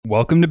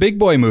Welcome to Big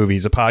Boy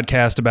Movies, a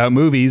podcast about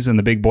movies and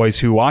the big boys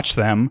who watch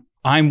them.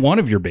 I'm one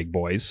of your big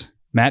boys,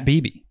 Matt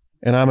Beebe.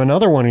 And I'm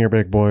another one of your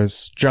big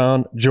boys,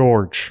 John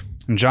George.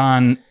 And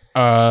John,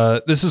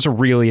 this is a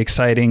really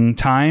exciting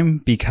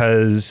time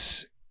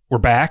because we're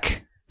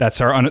back. That's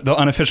the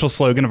unofficial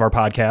slogan of our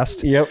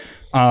podcast. Yep.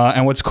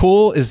 And what's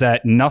cool is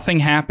that nothing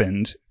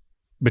happened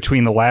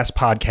between the last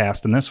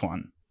podcast and this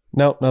one.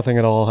 Nope, nothing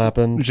at all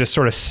happened. We just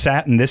sort of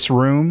sat in this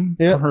room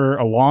for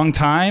a long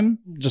time.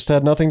 Just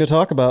had nothing to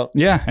talk about.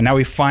 Yeah, and now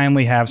we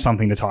finally have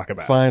something to talk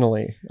about.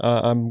 Finally.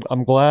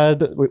 I'm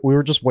glad we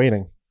were just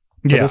waiting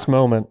for this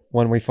moment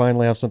when we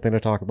finally have something to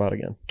talk about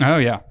again. Oh,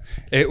 yeah.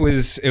 It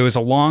was a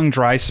long,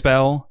 dry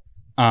spell.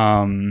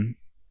 No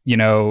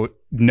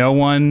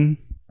one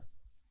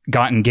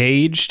got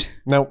engaged.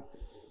 Nope.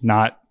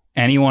 Not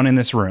anyone in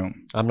this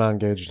room. I'm not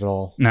engaged at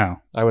all. No.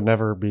 I would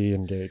never be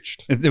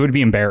engaged. It would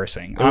be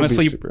embarrassing.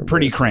 Honestly,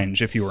 pretty embarrassing.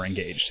 Cringe if you were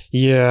engaged.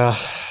 Yeah,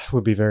 it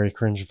would be very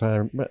cringe if I...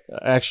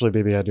 Actually,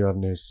 baby, I do have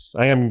news.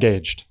 I am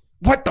engaged.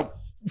 What the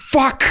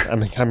fuck?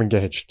 I'm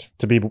engaged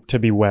to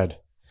be wed.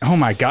 Oh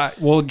my God.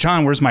 Well,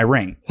 John, where's my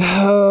ring?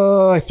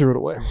 I threw it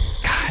away.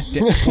 God.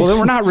 Well, then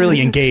we're not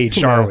really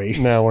engaged, are we?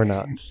 No, we're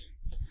not.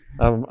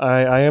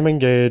 I am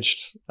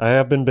engaged. I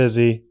have been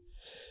busy.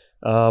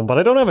 But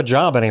I don't have a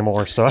job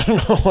anymore, so I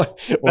don't know what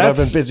I've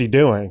been busy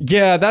doing.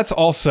 Yeah, that's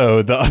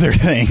also the other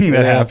thing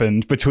that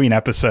happened between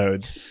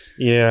episodes.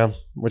 Yeah,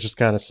 which is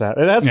kind of sad.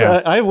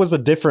 I was a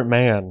different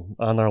man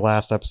on our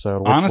last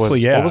episode.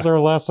 Honestly, What was our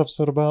last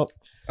episode about?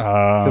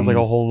 Feels like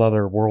a whole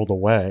nother world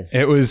away.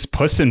 It was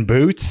Puss in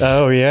Boots.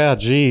 Oh, yeah,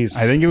 geez.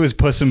 I think it was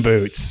Puss in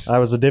Boots. I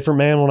was a different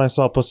man when I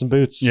saw Puss in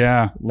Boots.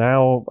 Yeah.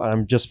 Now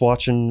I'm just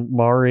watching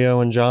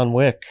Mario and John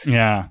Wick.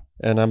 Yeah.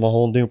 And I'm a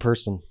whole new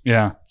person.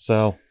 Yeah.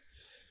 So...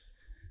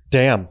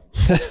 Damn.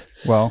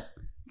 Well,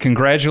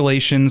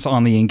 congratulations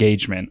on the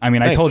engagement. I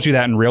mean, Thanks. I told you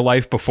that in real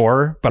life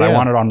before, but I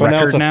want it on record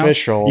now. But now it's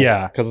official.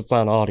 Yeah. Because it's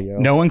on audio.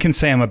 No one can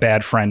say I'm a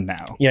bad friend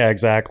now. Yeah,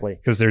 exactly.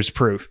 Because there's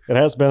proof.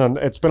 It's been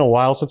a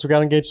while since we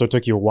got engaged, so it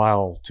took you a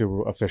while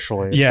to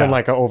officially. It's been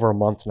like over a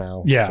month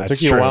now. Yeah, so it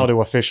took you a while to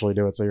officially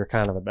do it, so you're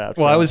kind of a bad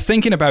friend. Well, I was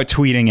thinking about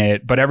tweeting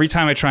it, but every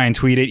time I try and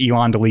tweet it,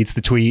 Elon deletes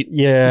the tweet.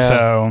 Yeah.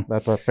 So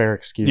that's a fair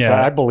excuse.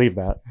 Yeah. I believe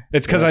that.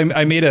 It's because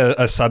I made a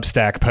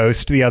Substack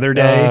post the other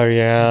day. Oh,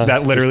 yeah.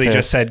 That literally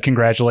just said,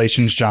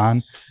 "Congratulations,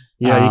 John."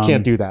 Yeah, you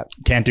can't do that.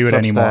 Can't do it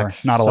anymore.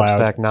 Not allowed.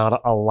 Substack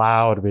not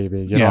allowed,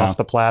 baby. Get off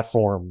the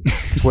platform.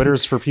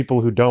 Twitter's for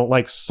people who don't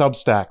like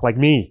Substack, like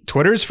me.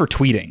 Twitter's for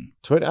tweeting.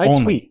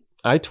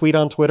 I tweet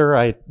on Twitter.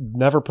 I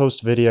never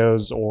post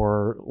videos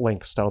or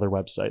links to other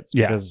websites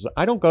because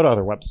I don't go to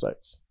other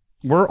websites.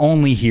 We're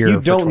only here. You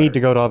don't need to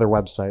go to other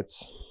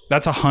websites.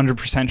 That's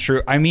 100%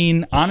 true. I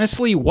mean,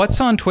 honestly, what's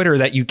on Twitter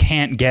that you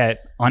can't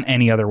get on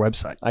any other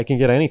website? I can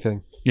get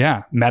anything.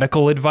 Yeah.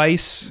 Medical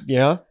advice.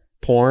 Yeah.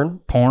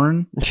 Porn.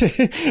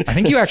 I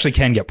think you actually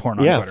can get porn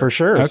on Twitter. Yeah, for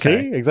sure.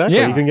 Okay. See? Exactly.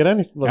 Yeah. You can get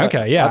anything.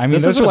 Okay, yeah. I mean,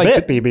 this those isn't are like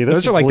a bit, BB.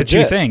 Those are like legit.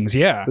 The two things,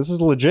 yeah. This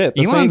is legit.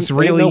 This Elon's ain't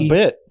really... no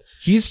bit.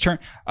 He's turned...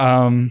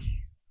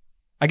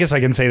 I guess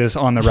I can say this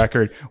on the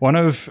record. One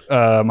of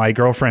my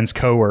girlfriend's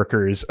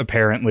coworkers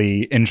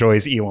apparently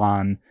enjoys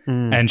Elon,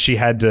 and she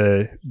had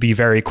to be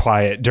very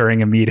quiet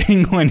during a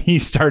meeting when he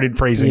started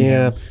praising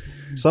him.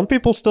 Some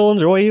people still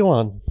enjoy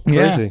Elon.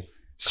 Crazy. Yeah.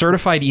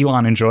 Certified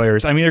Elon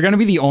enjoyers. I mean, they're going to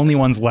be the only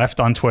ones left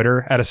on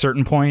Twitter at a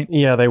certain point.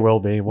 Yeah, they will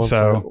be. Once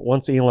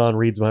Elon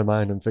reads my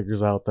mind and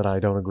figures out that I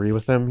don't agree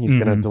with him, he's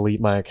going to delete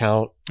my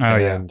account.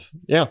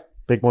 Yeah.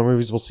 Big Boy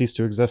Movies will cease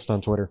to exist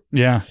on Twitter.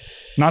 Yeah.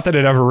 Not that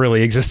it ever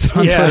really existed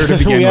on Twitter to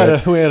begin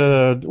with. We had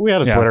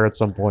a Twitter at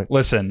some point.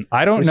 Listen,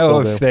 I don't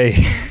know if they...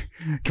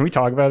 Can we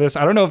talk about this?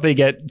 I don't know if they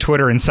get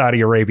Twitter in Saudi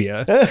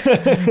Arabia.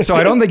 So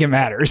I don't think it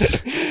matters.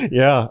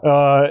 Yeah.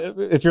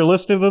 If you're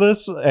listening to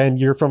this and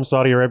you're from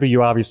Saudi Arabia,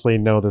 you obviously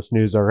know this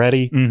news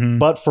already. Mm-hmm.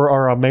 But for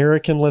our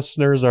American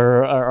listeners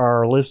or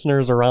our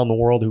listeners around the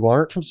world who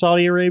aren't from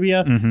Saudi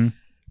Arabia,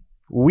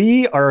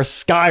 we are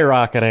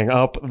skyrocketing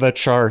up the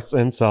charts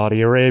in Saudi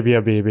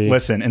Arabia, baby.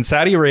 Listen, in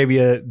Saudi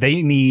Arabia,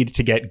 they need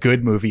to get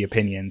good movie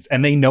opinions,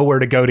 and they know where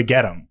to go to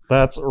get them.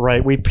 That's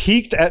right. We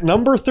peaked at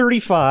number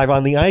 35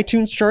 on the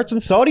iTunes charts in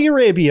Saudi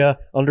Arabia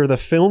under the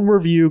film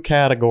review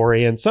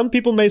category. And some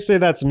people may say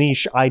that's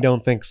niche. I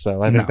don't think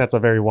so. I think that's a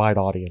very wide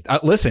audience.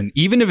 Listen,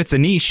 even if it's a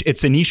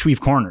niche we've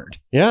cornered.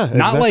 Yeah, exactly.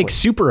 Not like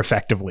super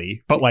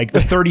effectively, but like the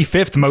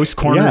 35th most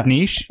cornered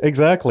niche.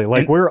 Exactly.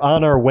 Like we're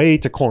on our way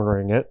to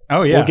cornering it.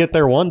 Oh, yeah. We'll get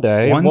there one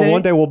day.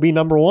 One day we'll be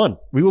number one.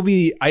 We will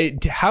be.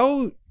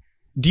 How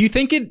do you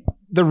think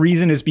the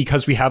reason is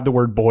because we have the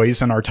word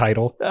boys in our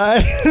title?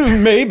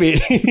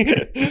 Maybe.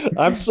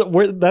 That's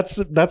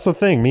the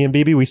thing. Me and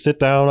BB, we sit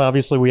down.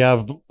 Obviously, we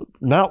have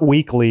not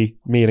weekly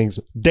meetings,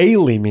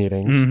 daily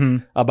meetings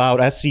about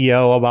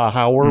SEO, about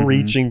how we're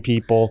reaching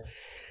people.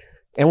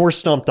 And we're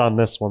stumped on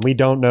this one. We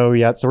don't know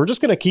yet. So we're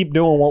just going to keep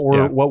doing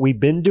what we've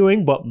been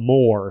doing, but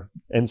more,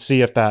 and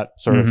see if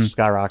that sort of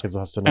skyrockets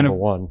us to number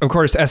one. Of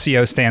course,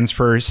 SEO stands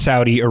for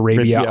Saudi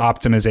Arabia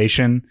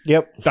Optimization.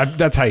 Yep.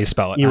 That's how you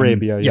spell it.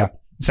 Arabia. Yeah.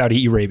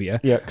 Saudi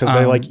Arabia. Yeah, because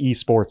they like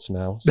esports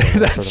now. So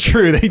that's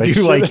true. They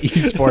do like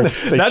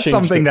esports. That's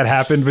something that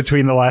happened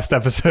between the last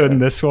episode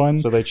and this one.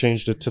 So they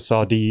changed it to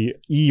Saudi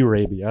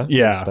Arabia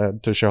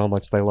instead to show how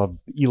much they love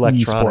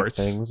electronic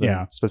things,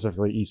 and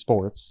specifically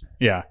esports.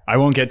 Yeah, I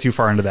won't get too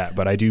far into that,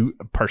 but I do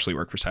partially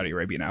work for Saudi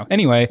Arabia now.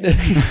 Anyway,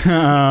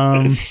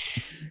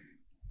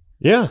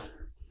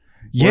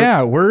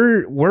 yeah,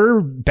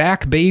 we're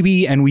back,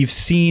 baby, and we've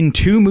seen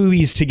 2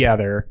 movies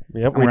together.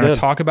 Yep, we're going to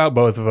talk about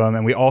both of them,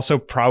 and we also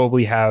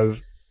probably have...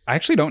 I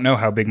actually don't know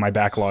how big my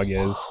backlog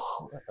is.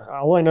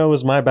 All I know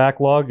is my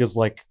backlog is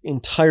like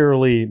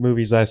entirely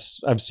movies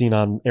I've seen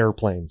on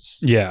airplanes.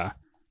 Yeah.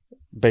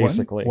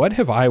 Basically. What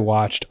have I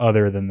watched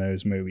other than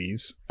those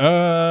movies?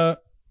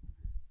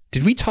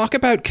 Did we talk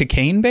about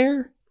Cocaine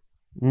Bear?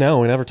 No,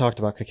 we never talked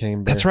about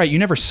Cocaine Bear. That's right, you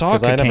never saw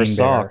Cocaine Bear. I never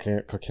saw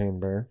Cocaine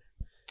Bear.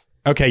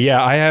 Okay,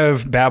 yeah, I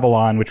have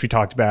Babylon, which we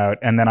talked about,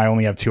 and then I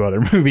only have 2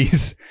 other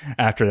movies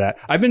after that.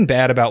 I've been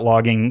bad about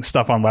logging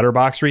stuff on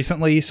Letterboxd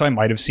recently, so I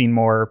might have seen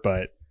more,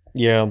 but...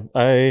 Yeah,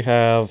 I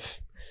have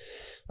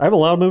a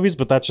lot of movies,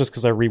 but that's just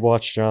because I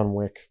rewatched John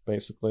Wick,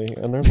 basically.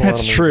 And there's a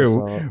That's lot of movies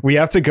true. We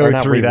have to go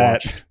through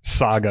that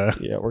saga.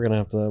 Yeah, we're going to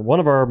have to...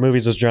 One of our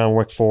movies is John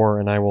Wick 4,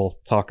 and I will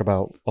talk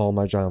about all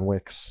my John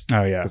Wicks.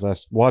 Oh, yeah. Because I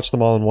watched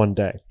them all in one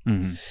day.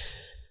 Mm-hmm.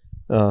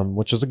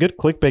 Which is a good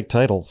clickbait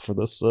title for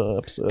this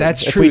episode.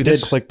 That's if true. We did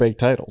clickbait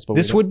titles. But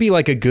this would be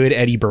like a good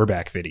Eddie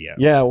Burback video.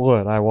 Yeah, it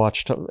would. I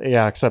watched...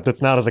 Yeah, except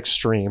it's not as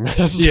extreme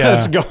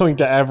as going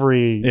to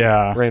every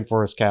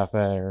Rainforest Cafe.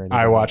 Or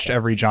I watched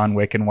every John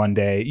Wick in one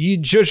day. You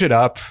judge it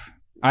up.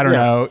 I don't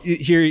know.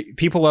 Here,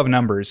 people love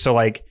numbers. So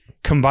like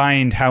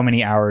combined, how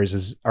many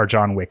hours are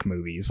John Wick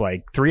movies?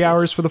 Like 3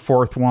 hours for the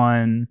 4th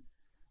one,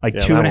 like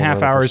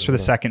 2.5 hours for the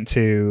second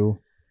 2.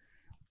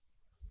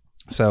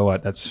 So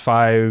what? That's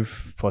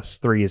 5 plus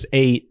 3 is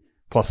 8,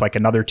 plus like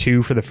another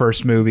 2 for the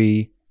first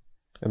movie.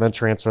 And then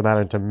transfer that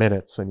into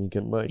minutes, and you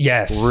can like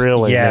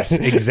really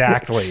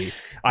exactly.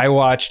 I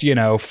watched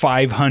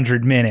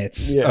 500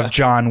 minutes of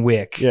John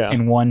Wick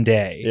in one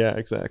day. Yeah,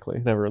 exactly.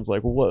 And everyone's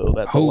like, "Whoa,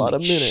 that's a lot of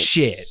minutes."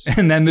 Shit!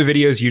 And then the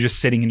video is you just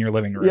sitting in your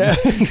living room. Yeah.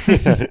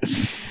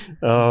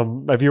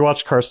 Have you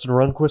watched Karsten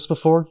Runquist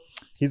before?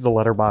 He's a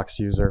Letterboxd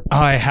user.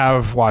 I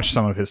have watched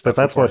some of his stuff.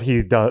 But that's what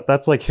he does.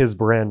 That's like his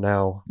brand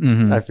now.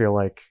 Mm-hmm. I feel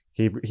like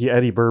he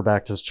Eddie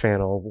Burbacked his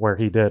channel where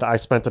he did. I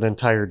spent an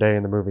entire day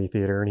in the movie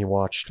theater and he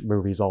watched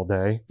movies all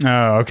day.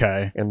 Oh,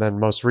 okay. And then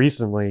most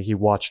recently he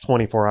watched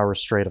 24 hours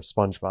straight of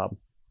SpongeBob.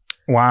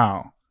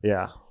 Wow.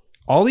 Yeah.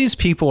 All these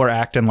people are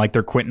acting like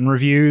they're Quentin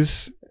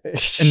reviews.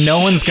 And no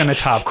one's gonna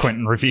top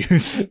Quentin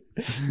reviews.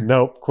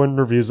 Nope, Quentin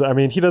reviews. I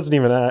mean, he doesn't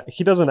do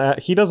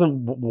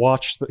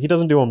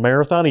a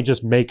marathon. He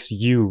just makes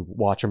you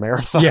watch a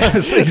marathon.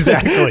 Yes,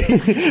 exactly.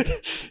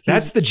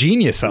 That's the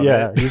genius of it.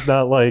 Yeah, he's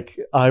not like,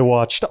 I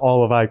watched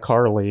all of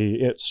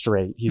iCarly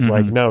straight. He's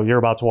like, no, you're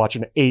about to watch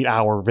an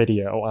 8-hour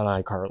video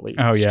on iCarly.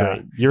 Oh yeah,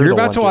 straight. You're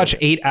about to watch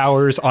 8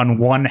 hours on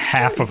one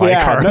half of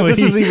iCarly. No,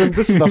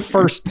 this is the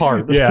first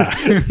part. Yeah.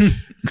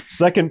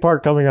 Second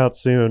part coming out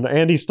soon,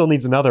 and he still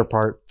needs another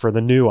part for the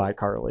new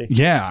iCarly.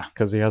 Yeah,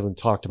 because he hasn't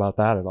talked about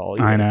that at all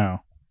either. I know.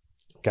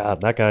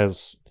 God, that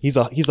guy's he's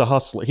a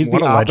hustler. He's the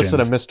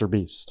opposite of Mr.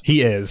 Beast.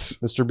 He is.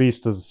 Mr.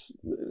 Beast is,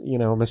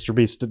 Mr.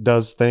 Beast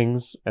does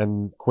things,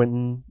 and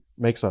Quentin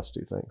makes us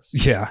do things.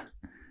 Yeah,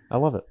 I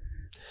love it.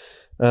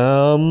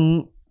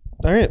 All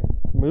right,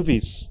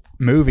 movies.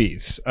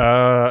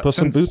 Puss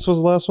in Boots was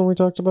the last one we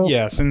talked about.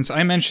 Yeah, since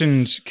I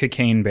mentioned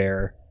Cocaine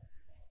Bear.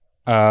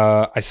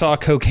 I saw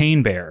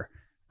Cocaine Bear.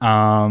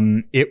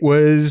 It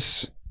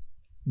was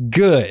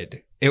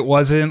good. It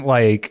wasn't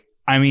like,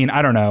 I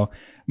don't know.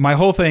 My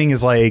whole thing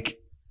is like,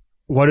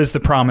 what is the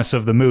promise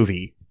of the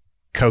movie?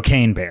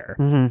 Cocaine Bear.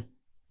 Mm-hmm.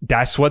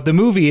 That's what the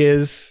movie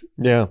is.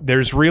 Yeah.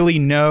 There's really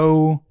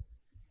no,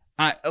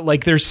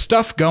 there's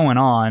stuff going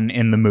on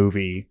in the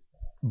movie,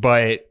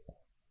 but,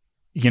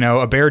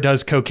 a bear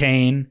does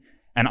cocaine.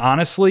 And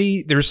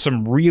honestly, there's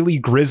some really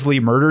grisly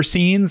murder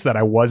scenes that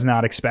I was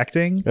not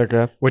expecting.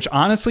 Okay. Which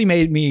honestly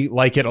made me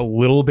like it a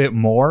little bit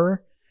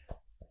more.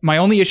 My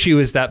only issue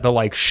is that the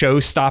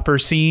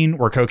showstopper scene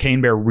where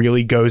Cocaine Bear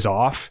really goes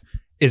off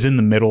is in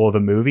the middle of the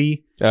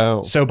movie.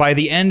 Oh. So by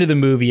the end of the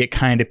movie, it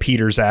kind of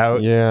peters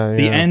out. Yeah.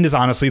 The end is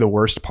honestly the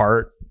worst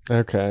part.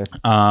 Okay.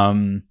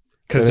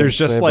 Because there's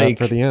just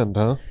for the end,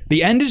 huh?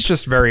 The end is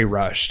just very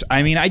rushed.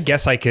 I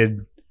guess I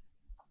could...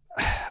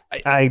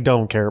 I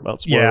don't care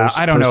about spoilers.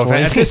 Yeah, I don't know. If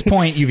at this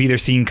point you've either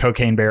seen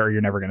Cocaine Bear or you're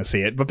never going to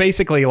see it. But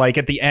basically,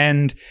 at the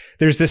end,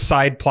 there's this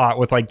side plot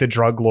with the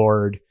drug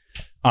lord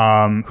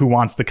who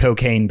wants the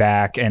cocaine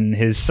back, and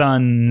his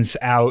son's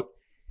out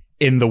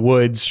in the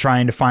woods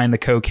trying to find the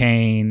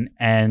cocaine,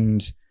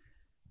 and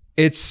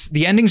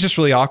the ending's just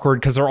really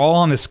awkward because they're all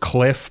on this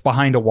cliff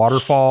behind a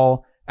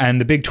waterfall. And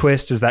the big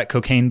twist is that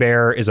Cocaine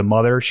Bear is a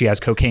mother. She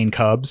has cocaine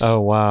cubs. Oh,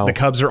 wow. The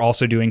cubs are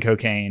also doing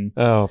cocaine.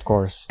 Oh, of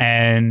course.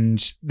 And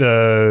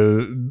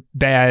the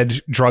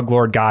bad drug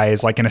lord guy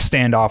is in a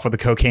standoff with the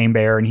Cocaine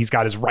Bear, and he's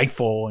got his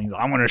rifle, and he's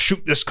like, I'm going to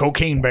shoot this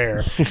Cocaine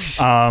Bear.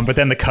 But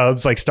then the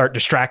cubs start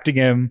distracting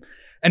him.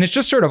 And it's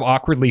just sort of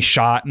awkwardly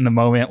shot in the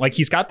moment. Like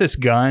he's got this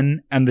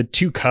gun and the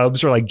two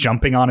cubs are like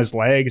jumping on his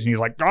legs and he's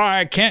like,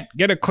 I can't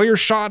get a clear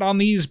shot on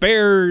these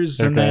bears.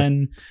 Okay. And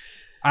then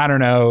I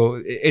don't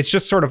know. It's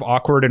just sort of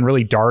awkward and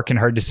really dark and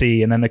hard to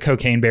see. And then the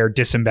cocaine bear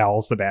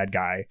disembowels the bad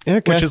guy,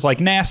 which is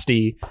like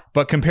nasty.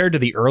 But compared to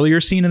the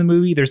earlier scene in the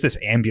movie, there's this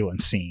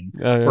ambulance scene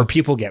where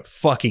people get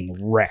fucking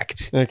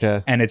wrecked.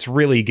 Okay. And it's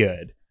really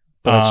good.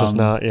 But it's just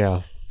not,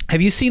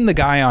 Have you seen the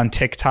guy on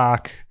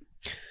TikTok?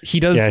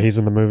 He does. Yeah, he's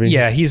in the movie.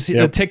 Yeah,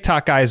 the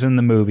TikTok guy's in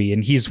the movie,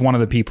 and he's one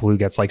of the people who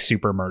gets like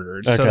super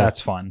murdered. So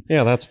that's fun.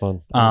 Yeah, that's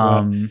fun.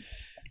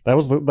 That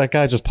was that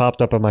guy just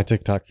popped up on my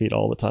TikTok feed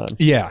all the time.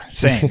 Yeah,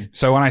 same.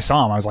 So when I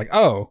saw him, I was like,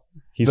 oh,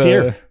 he's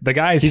here. The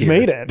guy's He's here.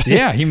 made it.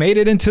 Yeah, he made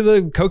it into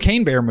the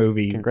Cocaine Bear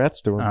movie.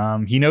 Congrats to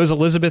him. He knows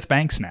Elizabeth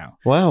Banks now.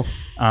 Wow.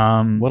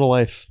 What a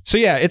life. So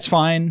yeah, it's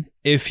fine.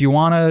 If you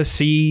want to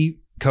see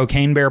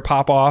Cocaine Bear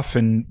pop off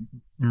and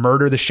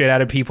murder the shit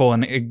out of people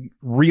in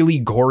really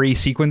gory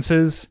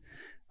sequences,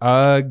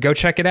 go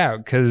check it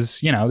out because,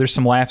 there's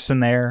some laughs in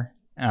there.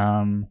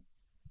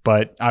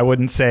 But I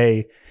wouldn't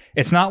say...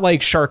 It's not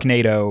like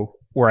Sharknado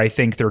where I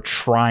think they're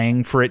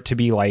trying for it to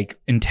be like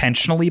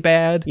intentionally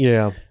bad.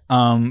 Yeah.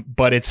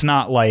 But it's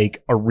not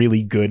like a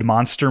really good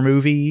monster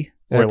movie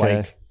where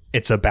like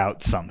it's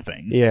about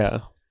something. Yeah.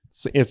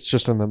 It's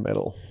just in the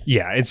middle.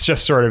 Yeah. It's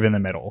just sort of in the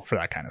middle for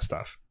that kind of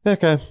stuff.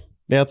 Okay.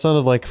 Yeah, it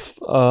sounded like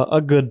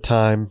a good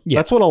time. Yeah.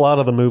 That's what a lot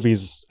of the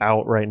movies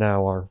out right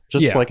now are.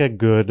 Just like a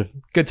good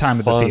time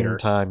at the theater.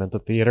 Time at the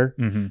theater,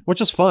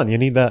 which is fun. You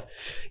need that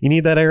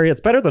area.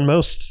 It's better than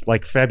most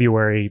like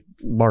February,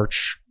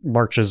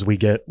 Marches we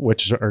get,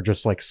 which are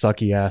just like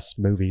sucky ass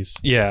movies.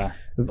 Yeah.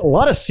 There's a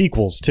lot of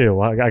sequels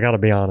too. I got to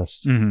be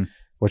honest.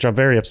 Which I'm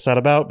very upset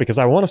about because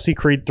I want to see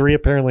Creed 3.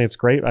 Apparently it's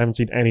great. I haven't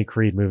seen any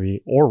Creed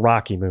movie or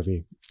Rocky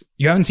movie.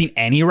 You haven't seen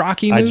any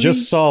Rocky movie? I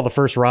just saw the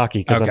first Rocky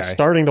because I'm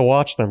starting to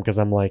watch them because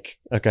I'm like,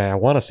 okay, I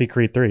want to see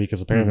Creed 3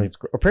 because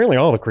apparently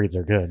all the Creeds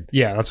are good.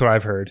 Yeah, that's what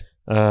I've heard.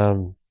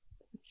 And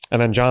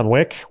then John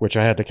Wick, which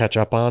I had to catch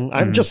up on.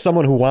 I'm just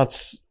someone who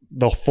wants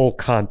the full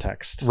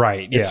context.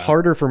 Right. It's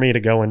harder for me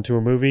to go into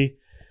a movie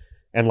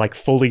and like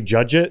fully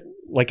judge it.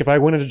 Like if I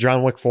went into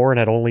John Wick 4 and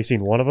had only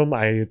seen one of them,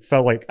 I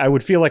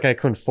would feel like I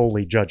couldn't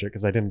fully judge it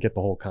because I didn't get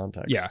the whole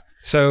context. Yeah.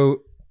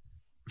 So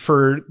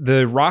for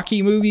the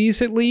Rocky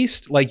movies, at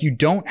least, like you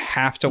don't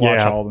have to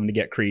watch all of them to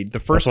get Creed. The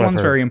first one's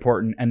very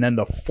important, and then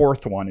the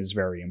fourth one is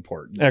very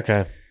important.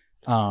 Okay.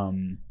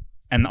 And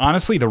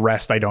honestly, the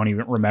rest I don't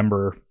even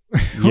remember.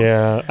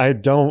 Yeah, I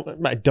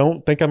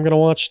don't think I'm gonna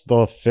watch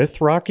the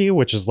fifth Rocky,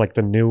 which is like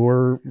the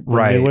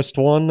newest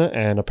one,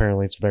 and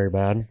apparently it's very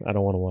bad. I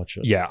don't want to watch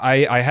it. Yeah,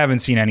 I haven't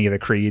seen any of the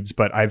Creeds,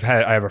 but I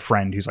have a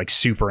friend who's like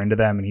super into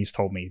them, and he's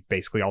told me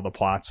basically all the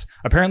plots.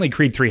 Apparently,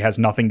 Creed 3 has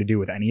nothing to do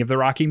with any of the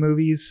Rocky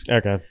movies.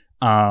 Okay.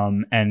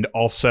 And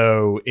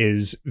also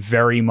is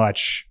very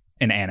much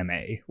an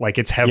anime. Like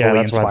it's heavily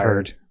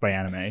inspired by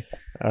anime.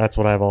 That's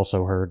what I've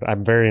also heard.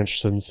 I'm very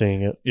interested in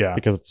seeing it. Yeah,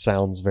 because it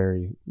sounds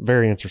very,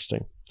 very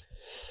interesting.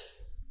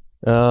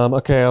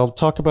 Okay, I'll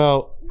talk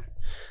about.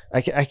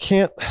 I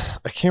can't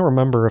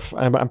remember if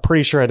I'm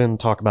pretty sure I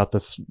didn't talk about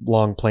this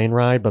long plane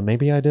ride, but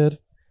maybe I did.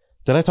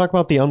 Did I talk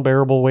about the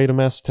unbearable weight of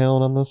massive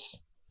talent on this?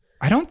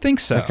 I don't think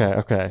so.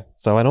 Okay.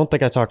 So I don't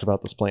think I talked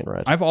about this plane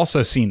ride. I've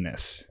also seen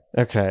this.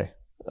 Okay.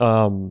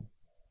 God,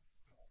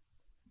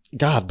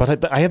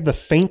 but I have the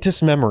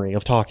faintest memory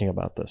of talking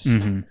about this.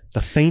 Mm-hmm.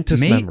 The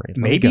faintest memory.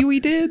 Maybe we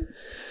did.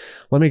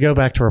 Let me go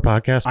back to our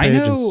podcast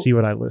page and see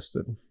what I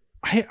listed.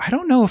 I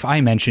don't know if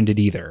I mentioned it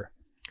either.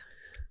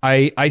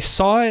 I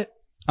saw it.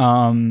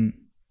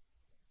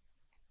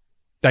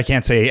 I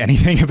can't say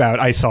anything about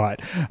I saw it.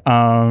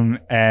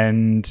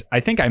 And I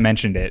think I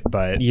mentioned it,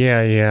 but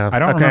yeah. I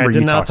don't remember. I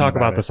did not talk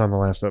about this on the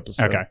last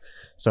episode. Okay.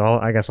 So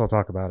I guess I'll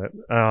talk about it.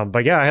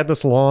 But yeah, I had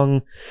this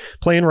long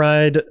plane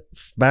ride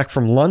back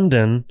from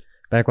London,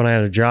 back when I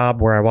had a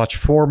job where I watched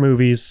 4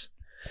 movies.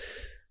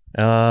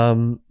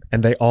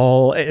 And they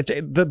all,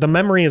 the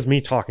memory is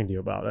me talking to you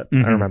about it.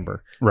 Mm-hmm. I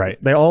remember.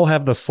 Right. They all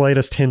have the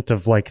slightest hint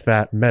of like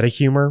that meta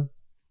humor.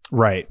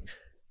 Right.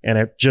 And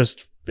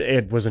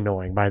it was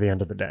annoying by the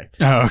end of the day.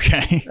 Oh,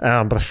 okay.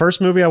 But the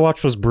first movie I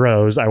watched was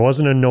Bros. I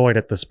wasn't annoyed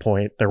at this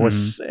point. There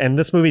was, and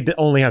this movie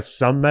only has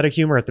some meta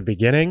humor at the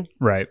beginning.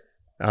 Right.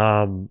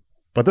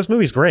 But this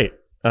movie's great.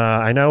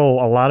 I know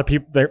a lot of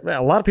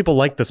people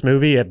like this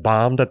movie. It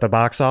bombed at the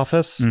box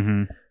office.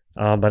 Mm-hmm.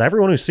 But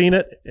everyone who's seen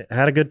it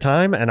had a good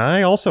time, and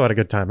I also had a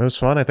good time. It was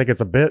fun. I think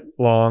it's a bit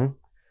long,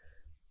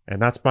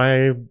 and that's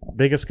my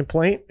biggest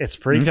complaint. It's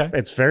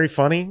it's very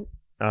funny.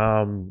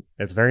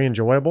 It's very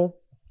enjoyable,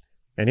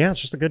 and yeah, it's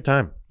just a good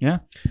time. Yeah.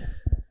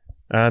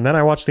 And then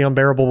I watched The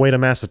Unbearable Weight of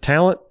Massive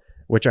Talent,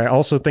 which I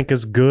also think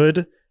is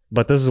good.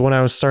 But this is when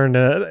I was starting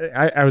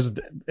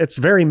to. It's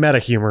very meta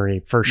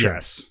humory for sure.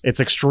 Yes. It's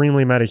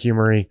extremely meta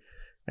humory,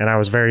 and I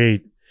was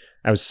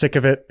sick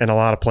of it in a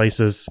lot of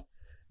places.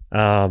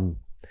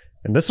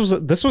 And this was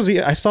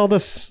I saw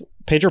this.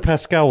 Pedro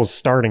Pascal was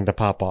starting to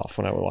pop off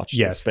when I watched this.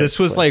 Yes, this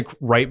was like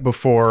right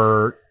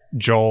before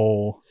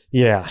Joel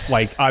Yeah.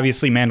 Like,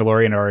 obviously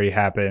Mandalorian already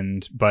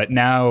happened, but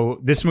now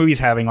this movie's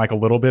having like a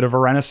little bit of a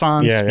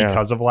renaissance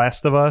because of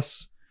Last of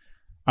Us.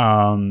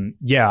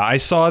 I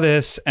saw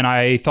this and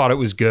I thought it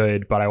was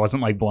good, but I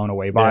wasn't like blown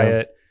away by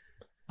it.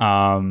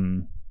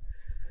 I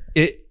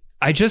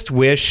just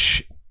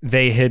wish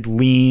they had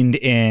leaned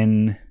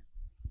in.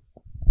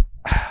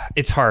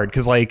 It's hard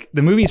because like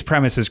the movie's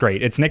premise is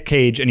great. It's Nick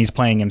Cage and he's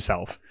playing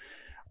himself.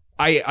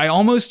 I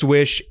almost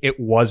wish it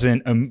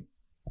wasn't a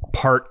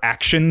part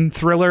action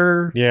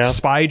thriller,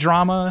 spy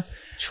drama.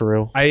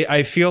 True.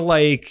 I feel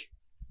like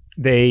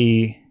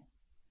that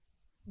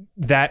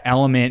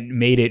element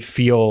made it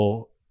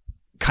feel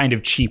kind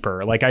of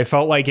cheaper. Like I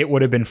felt like it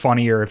would have been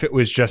funnier if it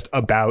was just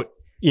about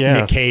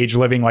Nick Cage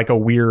living like a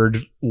weird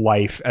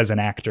life as an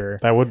actor.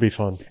 That would be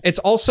fun. It's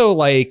also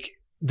like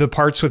the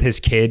parts with his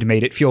kid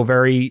made it feel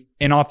very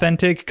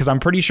inauthentic because I'm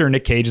pretty sure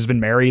Nick Cage has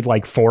been married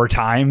like 4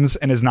 times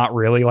and is not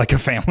really like a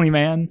family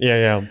man.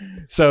 Yeah.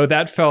 So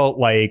that felt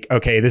like,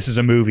 okay, this is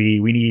a movie.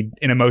 We need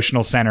an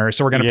emotional center.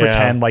 So we're going to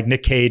pretend like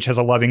Nick Cage has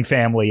a loving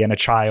family and a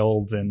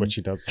child. And which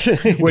he does.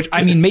 Which,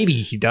 I mean, maybe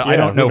he does. I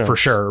don't know for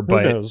sure.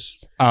 But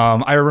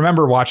I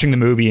remember watching the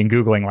movie and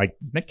Googling, like,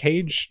 is Nick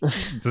Cage?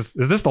 Is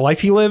this the life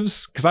he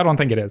lives? Because I don't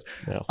think it is.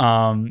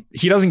 No.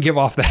 He doesn't give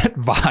off that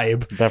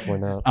vibe.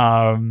 Definitely not.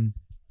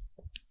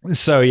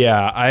 So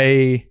yeah,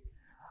 I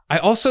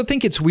also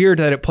think it's weird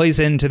that it plays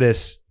into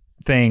this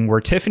thing where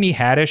Tiffany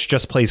Haddish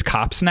just plays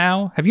cops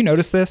now. Have you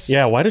noticed this?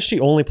 Yeah, why does she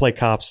only play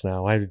cops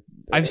now?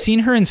 I've seen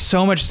her in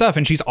so much stuff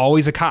and she's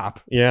always a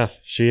cop. Yeah,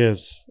 she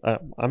is.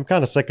 I'm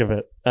kind of sick of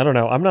it. I don't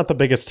know. I'm not the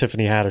biggest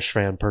Tiffany Haddish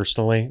fan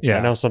personally. Yeah.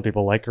 I know some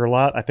people like her a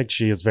lot. I think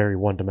she is very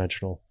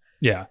one-dimensional.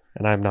 Yeah.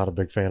 And I'm not a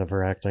big fan of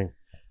her acting.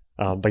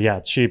 But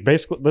yeah, she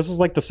basically, this is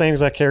like the same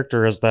exact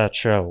character as that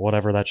show,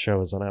 whatever that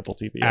show is on Apple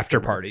TV. After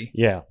Party.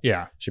 Yeah.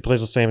 Yeah. She plays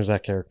the same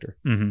exact character.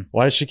 Mm-hmm.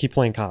 Why does she keep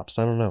playing cops?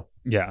 I don't know.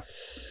 Yeah.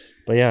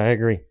 But yeah, I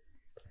agree.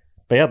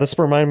 But yeah, this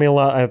reminded me a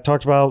lot. I've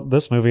talked about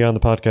this movie on the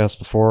podcast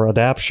before,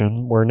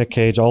 Adaption, where Nick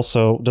Cage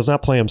also does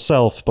not play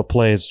himself, but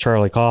plays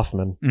Charlie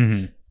Kaufman.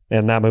 Mm-hmm.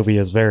 And that movie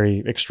is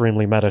very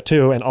extremely meta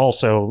too, and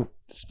also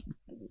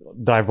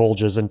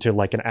divulges into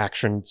like an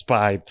action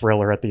spy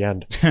thriller at the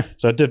end.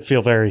 So it did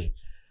feel very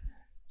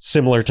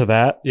similar to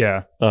that.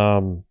 Yeah.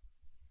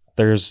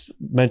 There's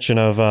mention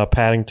of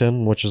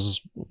Paddington, which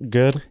is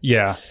good.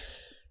 Yeah.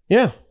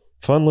 Yeah.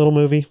 Fun little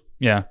movie.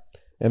 Yeah.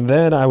 And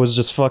then I was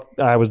just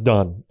I was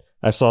done.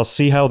 I saw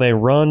See How They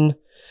Run,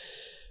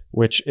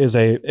 which is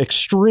a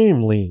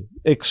extremely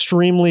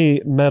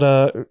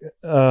meta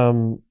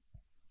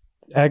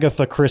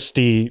Agatha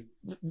Christie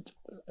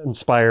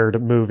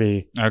inspired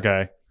movie.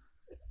 Okay.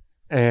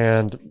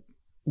 And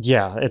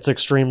yeah, it's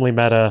extremely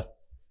meta.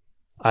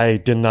 I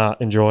did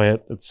not enjoy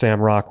it. It's Sam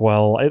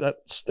Rockwell.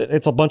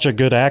 It's a bunch of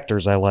good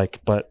actors I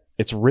like, but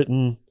it's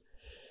written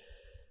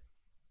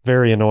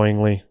very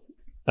annoyingly.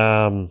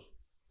 And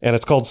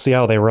it's called See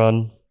How They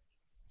Run.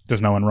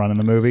 Does no one run in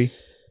the movie?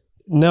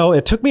 No,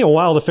 it took me a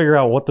while to figure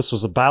out what this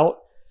was about.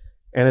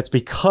 And it's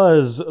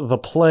because the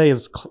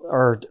plays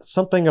are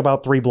something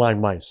about 3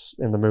 blind mice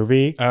in the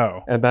movie.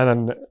 Oh. And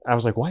then I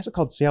was like, why is it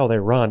called See How They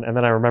Run? And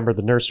then I remembered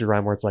the nursery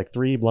rhyme where it's like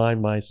 3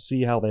 blind mice,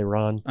 see how they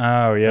run.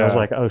 Oh, yeah. And I was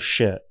like, oh,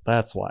 shit.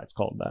 That's why it's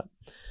called that.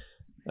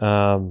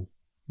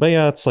 But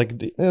yeah,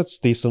 it's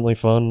decently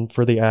fun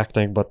for the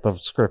acting, but the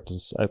script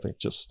is, I think,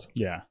 just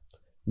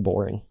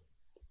boring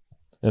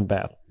and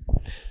bad.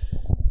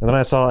 And then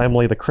I saw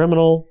Emily the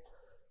Criminal,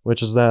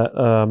 which is that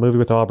movie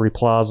with Aubrey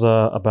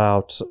Plaza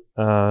about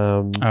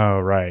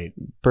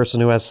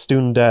person who has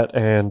student debt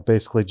and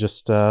basically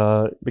just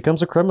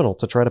becomes a criminal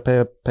to try to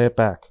pay it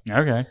back.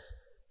 Okay.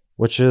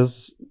 Which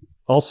is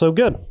also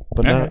good,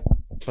 but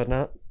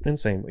not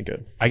insanely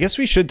good. I guess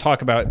we should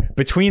talk about,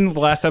 between the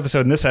last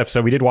episode and this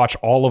episode, we did watch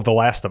all of The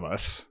Last of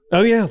Us.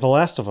 Oh yeah, The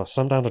Last of Us.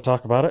 I'm down to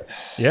talk about it.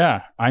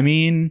 Yeah. I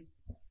mean,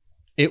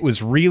 it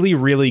was really,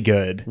 really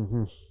good.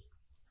 Mm-hmm.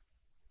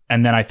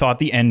 And then I thought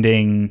the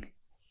ending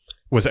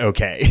was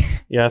okay.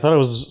 Yeah, I thought it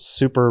was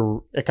super.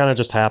 It kind of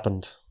just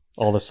happened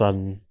all of a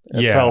sudden.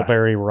 It felt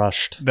very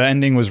rushed. The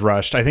ending was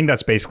rushed. I think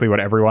that's basically what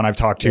everyone I've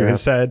talked to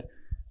has said,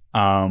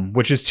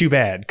 which is too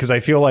bad because I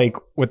feel like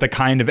with the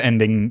kind of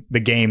ending the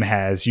game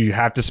has, you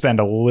have to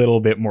spend a little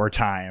bit more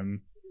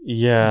time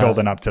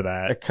building up to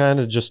that. It kind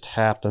of just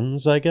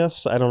happens, I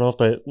guess. I don't know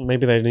if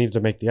maybe they needed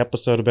to make the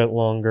episode a bit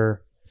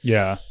longer.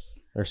 Yeah.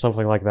 Or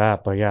something like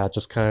that. But yeah,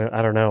 just kind of,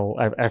 I don't know.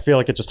 I feel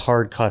like it just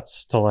hard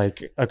cuts to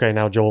like, okay,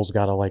 now Joel's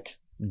got to like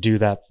do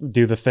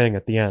the thing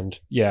at the end.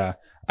 Yeah.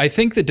 I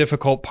think the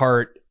difficult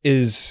part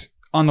is,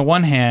 on the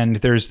one hand,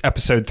 there's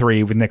episode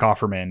 3 with Nick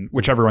Offerman,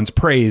 which everyone's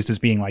praised as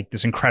being like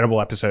this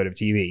incredible episode of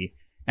TV.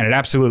 And it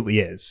absolutely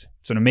is.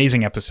 It's an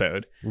amazing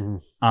episode.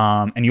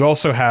 Mm-hmm. And you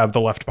also have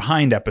the Left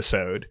Behind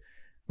episode,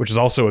 which is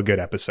also a good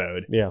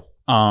episode. Yeah.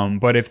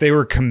 But if they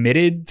were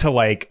committed to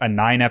like a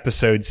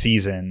 9-episode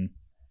season,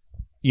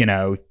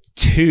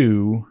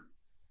 2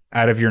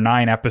 out of your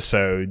 9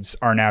 episodes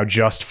are now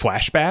just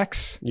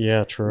flashbacks.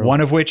 Yeah, true.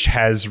 One of which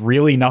has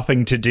really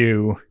nothing to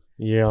do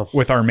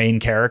with our main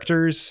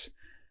characters.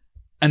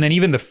 And then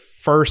even the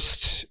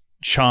first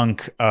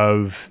chunk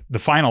of the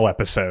final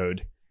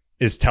episode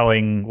is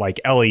telling like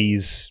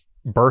Ellie's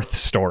birth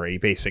story,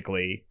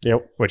 basically.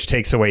 Yep. Which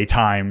takes away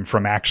time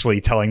from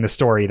actually telling the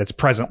story that's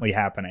presently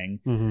happening.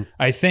 Mm-hmm.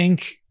 I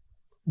think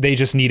they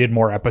just needed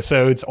more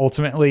episodes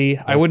ultimately.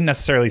 Yep. I wouldn't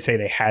necessarily say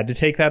they had to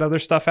take that other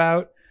stuff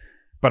out,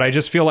 but I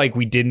just feel like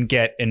we didn't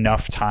get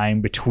enough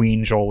time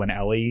between Joel and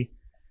Ellie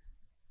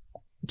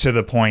to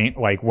the point,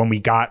 like when we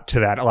got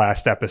to that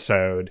last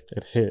episode,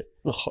 it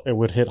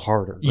would hit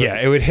harder. Right? Yeah,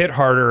 it would hit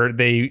harder.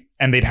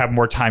 They'd have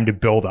more time to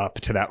build up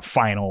to that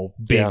final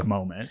big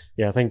moment.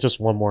 Yeah, I think just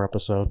one more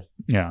episode.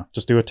 Yeah.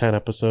 Just do a 10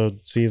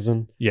 episode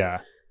season. Yeah.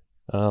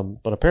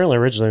 But apparently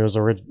originally it was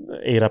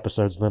 8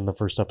 episodes, and then the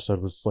first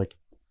episode was like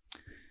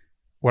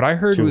what I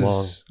heard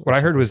was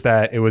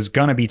that it was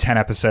gonna be 10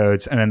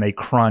 episodes, and then they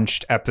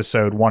crunched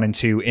episode 1 and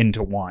 2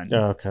 into one.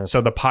 Oh, okay.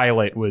 So the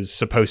pilot was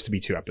supposed to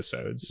be 2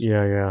 episodes.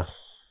 Yeah.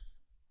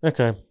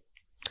 Okay.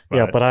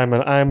 But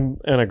I'm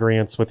in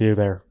agreement with you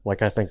there.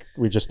 Like, I think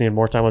we just need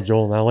more time with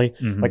Joel and Ellie.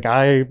 Mm-hmm. Like,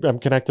 I am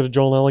connected to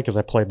Joel and Ellie because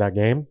I played that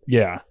game.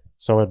 Yeah.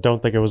 So I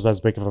don't think it was as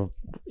big of an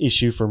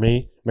issue for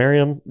me.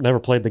 Miriam never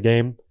played the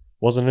game.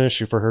 Wasn't an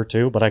issue for her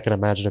too, but I can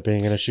imagine it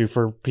being an issue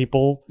for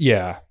people.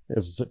 Yeah.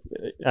 There's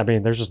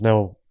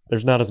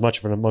not as much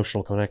of an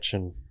emotional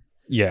connection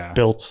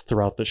built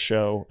throughout the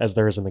show as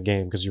there is in the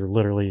game, because you're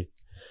literally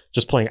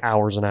just playing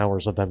hours and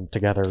hours of them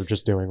together,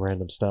 just doing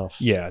random stuff.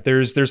 Yeah,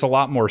 there's a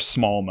lot more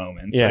small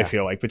moments, I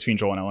feel like, between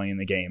Joel and Ellie in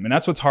the game. And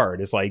that's what's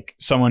hard, is like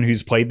someone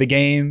who's played the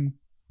game,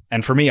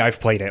 and for me, I've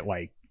played it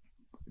like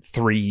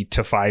 3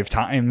 to 5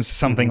 times,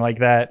 something like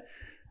that.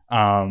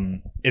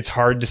 It's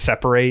hard to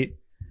separate.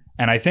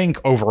 And I think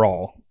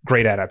overall,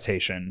 great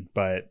adaptation.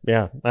 But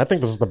yeah, I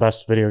think this is the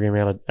best video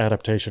game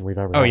adaptation we've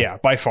ever done. Oh, had. yeah,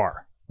 by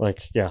far.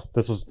 Like, yeah,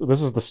 this is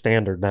the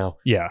standard now.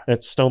 Yeah.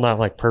 It's still not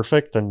like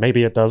perfect, and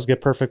maybe it does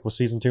get perfect with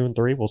season 2 and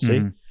 3. We'll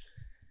see.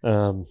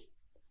 Mm-hmm.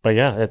 But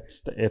yeah,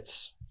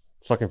 it's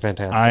fucking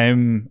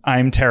fantastic.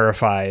 I'm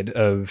terrified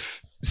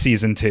of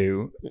season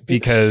 2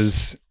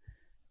 because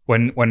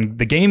when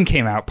the game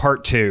came out,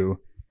 part 2,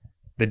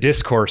 the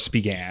discourse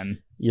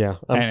began. Yeah.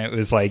 And it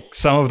was like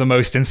some of the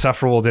most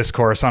insufferable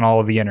discourse on all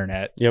of the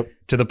internet. Yep.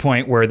 To the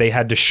point where they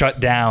had to shut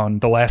down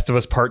the Last of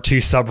Us Part 2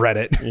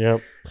 subreddit.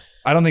 Yep.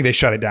 I don't think they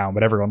shut it down,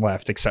 but everyone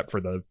left except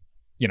for the,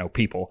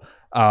 people.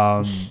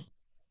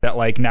 That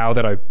like now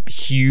that a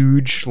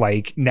huge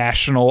like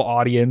national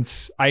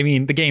audience, I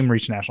mean the game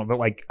reached national, but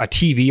like a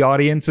TV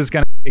audience is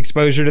going to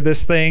exposure to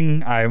this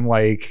thing. I'm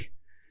going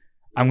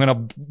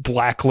to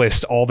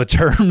blacklist all the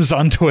terms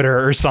on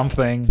Twitter or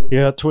something.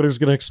 Yeah, Twitter's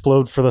going to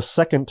explode for the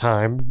second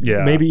time.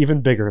 Yeah. Maybe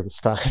even bigger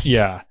this time.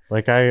 Yeah.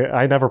 Like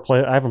I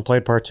haven't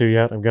played part 2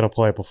 yet. I'm going to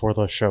play it before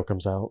the show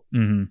comes out.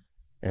 Mm-hmm.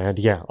 And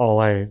yeah,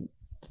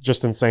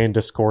 just insane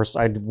discourse.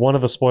 One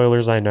of the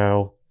spoilers I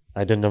know,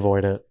 I didn't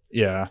avoid it.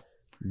 Yeah.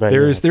 But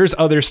there's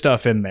other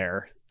stuff in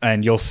there,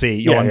 and you'll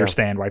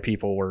understand why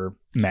people were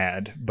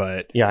mad.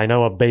 But yeah, I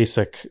know a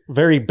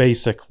very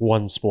basic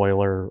one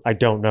spoiler. I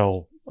don't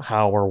know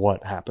how or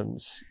what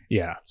happens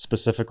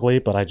specifically,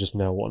 but I just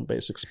know one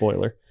basic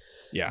spoiler.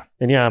 Yeah.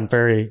 And yeah,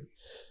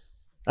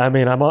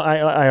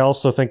 I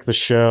also think the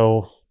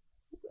show,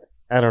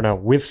 I don't know,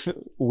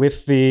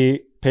 with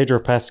the Pedro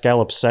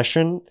Pascal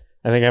obsession,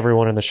 I think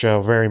everyone in the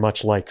show very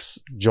much likes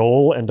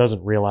Joel and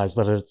doesn't realize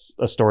that it's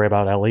a story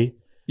about Ellie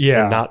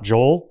and not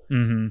Joel.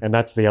 Mm-hmm. And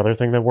that's the other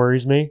thing that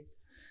worries me,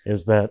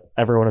 is that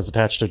everyone is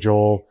attached to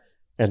Joel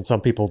and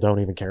some people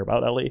don't even care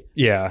about Ellie.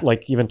 Yeah.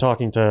 Like even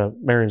talking to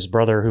Miriam's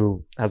brother,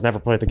 who has never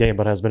played the game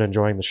but has been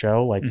enjoying the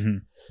show, like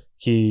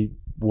he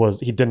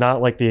did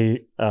not like the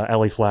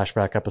Ellie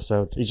flashback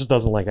episode. He just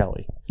doesn't like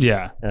Ellie.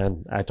 Yeah.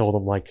 And I told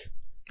him like,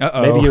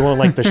 uh-oh, maybe you won't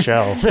like the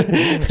show.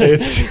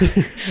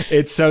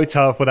 It's so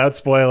tough without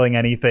spoiling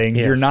anything.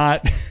 Yeah. You're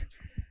not.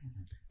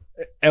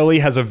 Ellie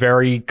has a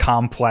very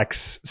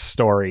complex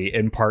story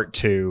in part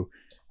 2,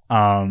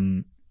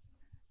 and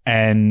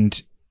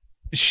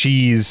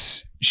she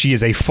is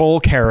a full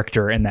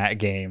character in that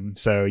game.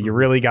 So you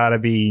really got to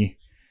be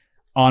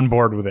on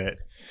board with it.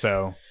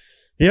 So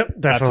yep,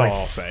 definitely. That's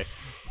all I'll say.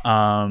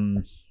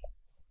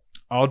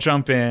 I'll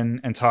jump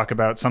in and talk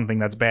about something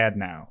that's bad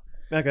now.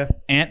 Okay.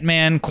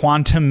 Ant-Man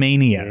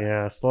Quantumania.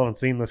 Yeah, I still haven't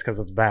seen this because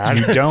it's bad.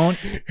 You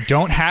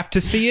don't have to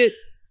see it.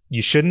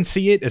 You shouldn't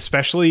see it,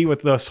 especially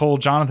with this whole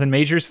Jonathan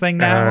Majors thing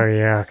now. Oh,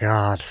 yeah,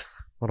 God.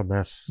 What a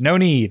mess. No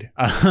need.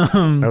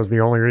 That was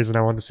the only reason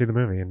I wanted to see the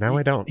movie, and now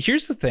I don't.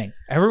 Here's the thing.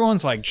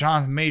 Everyone's like,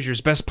 Jonathan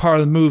Majors, best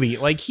part of the movie.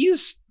 Like,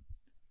 he's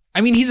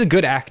a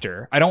good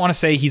actor. I don't want to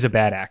say he's a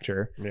bad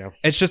actor. Yeah.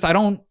 It's just,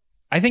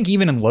 I think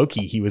even in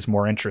Loki, he was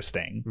more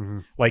interesting. Mm-hmm.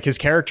 Like, his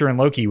character in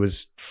Loki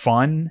was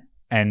fun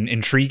and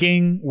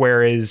intriguing,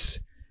 whereas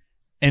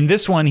in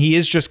this one, he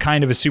is just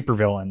kind of a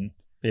supervillain.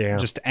 Yeah.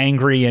 Just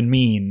angry and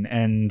mean.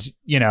 And,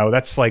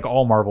 that's like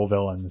all Marvel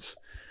villains.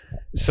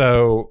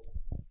 So,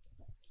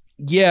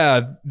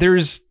 yeah,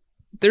 there's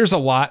a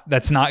lot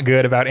that's not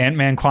good about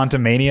Ant-Man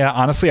Quantumania.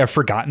 Honestly, I've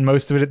forgotten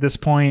most of it at this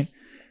point.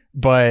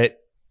 But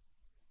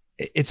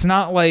it's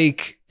not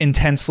like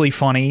intensely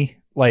funny,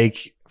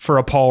 like for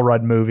a Paul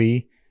Rudd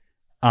movie.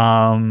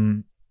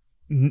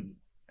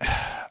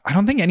 I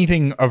don't think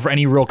anything of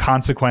any real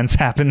consequence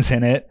happens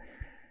in it.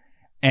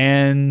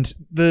 And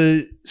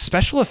the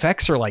special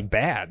effects are like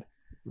bad.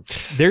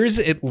 There's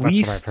at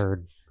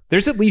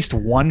least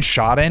one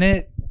shot in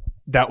it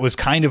that was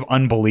kind of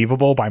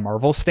unbelievable by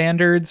Marvel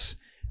standards,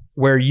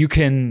 where you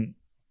can,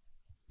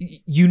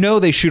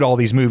 they shoot all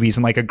these movies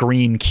in like a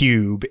green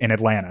cube in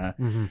Atlanta.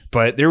 Mm-hmm.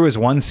 But there was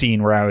one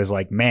scene where I was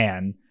like,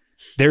 man,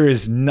 there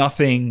is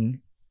nothing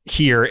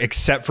here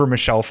except for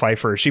Michelle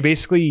Pfeiffer. She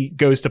basically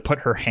goes to put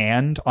her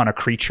hand on a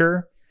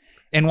creature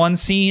in one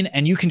scene,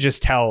 and you can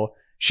just tell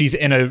she's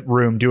in a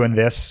room doing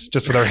this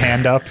just with her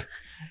hand up.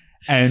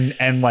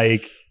 And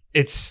like,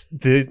 it's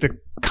the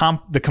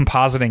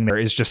compositing there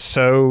is just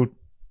so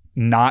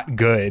not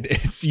good.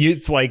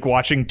 It's like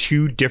watching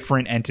two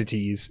different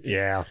entities.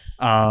 Yeah.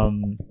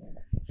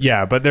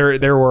 Yeah, but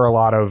there were a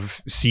lot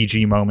of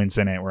CG moments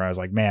in it where I was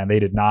like, man, they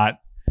did not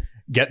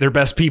get their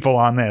best people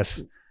on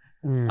this.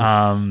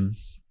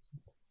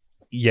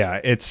 Yeah,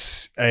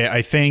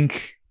 I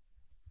think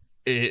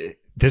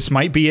this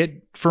might be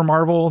it for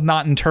Marvel,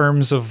 not in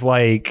terms of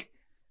like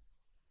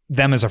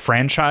them as a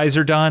franchise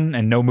are done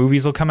and no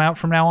movies will come out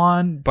from now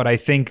on, but I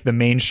think the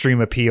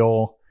mainstream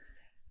appeal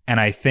and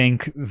I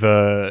think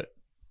the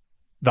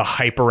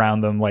hype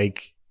around them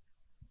like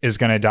is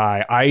going to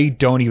die. I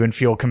don't even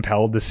feel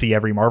compelled to see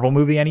every Marvel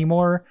movie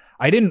anymore.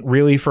 I didn't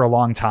really for a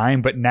long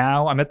time, but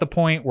now I'm at the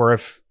point where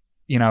if,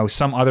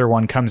 some other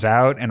one comes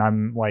out and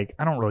I'm like,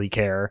 I don't really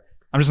care,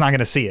 I'm just not going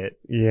to see it.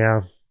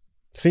 Yeah.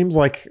 Seems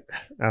like,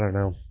 I don't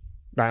know.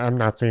 I'm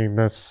not seeing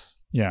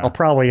this. Yeah. I'll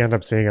probably end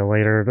up seeing it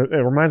later. It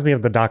reminds me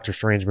of the Doctor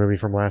Strange movie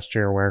from last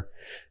year where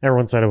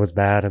everyone said it was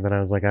bad. And then I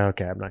was like, oh,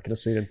 okay, I'm not going to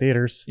see it in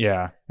theaters.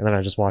 Yeah. And then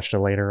I just watched it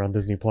later on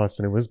Disney Plus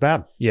and it was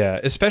bad. Yeah.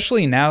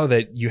 Especially now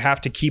that you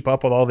have to keep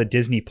up with all the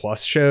Disney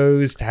Plus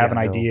shows to have an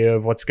idea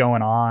of what's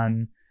going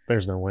on.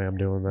 There's no way I'm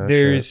doing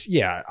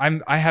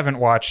that. I haven't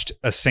watched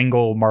a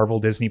single Marvel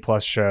Disney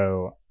Plus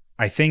show,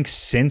 I think,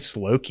 since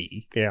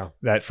Loki. Yeah.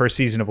 That first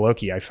season of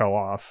Loki, I fell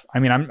off. I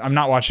mean, I'm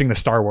not watching the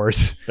Star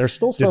Wars there's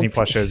still Disney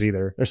Plus shows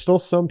either. There's still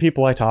some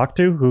people I talk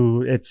to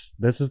who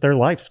this is their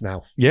life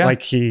now. Yeah.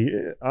 Like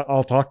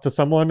I'll talk to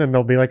someone and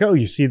they'll be like, oh,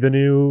 you see the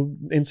new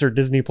insert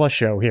Disney Plus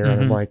show here. Mm-hmm.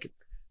 And I'm like,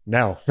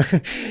 no.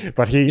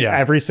 But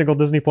every single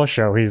Disney Plus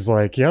show, he's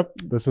like, yep,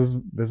 this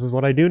is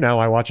what I do now.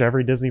 I watch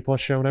every Disney Plus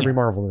show and every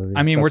Marvel movie.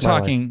 I mean, we're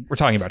talking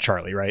about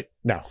Charlie, right?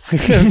 No.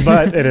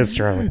 But it is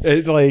Charlie.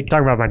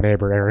 Talking about my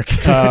neighbor, Eric.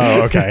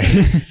 Oh, okay.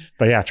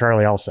 But yeah,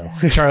 Charlie also.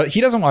 Charlie, he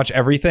doesn't watch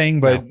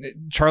everything, but no.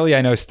 Charlie,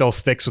 I know, still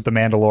sticks with The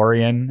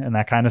Mandalorian and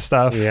that kind of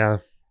stuff. Yeah.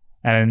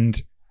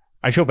 And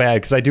I feel bad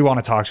because I do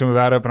want to talk to him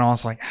about it, but I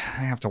was like,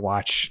 I have to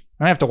watch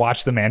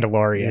The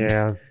Mandalorian.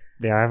 Yeah.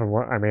 Yeah, I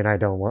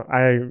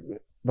haven't.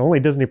 The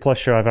only Disney Plus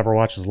show I've ever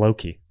watched is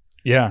Loki.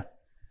 Yeah.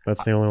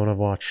 That's the only one I've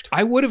watched.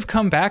 I would have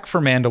come back for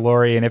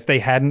Mandalorian if they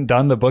hadn't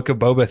done the Book of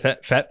Boba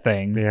Fett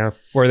thing. Yeah.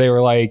 Where they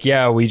were like,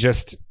 yeah, we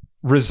just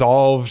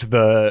resolved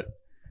the,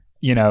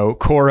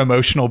 core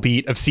emotional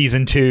beat of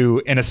season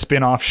 2 in a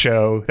spin-off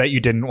show that you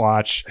didn't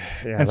watch.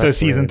 Yeah, and so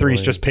season 3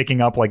 is just picking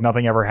up like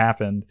nothing ever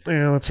happened.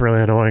 Yeah, that's really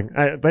annoying.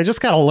 I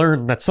just got to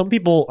learn that some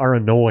people are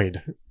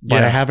annoyed by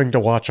having to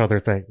watch other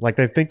things. Like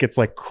they think it's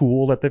like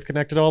cool that they've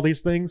connected all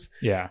these things.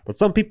 Yeah. But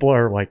some people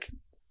are like,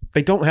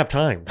 they don't have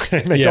time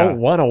and they don't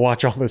want to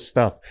watch all this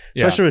stuff,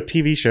 especially with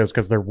TV shows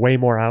because they're way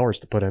more hours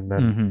to put in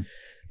than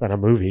a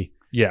movie.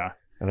 Yeah.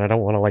 And I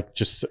don't want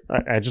to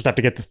I just have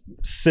to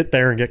sit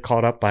there and get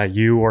caught up by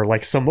you or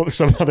like some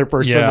other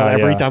person. Yeah,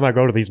 every time I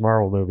go to these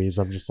Marvel movies,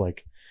 I'm just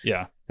like,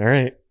 yeah, all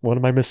right, what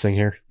am I missing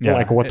here? Yeah.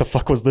 Like, what the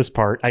fuck was this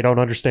part? I don't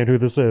understand who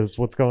this is.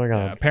 What's going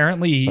on?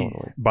 Apparently,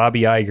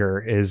 Bobby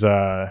Iger is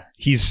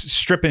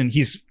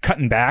he's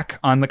cutting back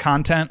on the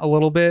content a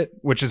little bit,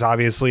 which is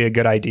obviously a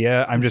good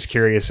idea. I'm just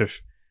curious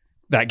if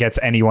that gets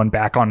anyone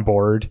back on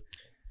board.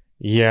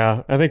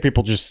 Yeah, I think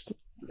people just.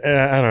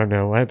 I don't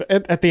know.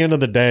 At the end of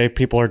the day,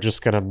 people are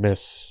just going to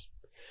miss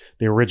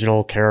the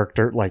original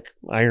character, like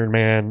Iron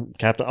Man,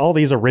 Captain, all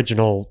these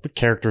original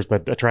characters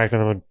that attracted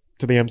them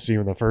to the MCU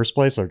in the first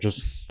place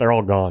they're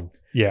all gone.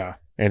 Yeah.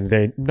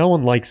 And no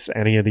one likes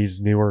any of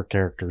these newer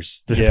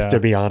characters, to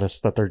be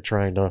honest, that they're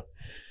trying to.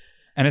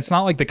 And it's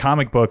not like the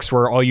comic books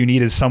where all you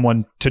need is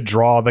someone to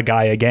draw the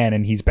guy again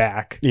and he's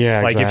back.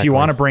 Yeah, like if you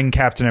want to bring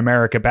Captain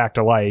America back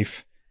to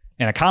life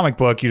in a comic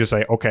book, you just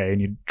say, okay, and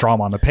you draw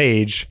him on the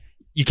page.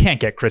 You can't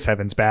get Chris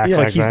Evans back.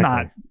 Yeah, he's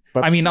not.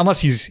 I mean,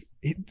 unless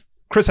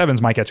Chris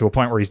Evans might get to a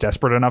point where he's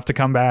desperate enough to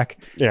come back.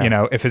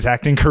 Yeah. If his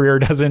acting career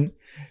doesn't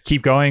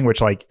keep going,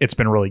 which it's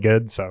been really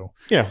good. So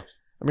yeah,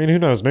 I mean, who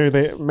knows?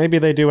 Maybe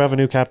they do have a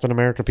new Captain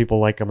America. People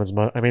like him as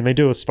much. I mean, they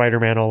do a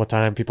Spider-Man all the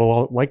time. People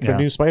all like the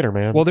new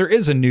Spider-Man. Well, there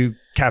is a new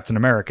Captain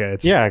America.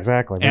 It's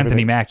exactly.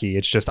 Anthony Mackie.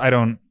 It's just I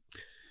don't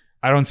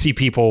see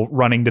people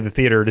running to the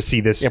theater to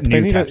see this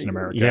new Captain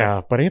America.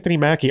 Yeah, but Anthony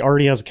Mackie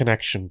already has a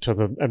connection to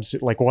the MC.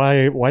 Like,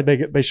 why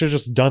they should have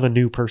just done a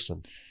new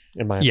person,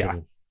 in my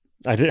opinion.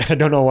 I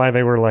don't know why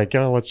they were like,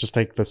 oh, let's just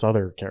take this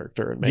other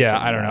character. And make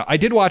I don't know. I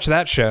did watch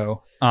that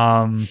show,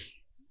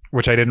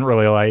 which I didn't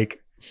really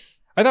like.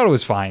 I thought it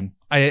was fine.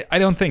 I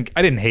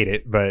didn't hate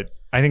it, but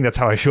I think that's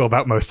how I feel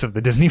about most of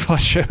the Disney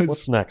Plus shows.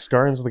 What's next?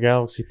 Guardians of the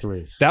Galaxy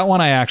 3. That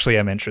one I actually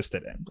am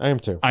interested in. I am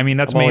too. I mean,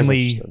 that's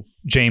mainly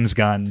James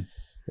Gunn.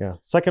 Yeah.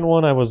 Second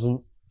one I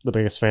wasn't the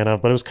biggest fan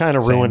of, but it was kind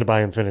of ruined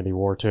by Infinity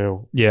War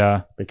too.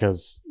 Yeah.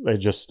 Because they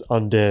just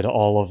undid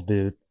all of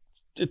the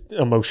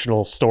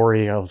emotional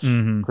story of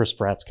Chris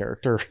Pratt's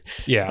character.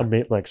 Yeah. I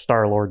mean, like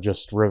Star-Lord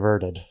just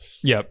reverted.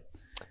 Yep.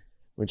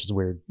 Which is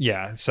weird.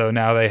 Yeah. So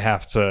now they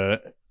have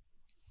to.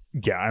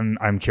 Yeah,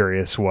 I'm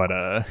curious what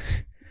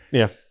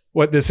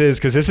what this is,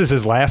 because this is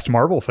his last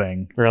Marvel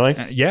thing. Really?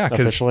 Yeah,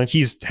 because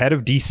he's head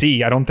of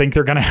DC. I don't think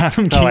they're gonna have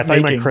him keep I thought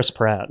you meant Chris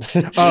Pratt.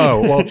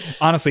 Oh well,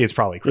 honestly, it's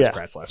probably Chris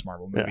Pratt's last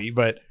Marvel movie,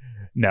 but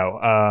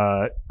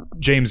no,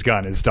 James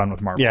Gunn is done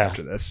with Marvel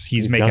after this.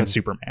 He's making done.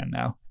 Superman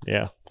now.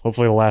 Yeah.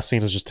 Hopefully the last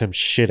scene is just him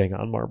shitting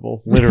on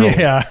Marvel. Literally.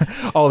 Yeah.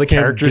 All the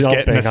characters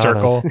get in a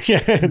circle.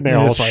 Yeah, and they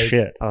all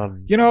shit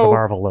on the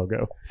Marvel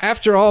logo.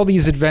 After all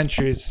these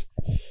adventures,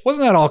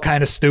 wasn't that all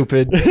kind of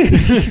stupid?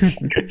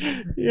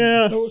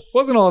 Yeah.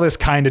 Wasn't all this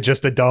kind of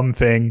just a dumb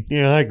thing?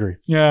 Yeah, I agree.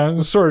 Yeah, it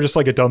was sort of just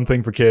like a dumb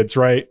thing for kids,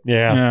 right?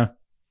 Yeah.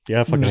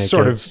 Yeah, fucking just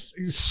sort kids.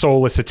 Of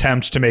soulless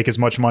attempt to make as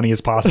much money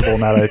as possible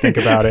now that I think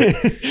about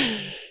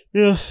it.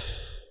 Yeah.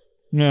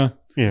 Yeah.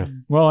 Yeah.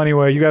 Well,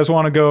 anyway, you guys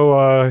want to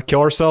go kill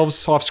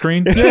ourselves off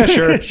screen? Yeah,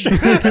 sure.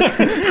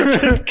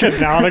 Just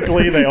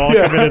canonically, they all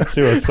committed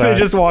suicide. They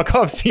just walk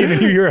off scene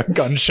and you hear a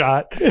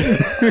gunshot.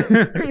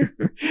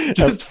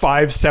 Just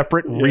 5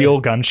 separate real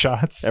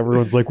gunshots.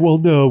 Everyone's like, well,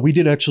 no, we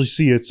didn't actually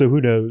see it, so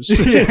who knows?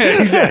 Yeah,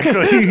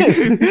 exactly.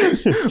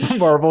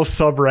 Marvel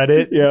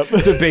subreddit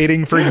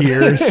debating for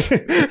years.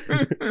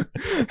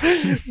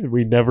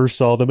 We never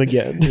saw them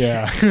again.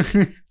 Yeah.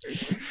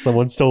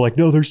 Someone's still like,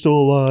 no, they're still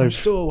alive. They're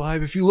still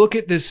alive. If you look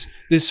at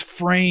this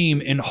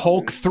frame in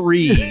Hulk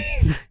 3,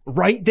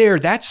 right there,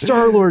 that's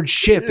Star-Lord's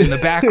ship in the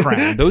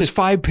background. Those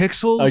 5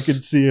 pixels. I can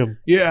see him.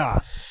 Yeah.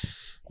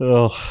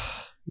 Oh,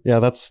 yeah.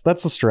 That's the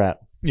strat.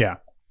 Yeah.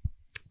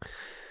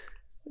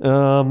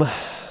 I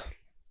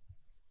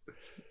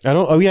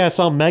don't. Oh yeah, I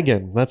saw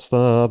Megan. That's the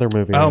other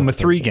movie. Oh,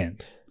 M3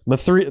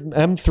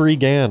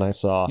 Gan. I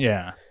saw.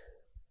 Yeah.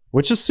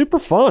 Which is super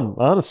fun.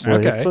 Honestly,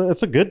 okay.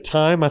 It's a good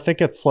time. I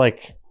think it's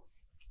like.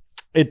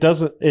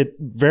 It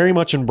very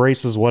much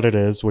embraces what it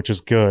is, which is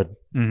good.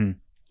 Mm-hmm.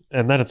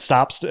 And then it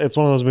stops. It's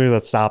one of those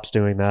movies that stops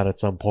doing that at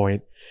some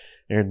point,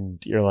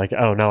 and you're like,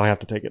 oh, now I have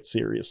to take it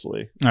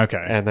seriously.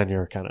 Okay. And then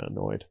you're kind of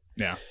annoyed.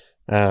 Yeah.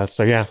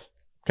 So yeah,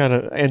 kind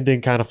of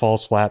ending kind of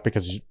falls flat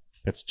because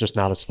it's just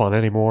not as fun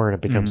anymore, and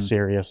it becomes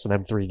serious.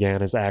 And M3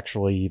 Gan is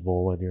actually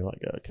evil, and you're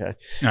like, okay.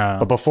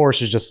 But before,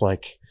 she's just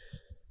like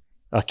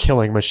a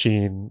killing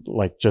machine,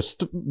 like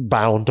just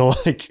bound to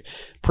like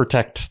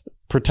protect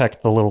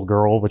the little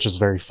girl, which is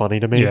very funny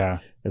to me. Yeah.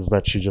 Is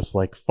that she just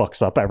like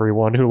fucks up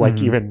everyone who like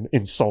even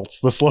insults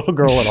this little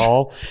girl at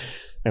all.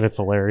 And it's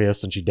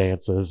hilarious, and she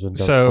dances and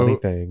does funny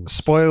things.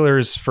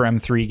 Spoilers for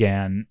M3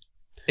 Gan.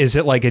 Is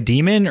it like a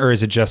demon, or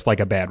is it just like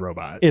a bad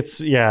robot?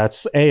 It's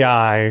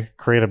AI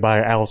created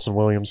by Allison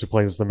Williams, who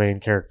plays the main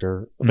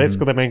character.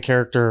 Basically, the main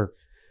character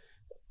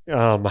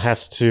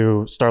has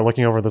to start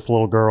looking over this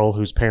little girl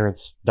whose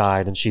parents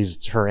died, and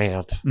she's her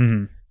aunt.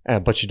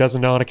 But she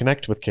doesn't know how to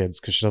connect with kids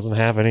because she doesn't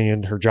have any,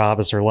 and her job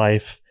is her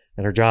life,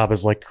 and her job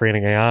is like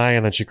creating AI,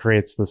 and then she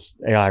creates this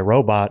AI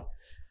robot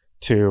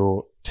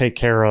to take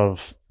care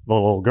of the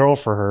little girl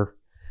for her,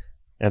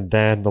 and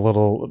then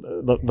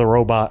the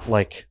robot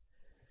like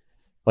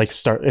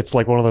start. It's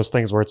like one of those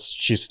things where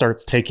she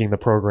starts taking the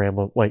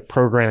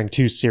programming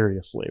too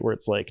seriously, where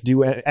it's like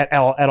do at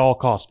all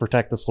costs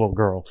protect this little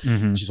girl.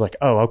 She's like,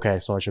 oh, okay,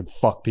 so I should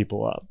fuck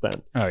people up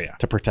then. Oh yeah,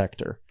 to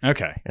protect her.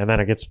 Okay, and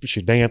then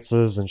she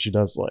dances and she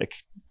does like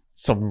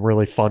some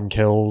really fun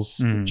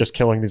kills, just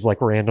killing these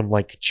like random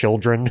like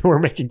children who are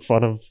making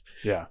fun of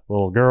the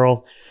little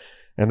girl.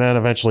 And then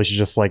eventually she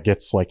just like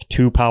gets like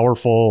too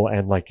powerful,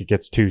 and like it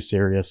gets too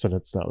serious, and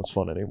it's not as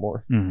fun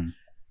anymore.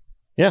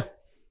 Yeah.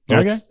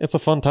 Okay. It's a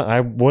fun time.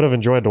 I would have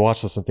enjoyed to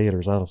watch this in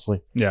theaters,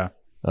 honestly. Yeah.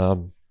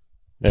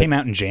 Came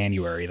out in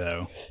January,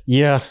 though.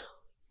 Yeah.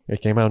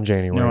 It came out in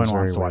January. No one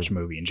wants to watch a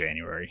movie in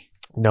January.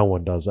 No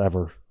one does,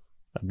 ever.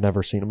 I've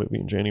never seen a movie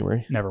in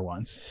January. Never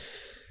once.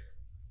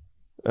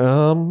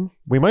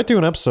 We might do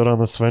an episode on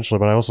this eventually,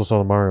 but I also saw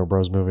the Mario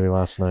Bros. Movie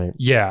last night.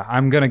 Yeah,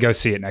 I'm going to go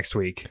see it next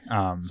week.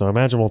 So I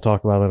imagine we'll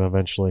talk about it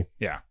eventually.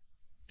 Yeah.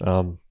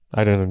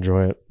 I didn't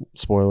enjoy it.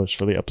 Spoilers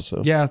for the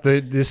episode. Yeah,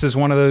 this is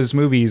one of those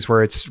movies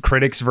where it's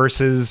critics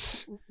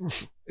versus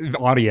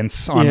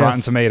audience on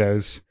Rotten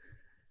Tomatoes.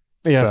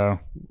 Yeah. So.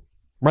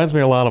 Reminds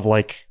me a lot of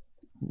like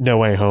No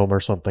Way Home or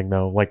something,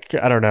 though. Like,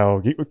 I don't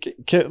know.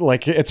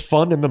 Like, it's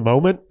fun in the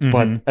moment,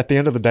 but at the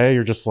end of the day,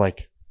 you're just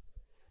like,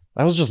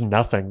 that was just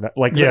nothing.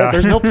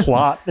 There's no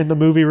plot in the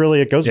movie, really.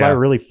 It goes by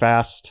really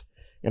fast.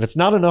 And it's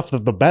not enough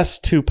that the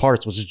best 2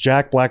 parts, which is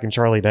Jack Black and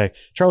Charlie Day.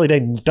 Charlie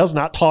Day does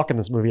not talk in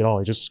this movie at all.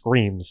 He just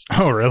screams.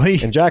 Oh,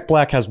 really? And Jack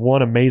Black has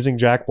one amazing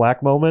Jack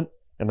Black moment,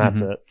 and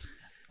that's it.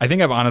 I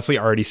think I've honestly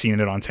already seen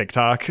it on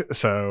TikTok.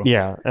 So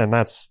yeah, and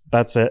that's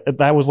it.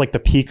 That was like the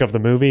peak of the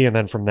movie, and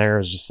then from there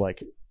is just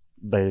like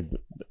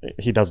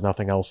he does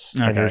nothing else,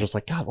 and Okay. you're just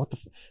like, God, what the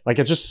like?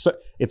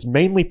 It's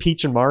mainly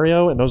Peach and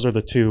Mario, and those are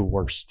the two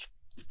worst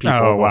people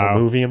Oh, in wow. the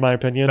movie, in my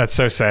opinion. That's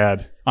so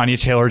sad. Anya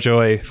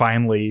Taylor-Joy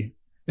finally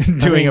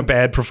doing a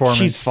bad performance.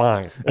 She's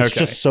fine. It's Okay.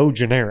 just so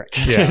generic,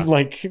 Yeah.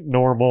 like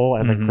normal.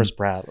 And Mhm. then Chris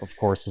Pratt, of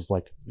course, is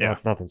like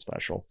nothing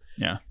special.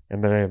 Yeah.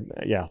 And then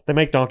they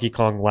make Donkey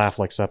Kong laugh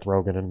like Seth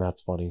Rogen, and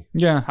that's funny.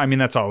 Yeah, I mean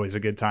that's always a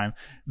good time.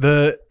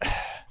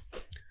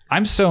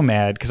 I'm so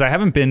mad because I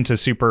haven't been to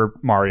Super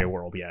Mario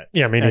World yet.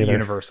 Yeah, me at neither.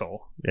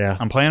 Universal. Yeah.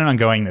 I'm planning on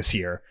going this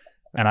year,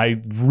 and I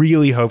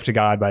really hope to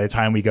God by the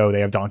time we go,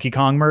 they have Donkey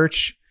Kong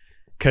merch.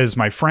 Because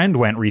my friend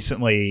went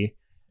recently,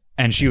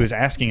 and she was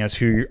asking us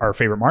who our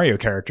favorite Mario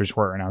characters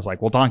were, and I was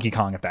like, "Well, Donkey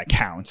Kong, if that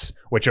counts,"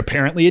 which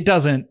apparently it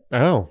doesn't,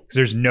 Oh, because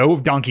there's no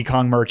Donkey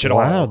Kong merch at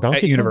all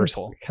at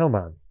Universal. Kong come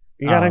on.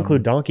 You gotta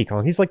include Donkey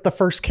Kong. He's like the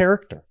first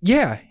character.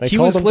 Yeah, They he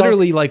called was him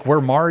literally like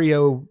where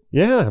Mario.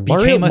 Yeah,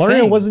 Became a Mario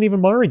thing. wasn't even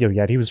Mario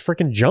yet. He was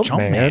freaking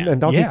Jumpman, Jumpman,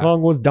 and Donkey yeah.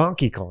 Kong was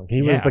Donkey Kong.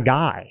 He was Yeah. the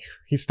guy.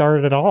 He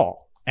started it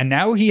all. And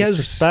now he has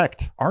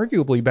Respect.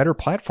 arguably better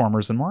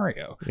platformers than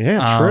Mario.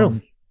 Yeah,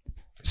 true.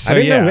 So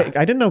I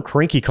didn't know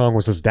Cranky Kong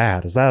was his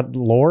dad. Is that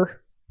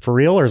lore for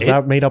real, or is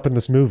that made up in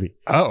this movie?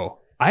 Oh,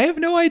 I have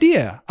no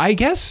idea. I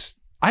guess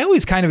I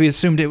always kind of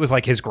assumed it was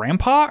like his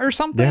grandpa or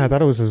something. Yeah, I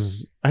thought it was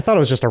his. I thought it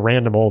was just a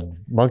random old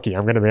monkey.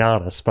 I'm going to be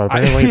honest, but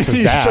apparently it's his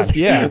It's dad. just-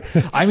 yeah.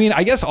 I mean,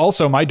 I guess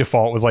also my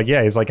default was like,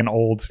 yeah, he's like an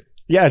old.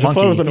 Yeah, I just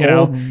thought it was an monkey, you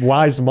know? old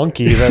wise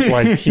monkey that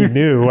like he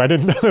knew. I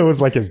didn't know it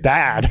was like his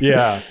dad.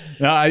 Yeah.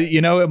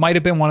 No, it might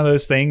have been one of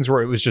those things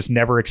where it was just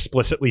never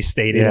explicitly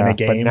stated in a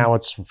game. But now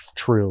it's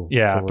true.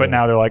 Yeah, for but real.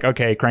 now they're like,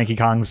 okay, Cranky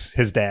Kong's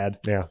his dad.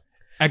 Yeah.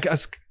 I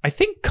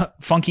think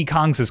Funky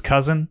Kong's his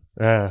cousin.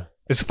 Yeah.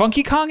 Is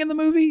Funky Kong in the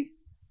movie?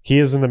 He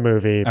is in the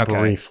movie Okay.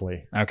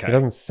 briefly. Okay. He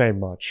doesn't say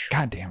much.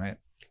 God damn it.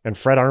 And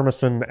Fred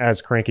Armisen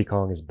as Cranky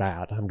Kong is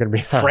bad. I'm going to be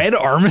honest. Fred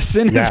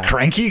Armisen is Yeah.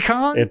 Cranky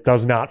Kong? It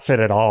does not fit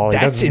at all.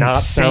 That's It does not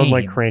sound insane.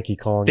 like Cranky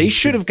Kong. They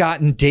should have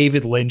gotten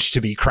David Lynch to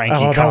be Cranky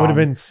Kong. That would have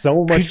been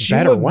so much Could you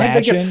better. Why did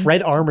they get imagine?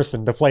 Fred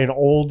Armisen to play an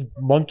old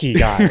monkey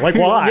guy? Like,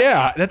 why?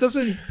 Yeah, that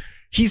doesn't...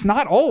 He's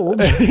not old.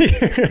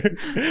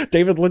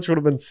 David Lynch would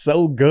have been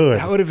so good.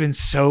 That would have been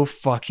so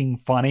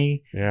fucking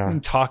funny. Yeah.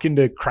 Talking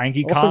to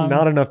Cranky Also, Kong.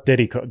 not enough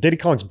Diddy Kong. Diddy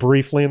Kong's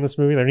briefly in this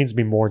movie. There needs to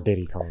be more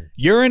Diddy Kong.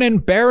 You're an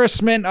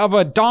embarrassment of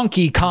a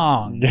Donkey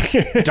Kong.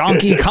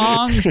 Donkey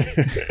Kong,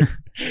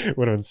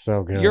 Would have been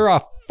so good. you're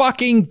a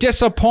fucking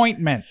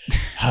disappointment.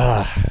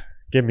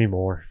 Give me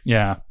more.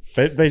 Yeah.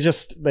 They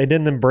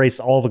didn't embrace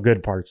all the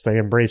good parts. They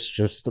embraced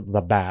just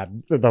the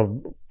bad,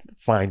 the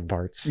fine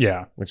parts.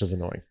 Yeah. Which is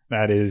annoying.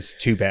 That is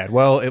too bad.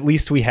 Well, at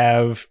least we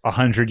have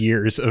 100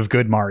 years of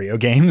good Mario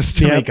games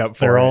to make up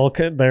for it.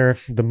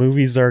 The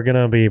movies are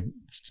gonna be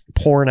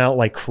pouring out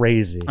like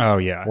crazy. Oh,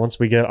 yeah. Once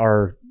we get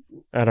our,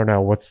 I don't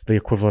know, what's the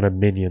equivalent of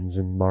minions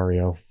in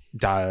Mario?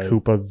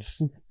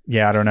 Koopas,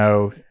 Yeah, I don't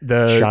know.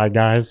 Shy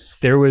Guys.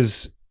 There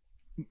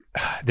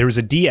was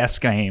a DS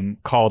game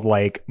called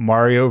like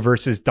Mario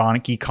versus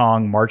Donkey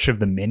Kong March of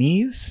the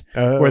Minis,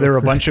 where there were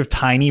a bunch of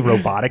tiny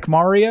robotic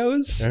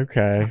Marios.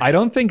 Okay. I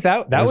don't think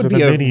that Those would are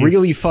be the a minis.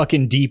 really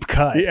fucking deep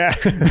cut. Yeah.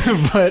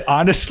 But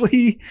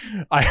honestly,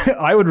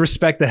 I would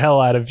respect the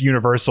hell out of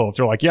Universal if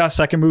they're like, yeah,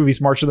 second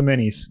movie's March of the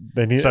Minis.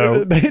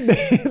 So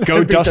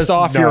Go dust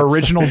off your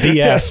original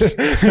DS.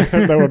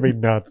 That would be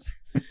nuts.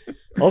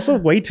 Also,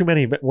 way too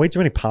many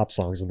pop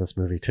songs in this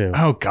movie too.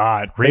 Oh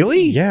God,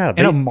 really? Yeah,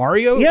 in a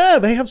Mario? Yeah,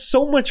 they have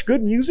so much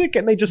good music,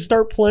 and they just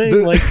start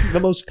playing like the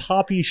most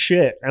poppy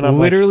shit. And I'm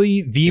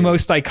literally the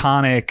most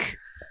iconic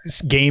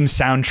game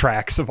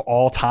soundtracks of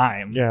all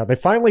time. Yeah, they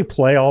finally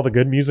play all the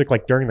good music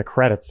like during the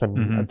credits,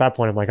 and at that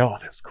point, I'm like, oh,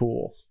 that's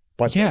cool.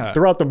 But yeah,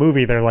 throughout the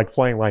movie, they're like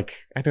playing like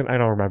I don't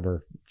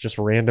remember, just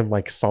random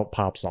like salt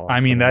pop songs. I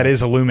mean, that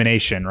is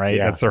Illumination, right?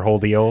 Yeah. That's their whole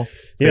deal.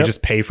 So They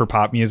just pay for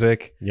pop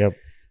music. Yep.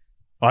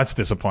 Well, that's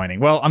disappointing.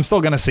 Well, I'm still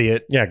gonna see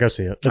it. Yeah, go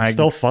see it. It's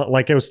still fun.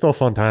 Like it was still a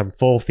fun time.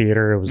 Full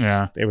theater. It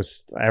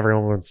was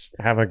everyone was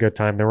having a good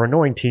time. There were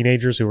annoying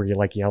teenagers who were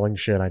like yelling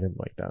shit. I didn't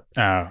like that.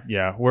 Oh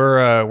yeah,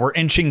 we're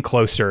inching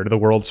closer to the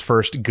world's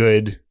first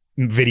good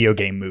video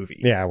game movie.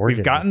 Yeah,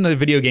 we've gotten a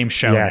video game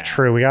show. Yeah, now.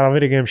 true. We got a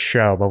video game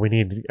show, but we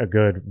need a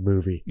good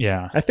movie.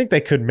 Yeah, I think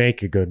they could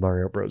make a good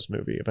Mario Bros.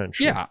 Movie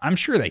eventually. Yeah, I'm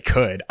sure they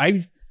could.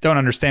 I don't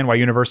understand why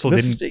Universal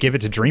didn't give it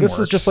to DreamWorks. This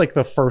is just like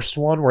the first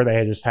one where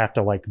they just have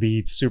to like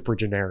be super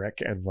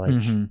generic and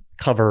like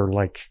cover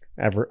like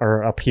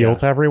or appeal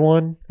to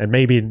everyone, and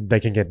maybe they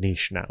can get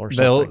niche now or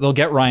something. They'll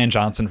get Ryan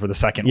Johnson for the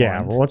second one.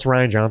 Yeah, well, once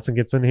Ryan Johnson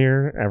gets in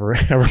here,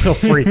 everyone will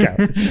freak out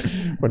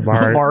when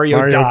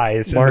Mario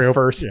dies in the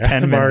first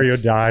 10 minutes. Mario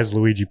dies.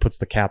 Luigi puts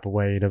the cap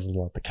away. He doesn't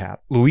want the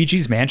cap.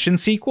 Luigi's Mansion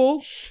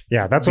sequel.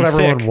 Yeah, that's what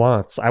everyone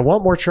wants. I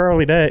want more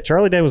Charlie Day.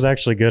 Charlie Day was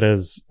actually good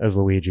as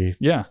Luigi.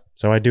 Yeah.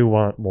 So I do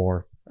want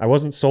more. I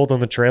wasn't sold on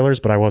the trailers,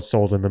 but I was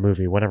sold in the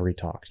movie whenever he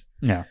talked.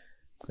 Yeah.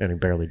 And he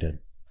barely did.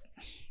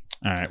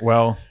 All right.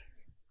 Well,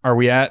 are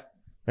we at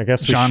I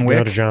guess we John should Wick?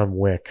 go to John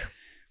Wick.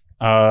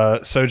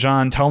 So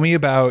John, tell me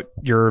about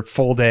your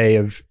full day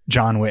of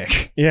John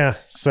Wick. Yeah.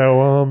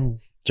 So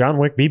John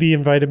Wick, BB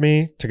invited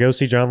me to go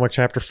see John Wick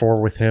Chapter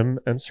 4 with him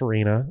and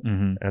Serena.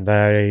 Mm-hmm.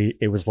 And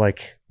it was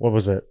like, what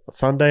was it?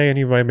 Sunday, and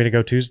you invited me to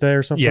go Tuesday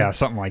or something? Yeah,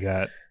 something like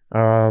that.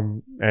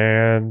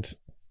 And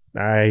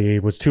I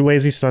was too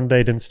lazy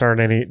Sunday,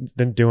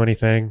 didn't do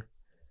anything.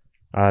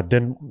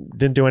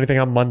 Didn't do anything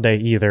on Monday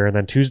either. And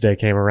then Tuesday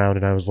came around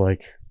and I was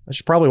like, I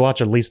should probably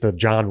watch at least a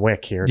John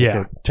Wick here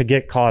to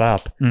get caught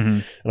up. Mm-hmm.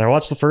 And I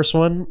watched the first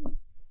one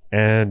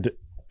and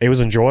it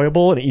was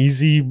enjoyable and an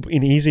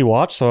easy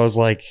watch. So I was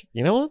like,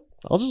 you know what?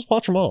 I'll just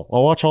watch them all.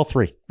 I'll watch all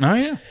 3. Oh,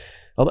 yeah.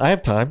 I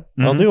have time.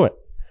 I'll do it.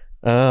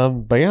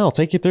 But yeah, I'll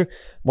take you through.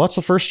 Watch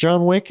the first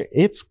John Wick.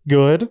 It's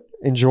good,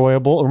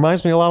 enjoyable. It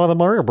reminds me a lot of the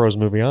Mario Bros.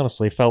 Movie,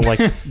 honestly. It felt like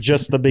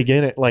just the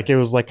beginning. Like it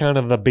was like kind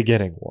of the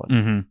beginning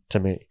one to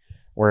me,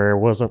 where it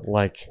wasn't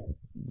like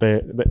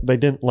they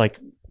didn't like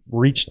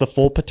reach the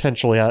full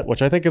potential yet,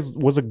 which I think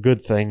was a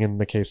good thing in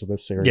the case of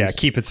this series. Yeah,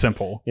 keep it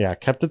simple. Yeah,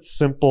 kept it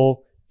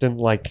simple. Didn't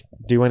like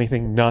do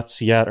anything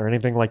nuts yet or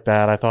anything like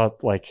that. I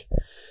thought like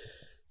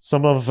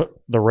some of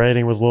the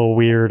writing was a little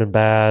weird and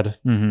bad.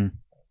 Mm-hmm.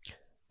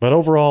 But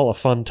overall, a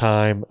fun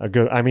time.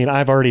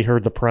 I've already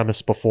heard the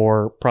premise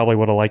before. Probably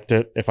would have liked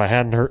it if I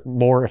hadn't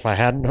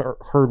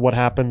heard what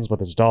happens with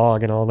his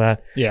dog and all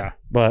that. Yeah.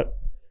 But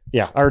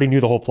yeah, I already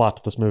knew the whole plot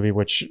to this movie,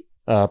 which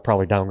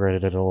probably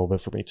downgraded it a little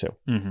bit for me too.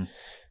 Mm-hmm.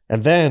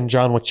 And then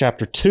John Wick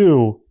Chapter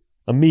 2,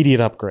 immediate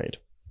upgrade.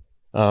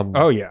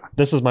 Oh, yeah.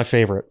 This is my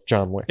favorite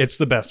John Wick. It's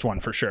the best one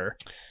for sure.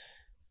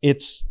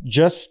 It's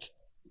just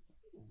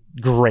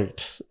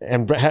great.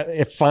 And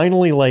it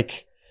finally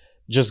like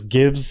just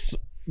gives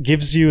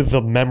you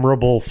the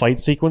memorable fight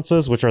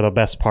sequences, which are the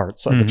best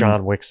parts of the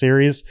John Wick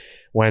series,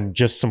 when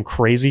just some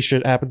crazy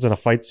shit happens in a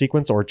fight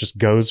sequence or it just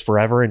goes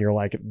forever and you're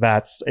like,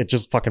 it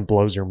just fucking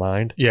blows your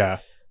mind. Yeah.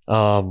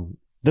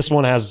 This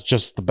one has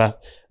just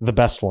the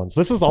best ones.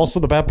 This is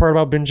also the bad part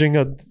about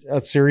binging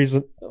a series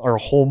or a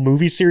whole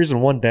movie series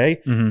in one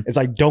day is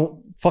I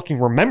don't fucking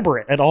remember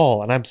it at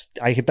all. And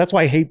that's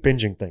why I hate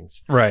binging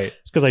things. Right.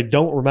 It's because I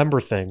don't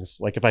remember things.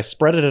 Like if I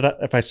spread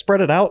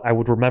it out, I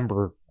would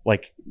remember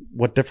like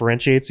what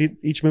differentiates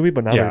each movie.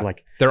 But now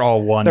they're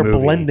all one they're movie.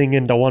 Blending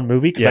into one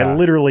movie because I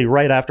literally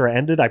right after I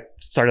ended, I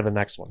started the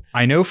next one.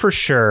 I know for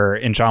sure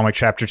in John Wick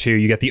Chapter 2,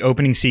 you get the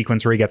opening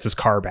sequence where he gets his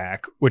car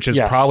back, which is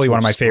probably one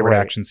of my favorite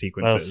action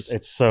sequences.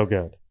 It's so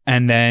good.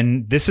 And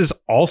then this is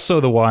also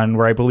the one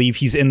where I believe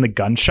he's in the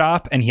gun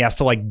shop and he has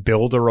to like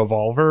build a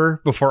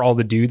revolver before all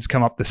the dudes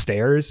come up the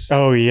stairs.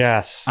 Oh,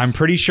 yes. I'm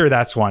pretty sure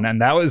that's one.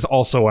 And that was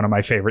also one of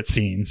my favorite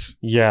scenes.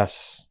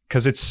 Yes.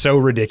 Because it's so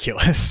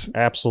ridiculous.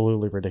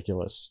 Absolutely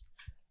ridiculous.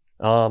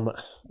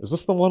 Is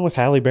this the one with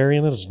Halle Berry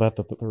in it? Is that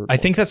the third one? I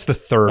think that's the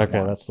third one.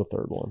 Okay, that's the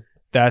third one.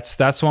 That's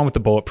the one with the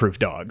bulletproof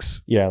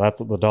dogs. Yeah,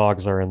 the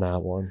dogs are in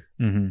that one.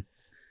 Mm-hmm.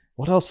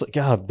 What else?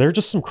 God, there are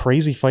just some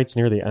crazy fights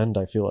near the end,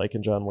 I feel like,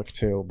 in John Wick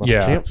 2. But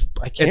yeah.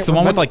 I can't it's the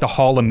one with like the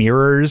Hall of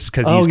Mirrors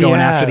because he's going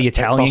after the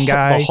Italian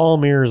guy. The Hall of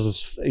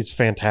Mirrors is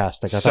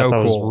fantastic. I so thought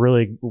that cool. was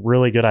really,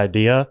 really good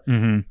idea.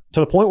 Mm-hmm. To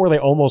the point where they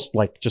almost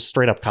like just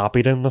straight up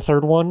copied it in the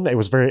third one. It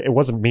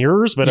wasn't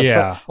mirrors, but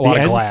a lot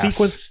of end glass.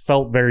 Sequence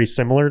felt very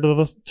similar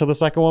to the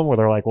second one, where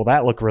they're like, well,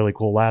 that looked really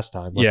cool last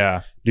time.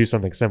 Let's do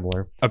something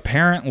similar.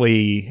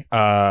 Apparently,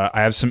 I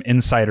have some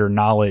insider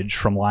knowledge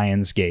from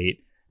Lionsgate.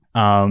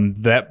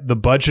 That the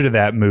budget of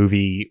that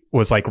movie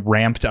was like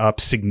ramped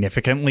up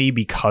significantly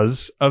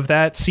because of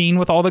that scene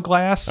with all the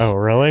glass. Oh,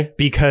 really?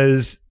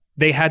 Because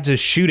they had to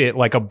shoot it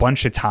like a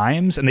bunch of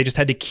times and they just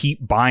had to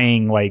keep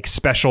buying like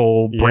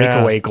special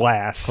breakaway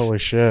glass. Holy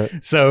shit.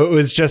 So it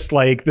was just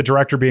like the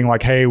director being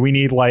like, hey, we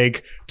need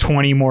like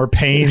 20 more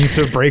panes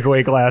of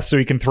breakaway glass so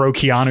we can throw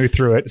Keanu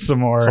through it some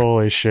more.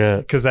 Holy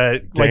shit. Because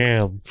that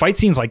like fight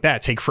scenes like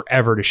that take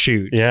forever to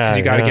shoot. Yeah. Because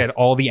you got to get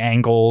all the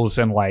angles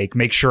and like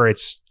make sure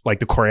it's like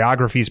the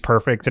choreography is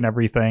perfect and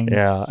everything.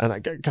 Yeah.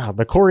 And God,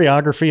 the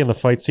choreography and the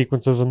fight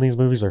sequences in these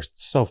movies are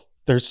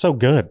they're so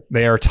good.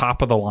 They are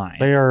top of the line.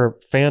 They are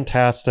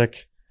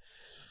fantastic.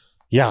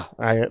 Yeah,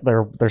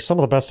 they're some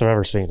of the best I've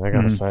ever seen, I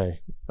gotta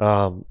say.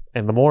 And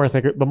the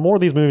more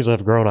these movies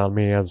have grown on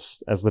me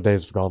as the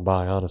days have gone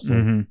by, honestly.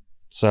 Mm-hmm.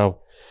 So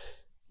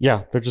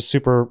yeah, they're just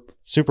super,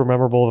 super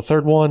memorable. The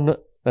third one,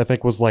 I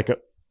think, was like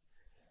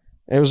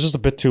it was just a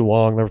bit too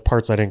long. There were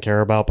parts I didn't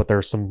care about, but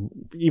there's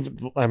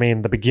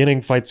the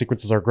beginning fight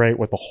sequences are great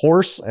with the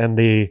horse and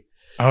the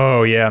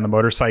and the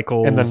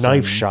motorcycles and the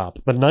knife shop.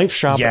 The knife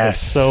shop is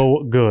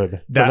so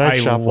good. The knife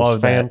shop was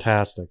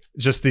fantastic.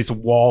 Just these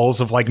walls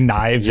of like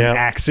knives and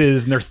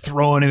axes, and they're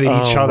throwing them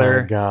at each other.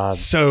 Oh my god,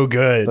 so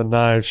good. The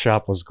knife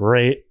shop was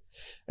great,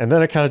 and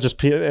then it kind of just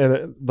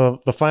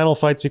the final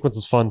fight sequence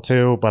is fun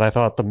too. But I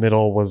thought the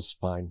middle was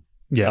fine.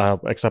 Yeah,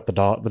 except the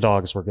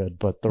dogs were good,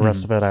 but the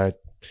rest of it, I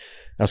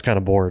was kind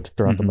of bored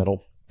throughout the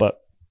middle.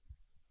 But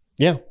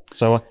yeah,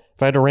 so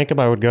if I had to rank them,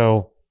 I would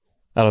go.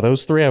 Out of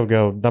those three, I would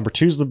go number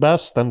 2's the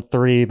best, then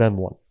 3, then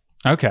 1.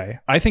 Okay.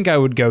 I think I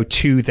would go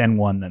 2, then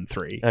 1, then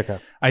 3. Okay.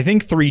 I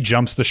think 3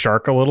 jumps the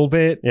shark a little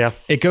bit. Yeah.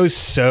 It goes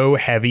so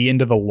heavy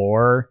into the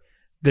lore.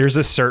 There's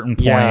a certain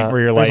point where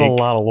you're there's a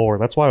lot of lore.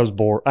 That's why I was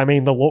bored. I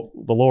mean, the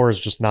lore is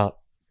just not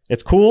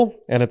It's cool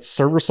and it's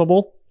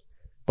serviceable,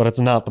 but it's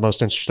not the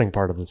most interesting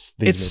part of these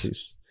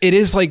movies. It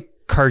is like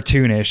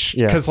cartoonish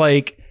because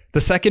like the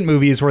second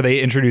movie is where they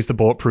introduce the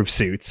bulletproof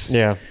suits.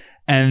 Yeah.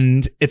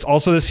 And it's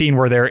also the scene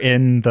where they're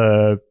in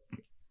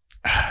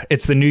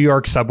it's the New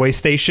York subway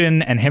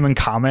station and him and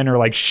Common are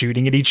like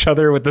shooting at each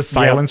other with the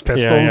silence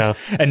pistols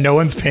and no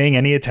one's paying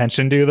any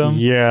attention to them.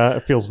 Yeah,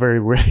 it feels very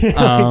weird.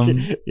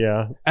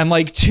 Yeah. And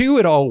like 2,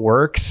 it all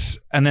works.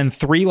 And then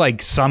 3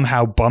 like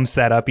somehow bumps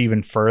that up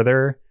even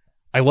further.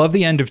 I love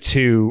the end of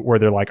 2 where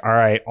they're like, all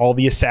right, all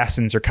the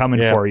assassins are coming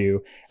for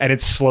you. And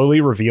it's slowly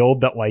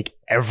revealed that like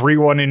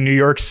everyone in New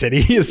York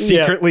City is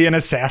secretly an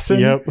assassin.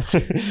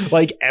 Yep.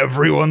 Like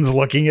everyone's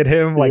looking at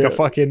him like a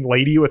fucking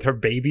lady with her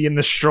baby in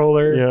the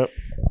stroller. Yep.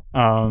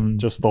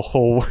 Just the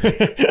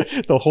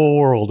whole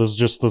world is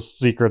just the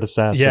secret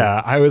assassin.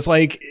 Yeah. I was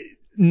like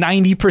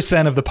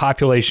 90% of the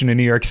population in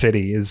New York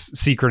City is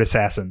secret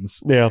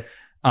assassins. Yeah.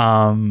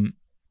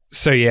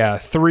 So yeah,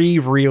 3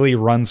 really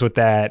runs with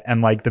that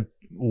and like the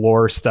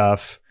lore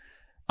stuff.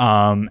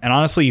 And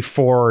honestly,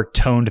 4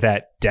 toned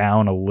that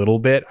down a little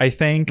bit, I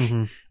think,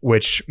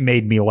 which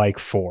made me like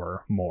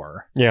 4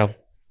 more. Yeah.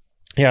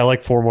 Yeah, I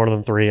like 4 more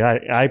than 3.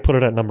 I put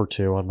it at number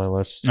 2 on my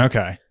list.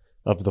 Okay.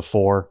 Of the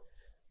 4.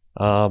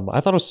 I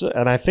thought it was,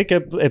 and I think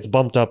it's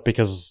bumped up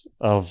because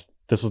of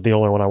this is the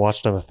only one I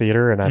watched in the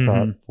theater, and I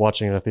thought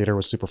watching in a theater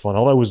was super fun.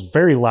 Although it was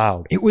very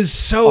loud. It was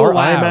so Our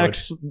loud.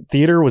 IMAX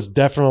theater was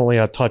definitely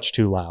a touch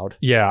too loud.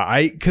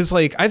 Yeah, because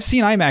like I've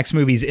seen IMAX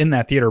movies in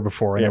that theater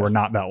before, and they were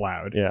not that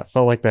loud. Yeah,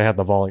 felt like they had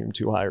the volume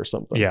too high or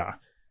something. Yeah.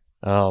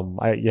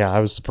 I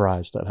was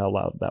surprised at how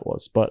loud that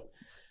was, but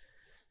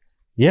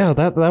yeah,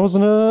 that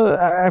wasn't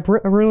I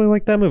really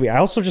like that movie. I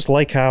also just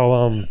like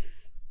how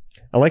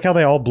I like how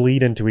they all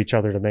bleed into each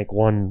other to make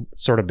one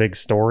sort of big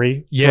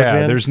story.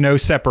 Yeah, there's no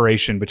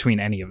separation between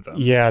any of them.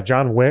 Yeah,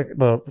 John Wick,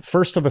 the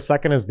first to the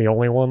second is the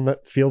only one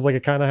that feels like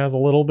it kind of has a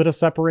little bit of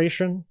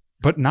separation.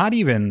 But not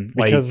even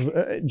because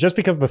just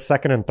because the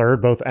second and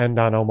third both end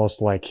on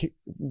almost like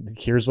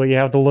here's what you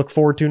have to look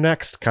forward to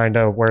next kind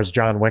of, whereas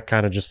John Wick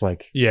kind of just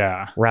like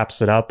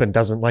wraps it up and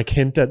doesn't like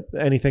hint at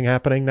anything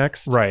happening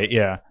next. Right.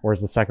 Yeah.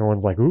 Whereas the second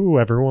one's like, ooh,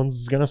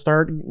 everyone's gonna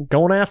start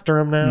going after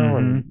him now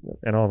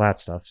and all that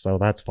stuff. So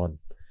that's fun.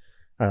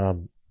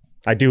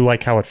 I do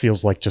like how it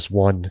feels like just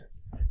one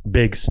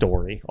big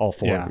story, all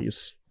 4 of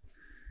these.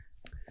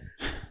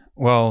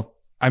 Well,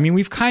 I mean,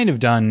 we've kind of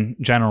done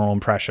general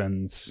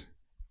impressions.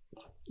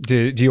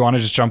 Do you want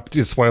to just jump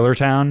to Spoiler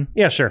Town?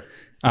 Yeah, sure.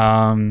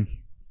 All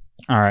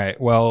right.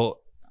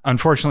 Well,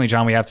 unfortunately,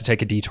 John, we have to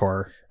take a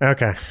detour.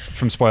 Okay.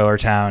 From Spoiler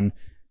Town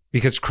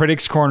because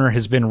Critics Corner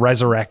has been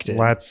resurrected.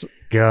 Let's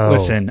go.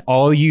 Listen,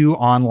 all you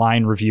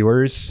online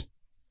reviewers,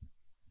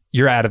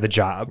 you're out of the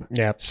job.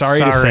 Yeah. Sorry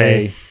to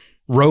say,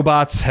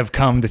 robots have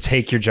come to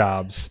take your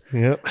jobs.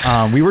 Yep.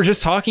 We were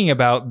just talking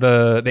about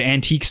the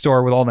antique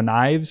store with all the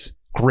knives.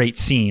 Great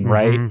scene,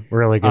 right?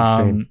 Really good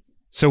scene.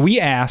 So we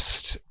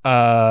asked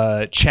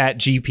Chat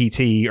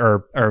GPT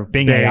or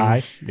Bing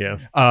AI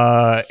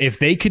if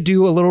they could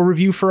do a little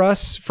review for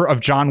us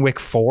of John Wick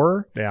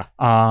 4. Yeah.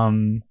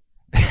 I'm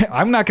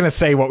not going to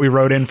say what we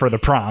wrote in for the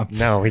prompts.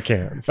 No, we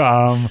can't.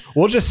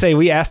 We'll just say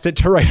we asked it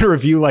to write a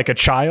review like a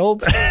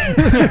child.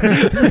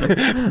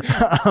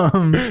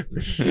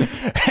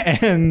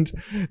 And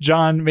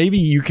John, maybe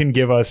you can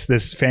give us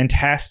this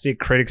fantastic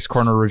Critics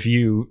Corner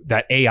review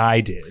that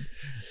AI did.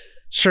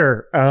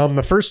 Sure.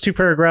 The first 2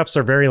 paragraphs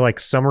are very like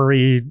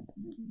summary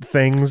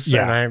things.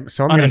 Yeah. I'm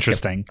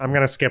uninteresting. I'm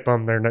going to skip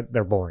them.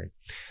 They're boring.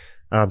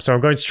 So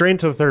I'm going straight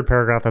into the third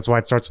paragraph. That's why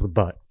it starts with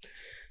but.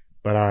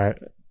 But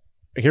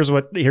here's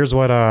what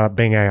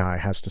Bing AI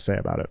has to say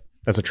about it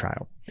as a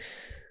trial.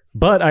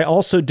 But I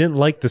also didn't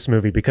like this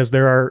movie because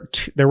there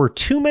were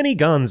too many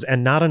guns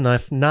and not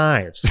enough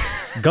knives.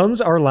 Guns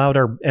are loud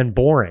and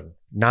boring.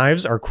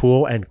 Knives are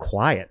cool and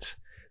quiet.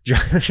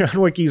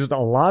 John Wick used a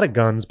lot of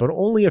guns, but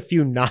only a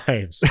few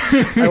knives.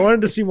 I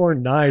wanted to see more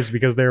knives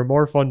because they were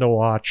more fun to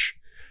watch.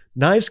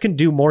 Knives can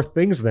do more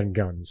things than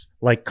guns,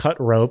 like cut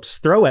ropes,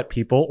 throw at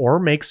people, or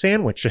make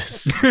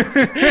sandwiches.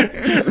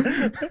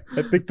 I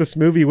think this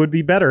movie would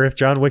be better if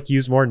John Wick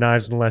used more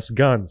knives and less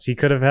guns. He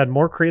could have had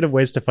more creative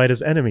ways to fight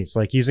his enemies,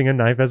 like using a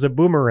knife as a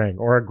boomerang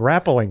or a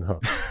grappling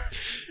hook.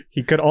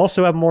 He could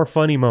also have more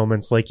funny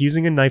moments, like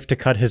using a knife to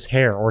cut his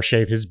hair or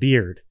shave his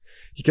beard.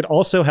 He could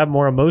also have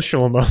more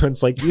emotional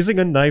moments, like using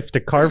a knife to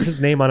carve his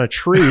name on a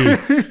tree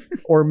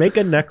or make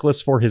a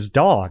necklace for his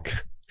dog.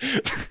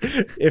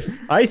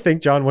 I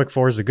think John Wick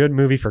 4 is a good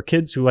movie for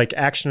kids who like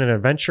action and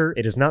adventure.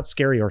 It is not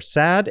scary or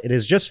sad. It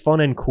is just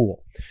fun and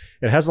cool.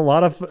 It has a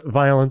lot of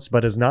violence,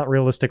 but is not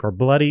realistic or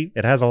bloody.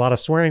 It has a lot of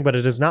swearing, but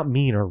it is not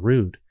mean or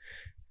rude.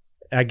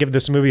 I give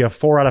this movie a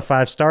 4 out of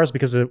 5 stars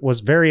because it was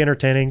very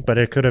entertaining, but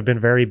it could have been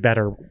very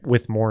better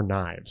with more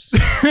knives.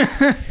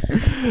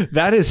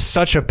 That is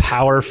such a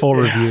powerful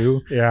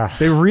review. Yeah.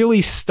 They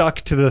really stuck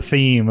to the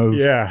theme of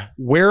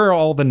where are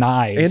all the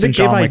knives and in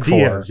John Wick 4.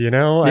 Ideas, you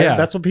know? Yeah.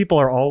 That's what people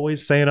are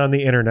always saying on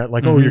the internet.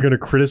 Like, oh, you're going to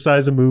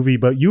criticize a movie,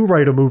 but you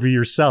write a movie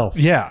yourself.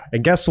 Yeah.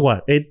 And guess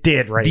what? It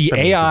did, right? The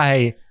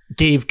AI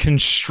gave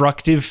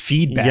constructive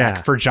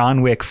feedback for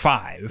John Wick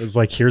 5. It was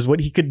like, here's what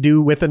he could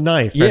do with a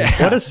knife. And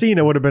what a scene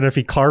it would have been if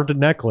he carved a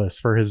necklace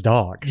for his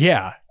dog.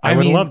 Yeah. I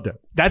would have loved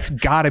it. That's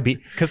gotta be,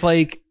 because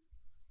like,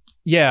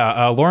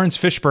 Lawrence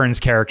Fishburne's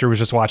character was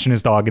just watching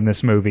his dog in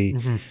this movie.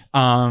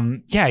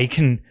 He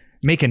can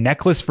make a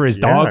necklace for his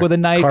dog with a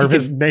knife. Carve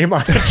his name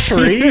on a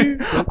tree.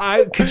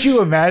 Could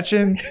you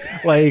imagine,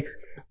 like,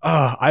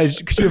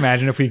 could you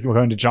imagine if we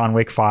go into John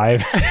Wick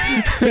 5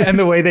 and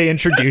the way they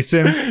introduce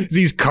him is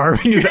he's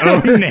carving his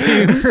own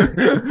name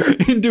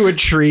into a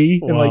tree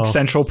in like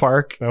Central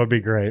Park? That would be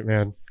great,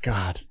 man.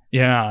 God.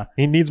 Yeah.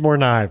 He needs more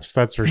knives,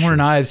 that's for sure. More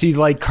knives. He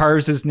like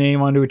carves his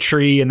name onto a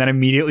tree and then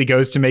immediately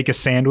goes to make a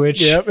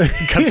sandwich. Yep.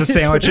 Cuts a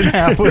sandwich in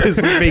half with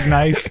his big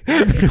knife.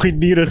 We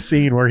need a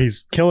scene where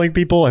he's killing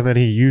people and then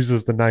he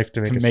uses the knife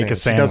to make a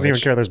sandwich. He doesn't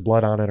even care there's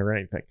blood on it or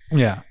anything.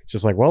 Yeah.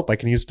 Just like, well, I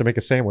can use it to make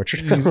a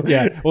sandwich.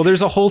 Yeah. Well,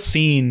 there's a whole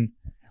scene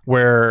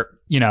where,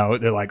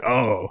 they're like,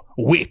 oh,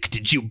 Wick,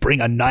 did you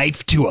bring a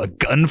knife to a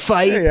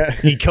gunfight? Yeah.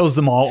 He kills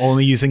them all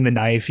only using the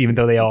knife, even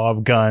though they all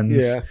have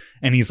guns. Yeah.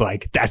 And he's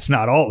like, that's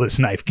not all this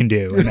knife can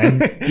do. And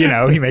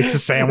then, he makes a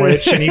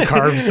sandwich and he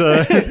carves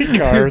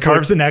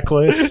a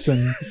necklace.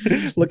 And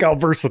look how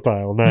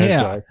versatile knives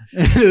are.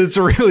 It's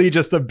really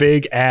just a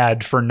big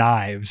ad for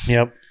knives.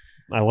 Yep.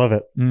 I love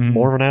it.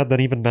 More of an ad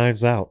than even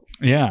Knives Out.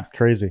 Yeah.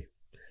 Crazy.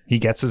 He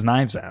gets his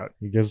knives out.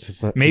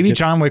 Maybe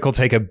John Wick will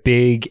take a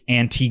big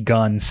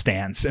anti-gun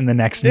stance in the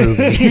next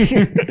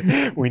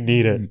movie. We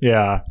need it.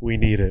 Yeah. We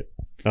need it.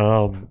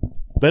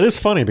 That is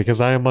funny because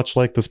I am much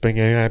like this Bing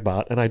AI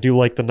bot, and I do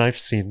like the knife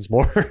scenes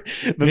more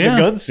than the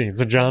gun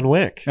scenes in John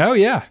Wick. Oh,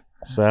 yeah.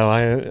 So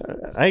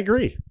I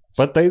agree.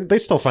 But they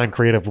still find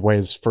creative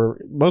ways for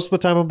most of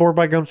the time I'm bored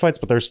by gunfights,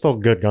 but there's still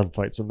good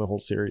gunfights in the whole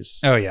series.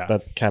 Oh, yeah.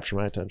 That capture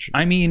my attention.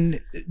 I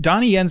mean,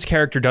 Donnie Yen's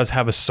character does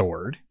have a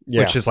sword,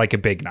 which is like a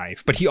big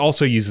knife, but he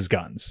also uses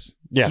guns.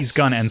 Yes. He's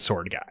gun and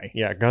sword guy.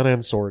 Yeah, gun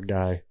and sword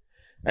guy.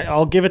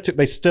 I'll give it to...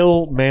 They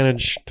still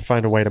manage to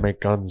find a way to make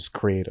guns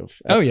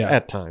creative.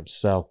 At times.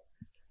 So,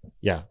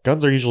 yeah.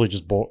 Guns are usually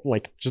just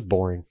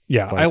boring.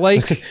 Yeah,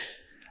 fights.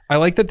 I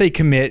like that they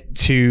commit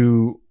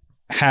to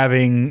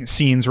having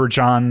scenes where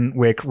John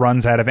Wick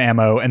runs out of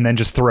ammo and then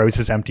just throws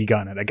his empty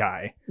gun at a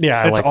guy.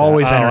 Yeah, it's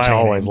always entertaining.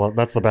 I always love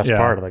that's the best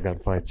part of the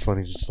gunfights when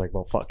he's just like,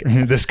 well, fuck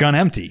it. This gun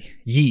empty.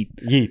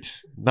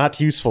 Yeet.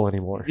 Not useful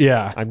anymore.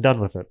 Yeah. I'm done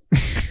with it.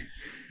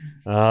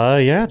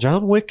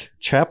 John Wick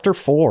Chapter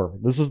 4.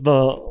 This is the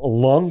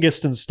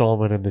longest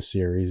installment in the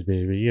series,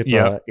 baby.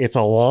 It's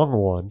a long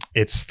one.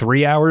 It's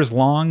 3 hours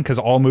long because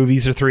all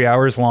movies are 3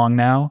 hours long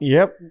now.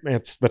 Yep.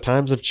 The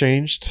times have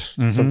changed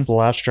since the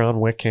last John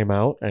Wick came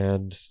out,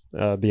 and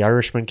The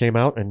Irishman came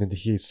out, and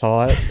he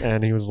saw it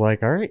and he was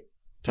like, all right,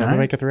 time to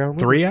make a 3 hour movie.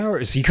 3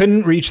 hours? He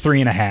couldn't reach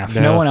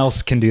 3.5. No one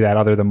else can do that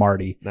other than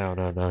Marty.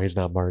 No, he's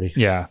not Marty.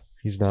 Yeah.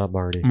 He's not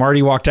Marty.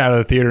 Marty walked out of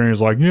the theater and he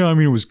was like, yeah, I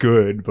mean, it was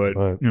good, but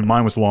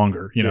mine was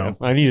longer, know.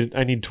 I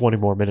need 20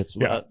 more minutes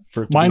of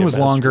that. Mine was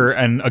longer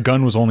and a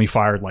gun was only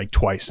fired like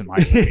twice in my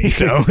movie,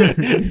 so.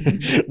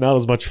 Not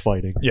as much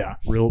fighting. Yeah.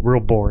 Real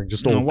boring.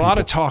 Just old a lot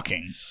of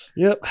talking.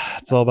 Yep.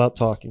 It's all about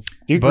talking.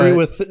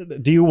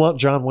 Do you want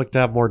John Wick to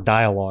have more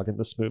dialogue in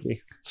this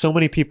movie? So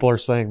many people are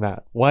saying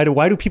that. Why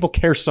do people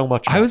care so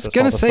much about I was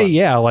going to say,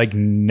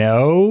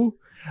 no.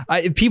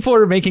 People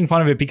are making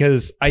fun of it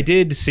because I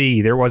did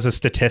see there was a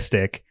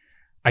statistic.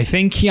 I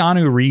think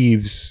Keanu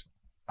Reeves,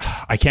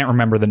 I can't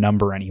remember the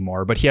number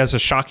anymore, but he has a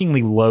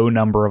shockingly low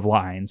number of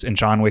lines in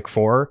John Wick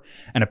 4.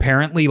 And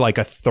apparently like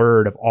a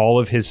third of all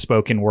of his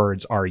spoken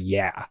words are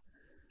yeah.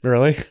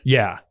 Really?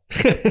 Yeah.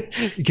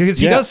 Because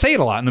he does say it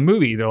a lot in the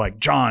movie. They're like,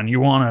 John,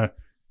 you want to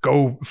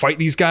go fight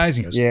these guys?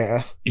 And he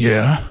goes,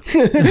 yeah.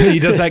 He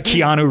does that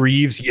Keanu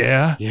Reeves,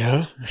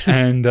 yeah.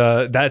 And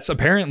that's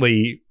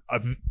apparently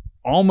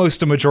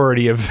almost a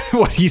majority of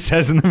what he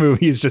says in the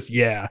movie is just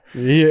yeah.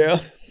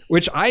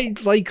 Which I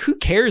like. Who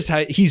cares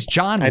how he's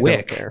John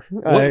Wick? I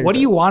don't care. What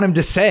do you want him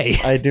to say?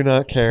 I do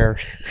not care.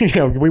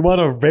 We want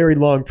a very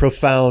long,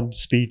 profound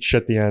speech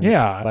at the end.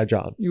 Yeah, by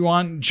John. You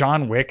want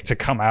John Wick to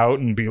come out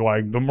and be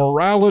like, the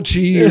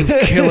morality of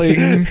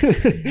killing.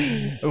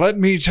 Let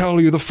me tell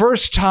you, the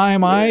first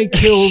time I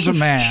killed a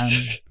man,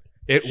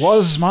 it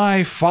was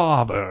my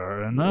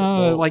father. And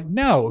no.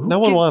 No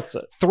one wants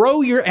it.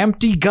 Throw your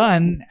empty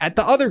gun at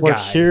the other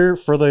guy. Here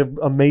for the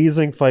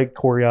amazing fight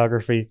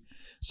choreography.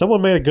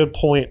 Someone made a good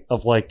point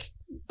of like,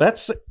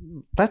 that's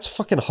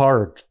fucking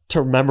hard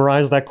to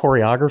memorize that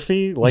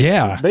choreography. Like,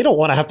 they don't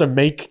want to have to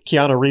make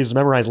Keanu Reeves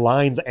memorize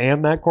lines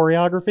and that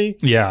choreography.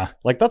 Yeah.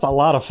 Like, that's a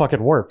lot of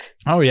fucking work.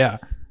 Oh, yeah.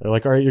 They're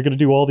like, all right, you're going to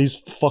do all these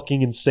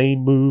fucking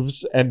insane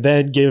moves and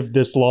then give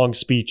this long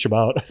speech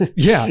about...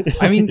 Yeah.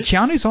 I mean,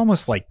 Keanu's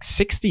almost like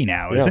 60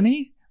 now, isn't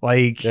he?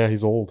 Like... Yeah,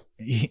 he's old.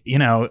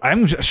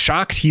 I'm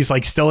shocked he's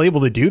like still able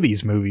to do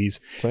these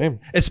movies. Same.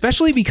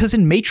 Especially because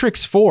in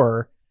Matrix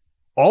 4...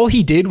 all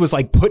he did was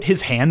like put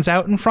his hands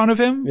out in front of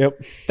him.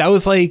 Yep. That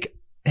was like,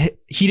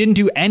 he didn't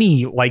do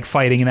any like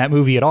fighting in that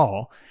movie at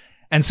all.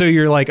 And so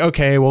you're like,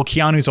 okay, well,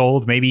 Keanu's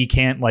old. Maybe he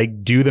can't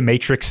like do the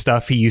Matrix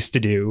stuff he used to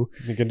do.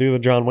 You can do the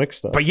John Wick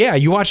stuff. But yeah,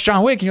 you watch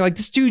John Wick and you're like,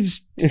 this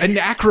dude's an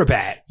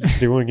acrobat.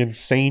 Doing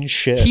insane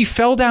shit. He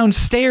fell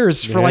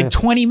downstairs for like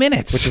 20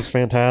 minutes. Which is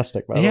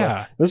fantastic, by the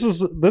way.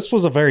 This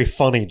was a very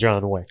funny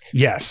John Wick.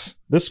 Yes.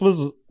 This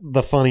was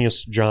the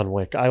funniest John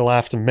Wick. I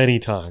laughed many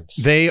times.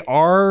 They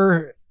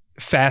are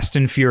Fast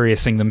and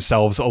Furiousing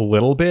themselves a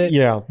little bit.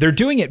 Yeah. They're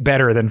doing it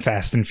better than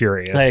Fast and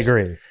Furious. I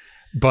agree.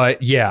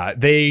 But yeah,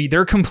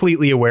 they're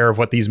completely aware of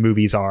what these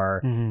movies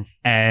are,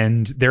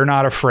 and they're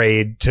not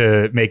afraid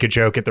to make a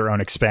joke at their own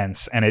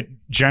expense, and it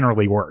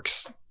generally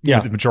works.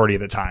 The majority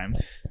of the time.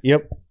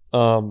 Yep.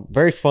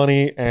 Very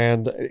funny,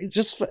 and it's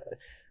just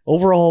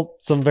overall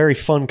some very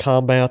fun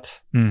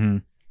combat.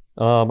 I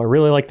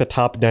really like the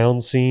top-down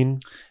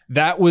scene.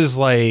 That was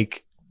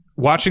like,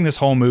 watching this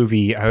whole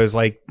movie, I was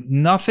like,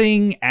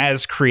 nothing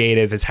as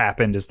creative has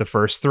happened as the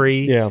first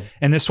three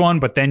in this one.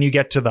 But then you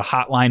get to the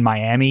Hotline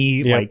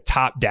Miami like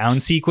top down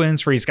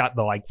sequence where he's got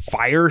the like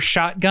fire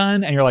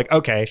shotgun, and you're like,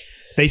 okay,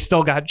 they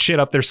still got shit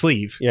up their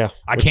sleeve.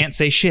 I can't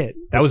say shit.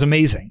 That was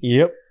amazing.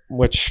 Yep.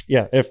 Which,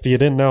 if you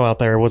didn't know out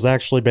there, was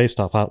actually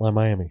based off Hotline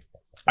Miami.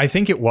 I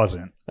think it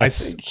wasn't.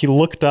 He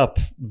looked up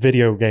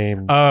video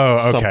game.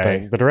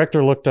 Something. The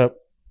director looked up.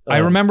 I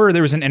remember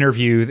there was an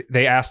interview.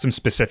 They asked him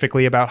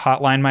specifically about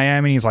Hotline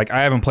Miami. He's like,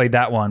 I haven't played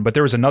that one, but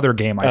there was another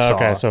game I saw.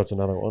 Okay, so it's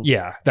another one.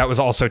 Yeah, that was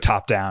also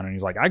top down. And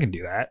he's like, I can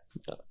do that.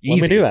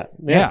 Let me do that.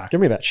 Yeah.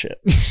 Give me that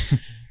shit.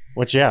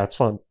 Which, it's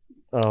fun.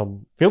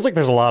 Feels like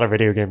there's a lot of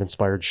video game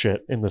inspired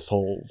shit in this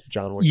whole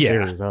John Wick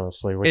series,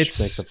 honestly, which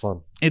makes it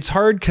fun. It's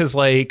hard because,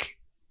 like,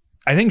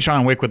 I think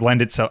John Wick would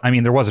lend itself. I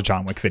mean, there was a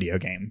John Wick video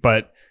game,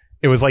 but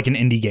it was like an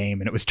indie game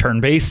and it was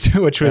turn-based,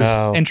 which was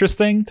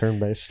interesting.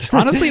 Turn-based.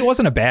 Honestly, it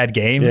wasn't a bad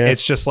game.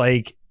 It's just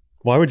like...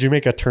 Why would you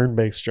make a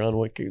turn-based John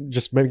Wick?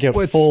 Just make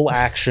it full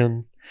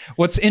action.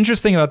 What's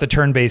interesting about the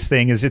turn-based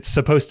thing is it's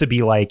supposed to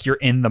be like you're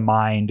in the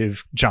mind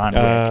of John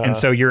Wick. And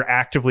so you're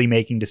actively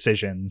making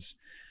decisions.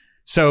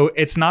 So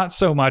it's not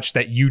so much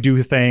that you do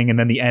a thing and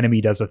then the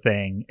enemy does a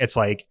thing. It's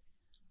like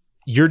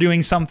you're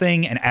doing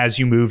something, and as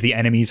you move, the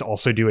enemy's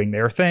also doing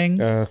their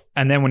thing.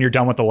 And then when you're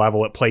done with the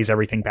level, it plays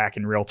everything back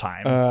in real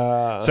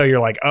time. So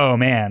you're like, oh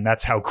man,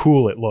 that's how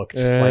cool it looked.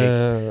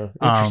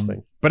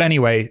 Interesting. But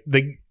anyway,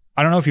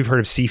 I don't know if you've heard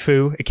of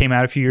Sifu. It came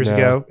out a few years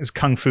ago. It's a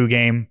kung fu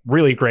game.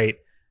 Really great.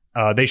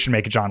 They should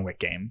make a John Wick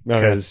game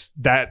because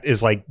that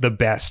is like the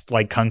best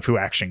like kung fu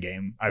action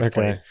game I've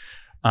played.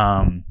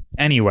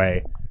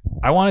 Anyway,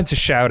 I wanted to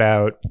shout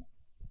out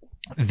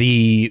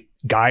the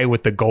guy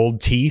with the gold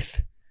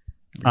teeth.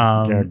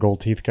 Gold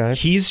teeth guy.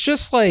 He's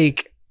just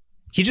like,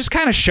 he just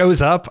kind of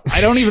shows up.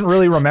 I don't even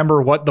really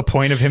remember what the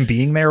point of him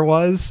being there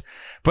was,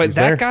 but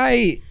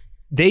guy,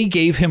 they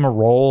gave him a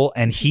role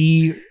and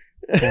he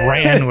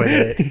ran with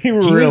it. He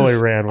really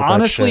ran with it.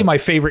 Honestly, my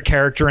favorite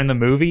character in the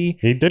movie.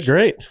 He did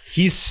great.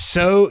 He's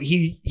so,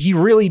 he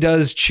really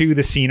does chew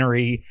the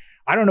scenery.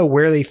 I don't know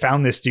where they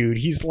found this dude.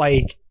 He's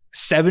like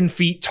 7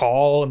 feet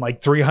tall and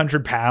like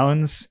 300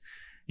 pounds.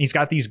 He's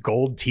got these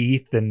gold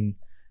teeth and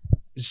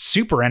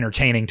super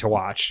entertaining to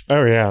watch.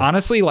 Oh yeah.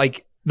 Honestly,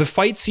 like the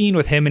fight scene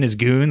with him and his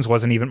goons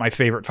wasn't even my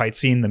favorite fight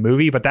scene in the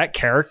movie, but that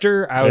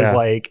character, I was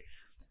like,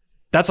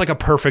 that's like a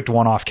perfect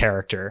one-off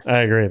character. I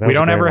agree. We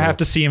don't ever have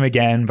to see him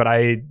again, but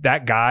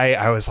that guy,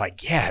 I was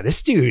like, yeah,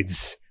 this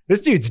dude's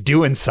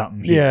doing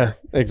something here.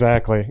 Yeah,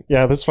 exactly.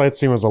 Yeah, this fight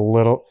scene was a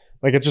little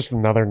like, it's just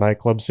another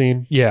nightclub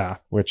scene. Yeah.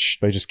 Which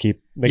they just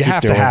keep to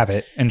have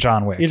it in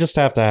John Wick. You just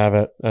have to have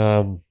it.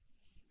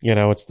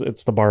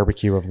 It's the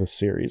barbecue of this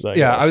series, I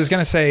guess. I was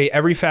going to say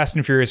every Fast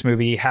and Furious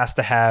movie has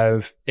to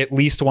have at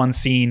least one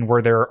scene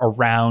where they're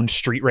around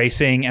street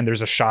racing and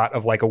there's a shot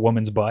of like a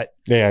woman's butt.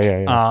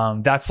 Yeah.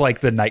 That's like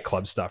the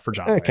nightclub stuff for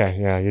John Wick. Okay,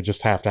 yeah, you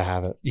just have to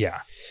have it. Yeah.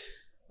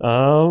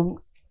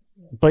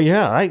 But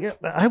yeah,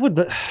 I would,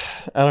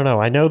 I don't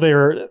know. I know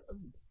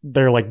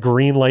they're like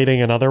green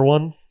lighting another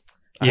one.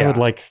 Yeah.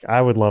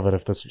 I would love it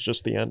if this was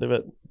just the end of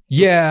it.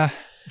 Yeah.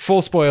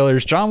 Full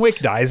spoilers. John Wick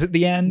dies at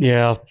the end.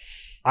 Yeah.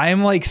 I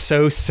am like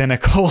so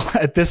cynical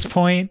at this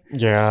point.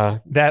 Yeah.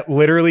 That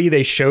literally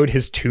they showed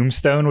his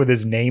tombstone with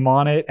his name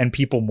on it and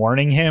people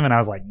mourning him. And I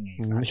was like,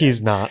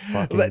 he's not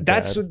fucking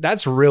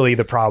that's really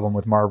the problem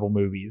with Marvel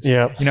movies.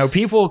 Yeah. You know,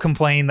 people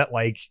complain that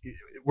like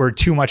we're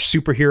too much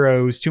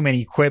superheroes, too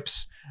many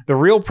quips. The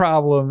real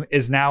problem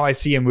is now I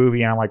see a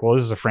movie and I'm like, well,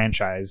 this is a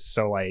franchise.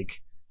 So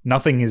like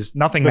nothing this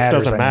matters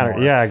doesn't anymore.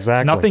 matter. Yeah,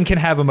 exactly. Nothing can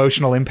have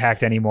emotional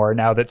impact anymore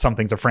now that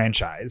something's a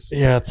franchise.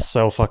 Yeah, it's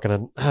so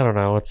fucking, I don't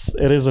know.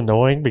 It is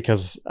annoying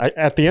because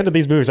at the end of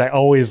these movies, I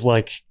always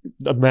like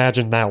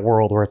imagine that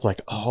world where it's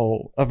like,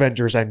 oh,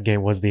 Avengers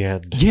Endgame was the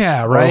end.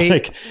 Yeah,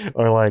 right.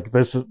 Or like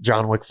this is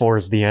John Wick 4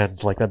 is the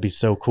end. Like that'd be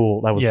so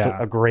cool. That was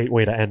a great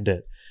way to end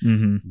it.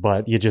 Mm-hmm.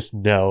 But you just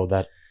know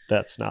that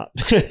that's not.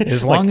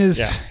 As long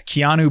as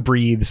Keanu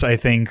breathes, I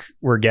think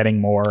we're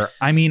getting more.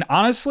 I mean,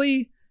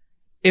 honestly,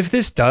 if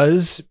this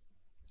does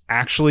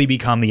actually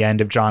become the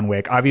end of John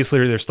Wick,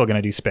 obviously they're still going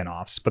to do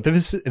spin-offs, but if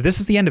this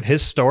is the end of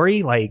his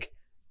story, like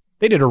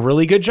they did a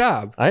really good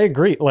job. I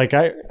agree. Like,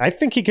 I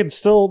think he could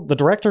still, the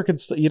director could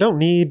still, you don't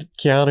need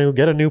Keanu,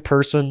 get a new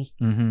person.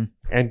 Mm-hmm.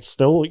 And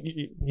still,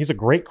 he's a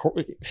great,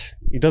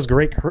 he does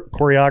great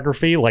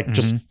choreography. Like,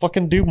 just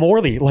fucking do more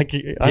of the, like,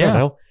 I don't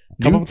know.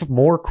 Come up with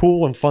more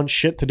cool and fun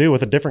shit to do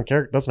with a different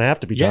character. It doesn't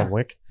have to be John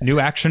Wick. New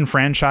action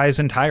franchise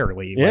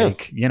entirely. Yeah.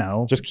 Like, you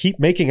know. Just keep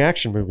making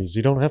action movies.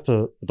 You don't have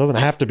to, it doesn't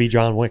have to be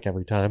John Wick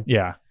every time.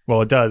 Yeah.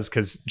 Well, it does,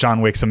 because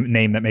John Wick's a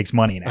name that makes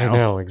money now. I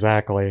know,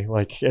 exactly.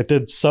 Like, it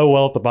did so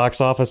well at the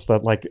box office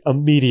that, like,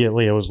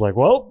 immediately it was like,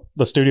 well,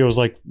 the studio was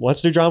like,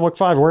 let's do John Wick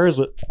 5. Where is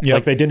it? Yep.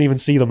 Like, they didn't even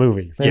see the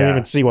movie. They didn't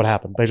even see what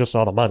happened. They just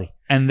saw the money.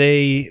 And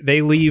they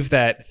leave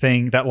that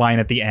line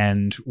at the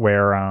end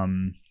where,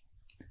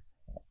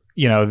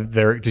 you know,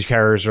 these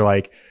characters are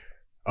like,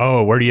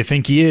 oh, where do you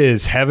think he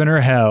is? Heaven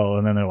or hell?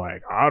 And then they're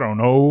like, I don't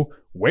know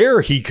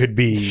where he could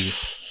be.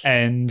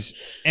 And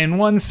in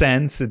one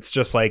sense, it's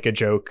just like a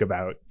joke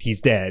about he's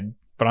dead.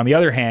 But on the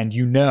other hand,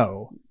 you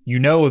know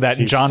that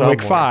in John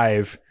Wick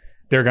 5,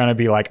 they're going to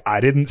be like, I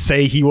didn't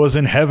say he was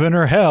in heaven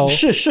or hell.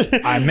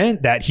 I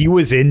meant that he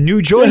was in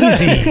New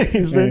Jersey.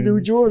 He's in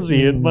New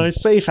Jersey in my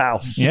safe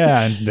house.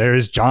 Yeah, and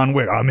there's John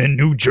Wick. I'm in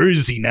New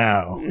Jersey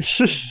now.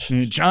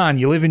 John,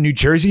 you live in New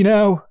Jersey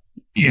now?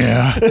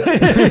 Yeah.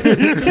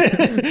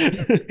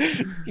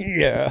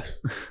 Yeah.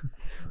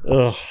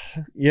 Ugh.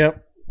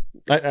 Yep.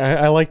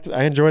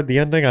 I enjoyed the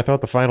ending. I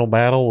thought the final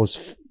battle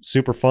was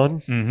super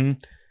fun.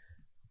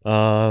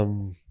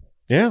 Mm-hmm.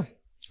 Yeah,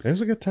 it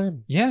was a good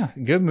time. Yeah,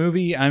 good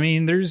movie. I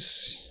mean,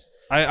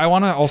 I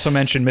want to also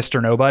mention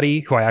Mr. Nobody,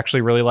 who I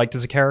actually really liked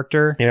as a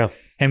character. Yeah.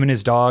 Him and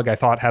his dog, I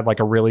thought had like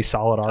a really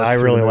solid arc. I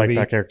really like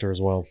that character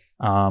as well.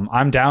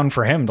 I'm down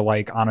for him to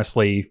like,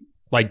 honestly,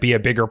 like be a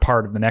bigger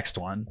part of the next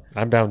one.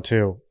 I'm down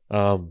too.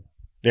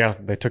 Yeah,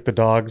 they took the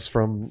dogs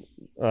from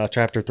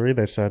chapter 3.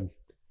 They said,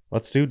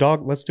 let's do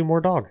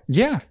more dog.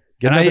 Yeah.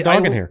 Get another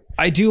dog in here.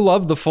 I do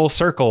love the full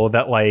circle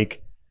that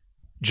like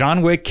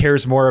John Wick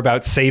cares more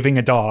about saving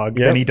a dog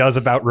than he does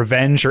about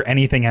revenge or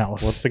anything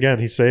else. Once again,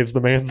 he saves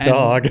the man's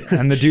dog.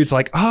 And the dude's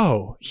like,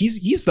 oh,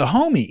 he's the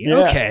homie.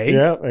 Yeah, okay.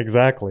 Yeah,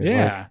 exactly.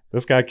 Yeah. Like,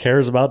 this guy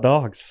cares about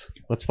dogs.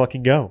 Let's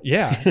fucking go.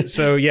 Yeah.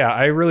 So yeah,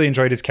 I really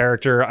enjoyed his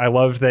character. I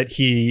loved that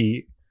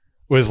he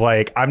was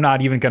like, I'm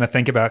not even going to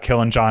think about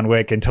killing John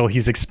Wick until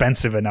he's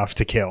expensive enough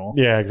to kill.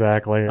 Yeah,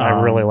 exactly.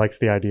 I really liked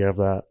the idea of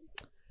that.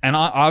 And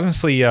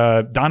obviously,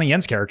 Donnie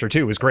Yen's character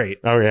too was great.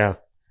 Oh yeah.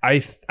 I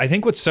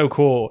think what's so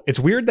cool, it's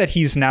weird that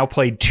he's now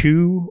played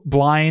 2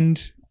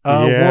 blind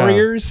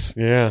warriors.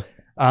 Yeah.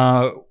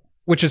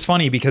 Which is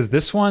funny because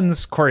this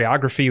one's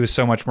choreography was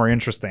so much more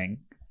interesting.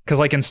 Because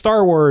like in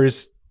Star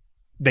Wars,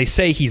 they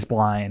say he's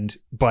blind,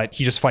 but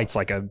he just fights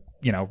like a,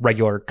 you know,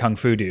 regular kung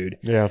fu dude.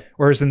 Yeah.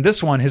 Whereas in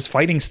this one, his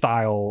fighting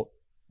style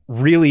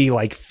really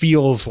like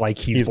feels like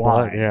he's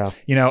blind. Yeah.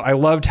 You know, I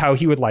loved how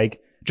he would like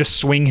just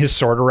swing his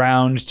sword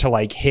around to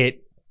like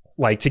hit,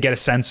 like to get a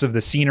sense of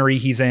the scenery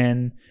he's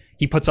in.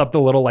 He puts up the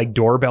little like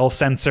doorbell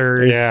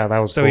sensors. Yeah, that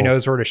was so cool. He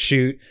knows where to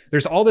shoot.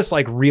 There's all this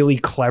like really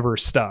clever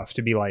stuff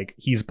to be like,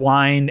 he's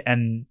blind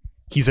and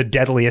he's a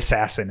deadly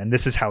assassin and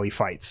this is how he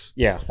fights.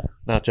 Yeah.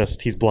 Not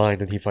just he's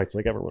blind and he fights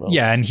like everyone else.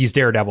 Yeah, and he's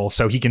Daredevil,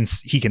 so he can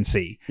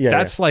see. Yeah,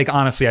 that's like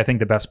honestly, I think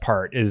the best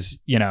part is,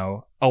 you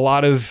know, a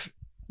lot of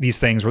these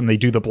things when they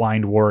do the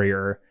blind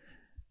warrior,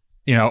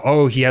 you know,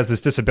 oh, he has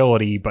this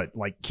disability, but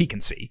like he can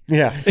see.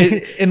 Yeah.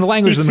 In the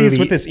language of the movie, he sees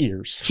with his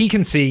ears. He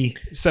can see,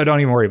 so don't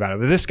even worry about it.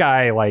 But this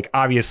guy, like,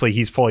 obviously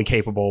he's fully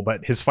capable,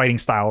 but his fighting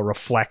style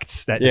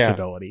reflects that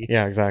disability.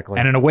 Yeah, exactly.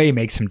 And in a way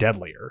makes him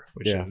deadlier,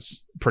 which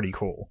is pretty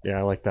cool. Yeah,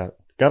 I like that.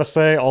 Gotta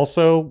say,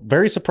 also,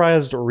 very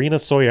surprised Rina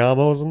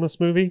Soyama is in this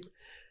movie.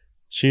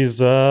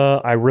 She's,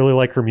 I really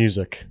like her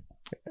music.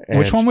 And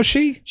which one was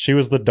she? She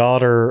was the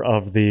daughter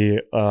of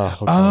the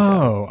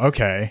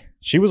okay.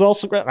 She was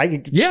also great.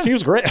 She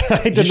was great.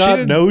 I did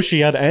not know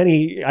she had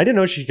any. I didn't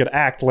know she could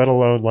act, let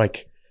alone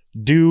like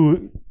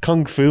do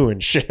kung fu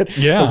and shit.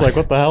 Yeah. I was like,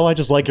 what the hell? I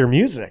just like your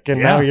music,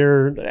 and now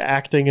you're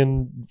acting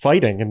and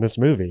fighting in this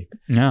movie.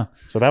 Yeah.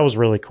 So that was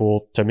really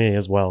cool to me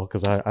as well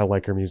because I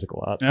like her music a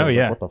lot. So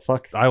like, what the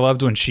fuck? I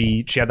loved when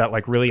she had that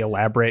like really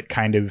elaborate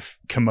kind of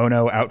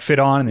kimono outfit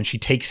on, and then she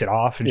takes it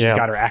off, and she's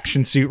got her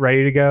action suit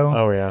ready to go.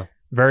 Oh yeah.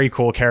 Very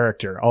cool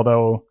character.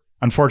 Although,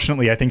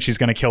 unfortunately, I think she's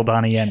going to kill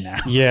Donnie Yen now.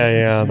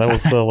 Yeah. That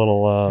was the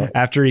little...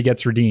 after he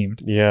gets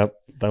redeemed. Yeah,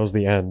 that was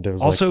the end. It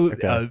was also,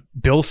 like, okay.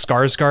 Bill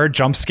Skarsgård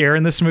jump scare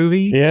in this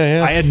movie.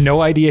 Yeah. I had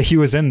no idea he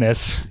was in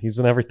this. He's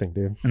in everything,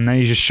 dude. And then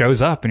he just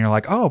shows up and you're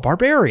like, oh,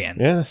 Barbarian.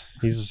 Yeah,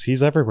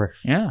 he's everywhere.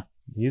 Yeah.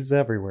 He's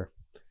everywhere.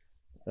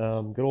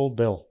 Good old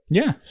Bill.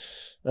 Yeah.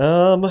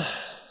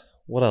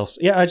 What else?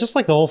 Yeah, I just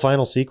like the whole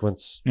final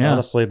sequence. Yeah.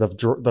 Honestly,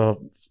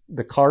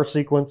 the car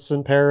sequence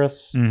in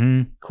Paris,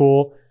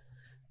 cool.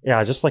 Yeah,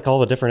 I just like all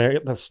the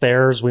different the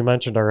stairs we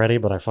mentioned already,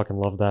 but I fucking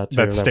love that too.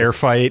 That stair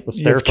fight. The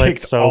stair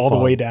fight's so all fun.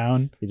 The way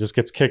down. He just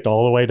gets kicked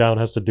all the way down,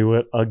 has to do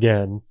it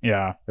again.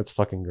 Yeah. It's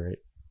fucking great.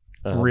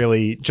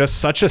 Really, just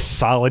such a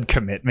solid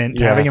commitment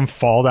to having him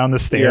fall down the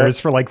stairs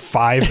for like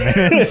 5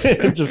 minutes.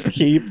 Just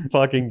keep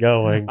fucking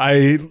going.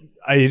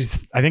 I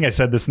think I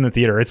said this in the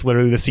theater. It's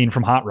literally the scene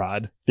from Hot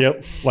Rod.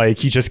 Yep. Like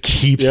he just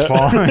keeps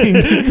falling.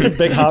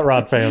 Big Hot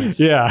Rod fans.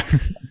 Yeah.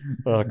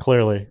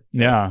 Clearly.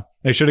 Yeah.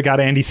 They should have got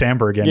Andy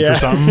Samberg in for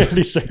something.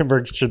 Andy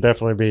Samberg should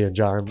definitely be in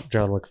John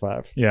Wick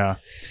 5. Yeah.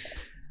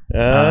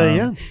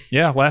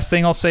 Yeah. Last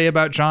thing I'll say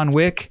about John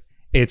Wick.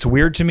 It's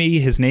weird to me.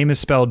 His name is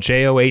spelled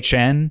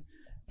John,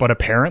 but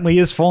apparently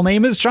his full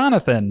name is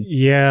Jonathan.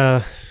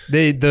 Yeah.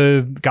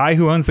 The guy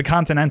who owns the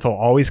Continental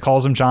always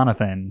calls him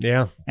Jonathan.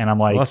 Yeah. And I'm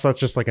like, unless that's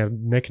just like a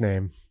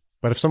nickname.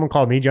 But if someone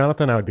called me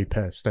Jonathan, I would be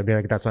pissed. I'd be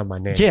like, that's not my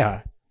name.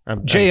 Yeah.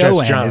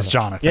 Jon is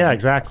Jonathan. Yeah,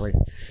 exactly.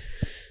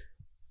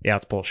 Yeah,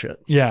 it's bullshit.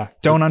 Yeah.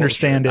 Don't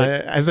understand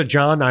it. As a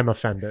John, I'm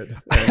offended.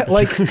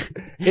 Like,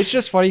 it's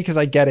just funny because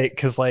I get it.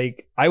 Because,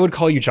 like, I would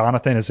call you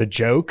Jonathan as a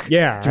joke.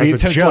 Yeah, to as a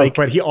attempt joke, to, like,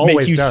 but he always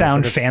make you does,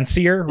 sound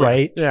fancier,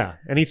 right? Yeah,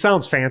 and he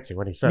sounds fancy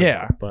when he says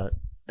Yeah. it. But,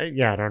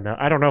 yeah, I don't know.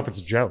 I don't know if it's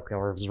a joke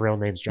or if his real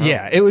name's Jonathan.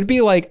 Yeah, it would be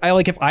like,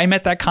 if I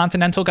met that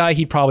Continental guy,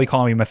 he'd probably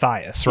call me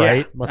Matthias,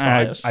 right? Yeah,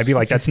 Matthias. I'd be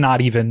like, that's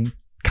not even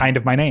kind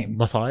of my name.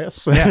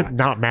 Matthias? Yeah.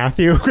 Not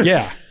Matthew?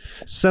 Yeah.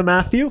 Sir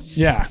Matthew?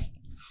 Yeah.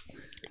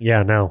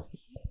 Yeah, no.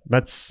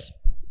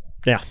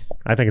 Yeah,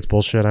 I think it's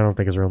bullshit. I don't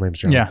think his real name's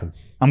Jonathan.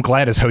 Yeah. I'm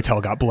glad his hotel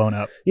got blown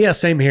up. Yeah,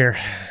 same here.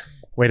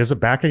 Wait, is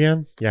it back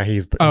again? Yeah,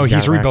 he's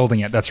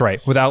rebuilding it. That's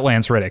right. Without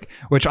Lance Riddick,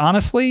 which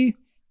honestly,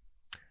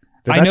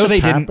 Did I that know just they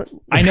happen?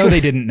 didn't. I know they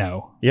didn't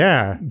know,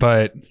 Yeah.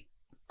 but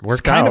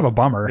it's kind of a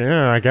bummer.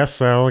 Yeah, I guess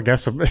so. I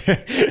guess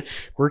it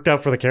worked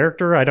out for the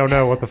character. I don't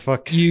know what the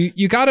fuck.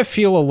 You got to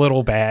feel a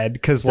little bad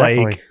because, like,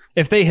 Definitely.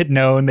 if they had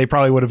known, they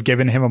probably would have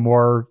given him a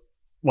more,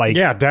 like,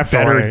 definitely.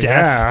 better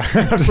death.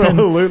 Yeah,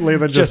 absolutely.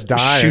 Than just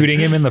dying. shooting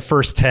him in the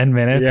first 10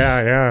 minutes.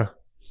 Yeah.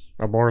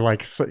 A more a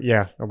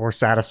more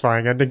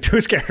satisfying ending to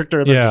his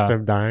character than just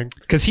him dying.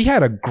 Because he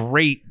had a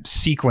great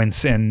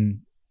sequence in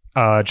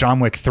John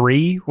Wick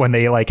 3 when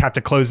they like have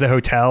to close the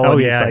hotel. Oh,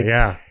 and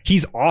yeah.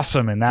 He's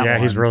awesome in that one. Yeah,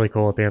 he's really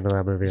cool at the end of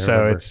that movie.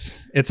 So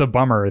it's a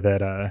bummer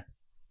that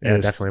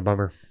definitely a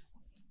bummer.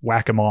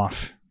 Whack him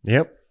off.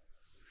 Yep.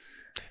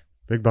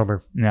 Big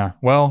bummer. Yeah.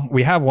 Well,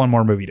 we have one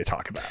more movie to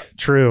talk about.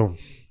 True.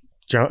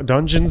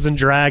 Dungeons and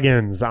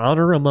Dragons,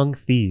 Honor Among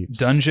Thieves.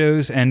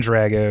 Dunjos and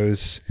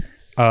Dragos.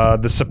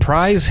 The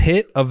surprise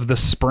hit of the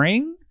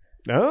spring?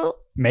 Oh,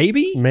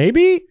 Maybe?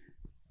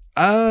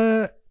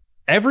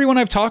 Everyone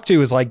I've talked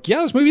to is like,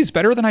 yeah, this movie is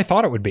better than I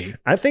thought it would be.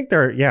 I think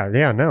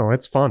no,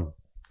 it's fun.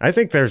 I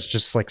think there's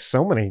just like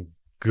so many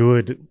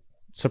good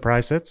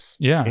surprise hits.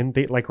 Yeah.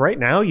 Like right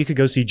now, you could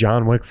go see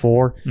John Wick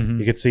 4. Mhm.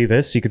 You could see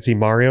this. You could see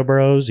Mario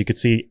Bros. You could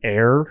see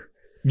Air.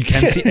 You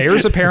can see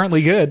Air's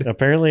apparently good.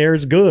 Apparently,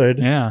 Air's good.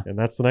 Yeah. And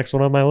that's the next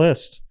one on my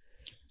list.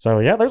 So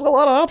yeah, there's a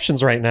lot of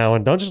options right now,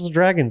 and Dungeons and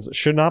Dragons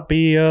should not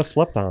be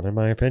slept on, in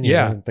my opinion.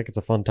 Yeah. I think it's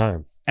a fun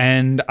time.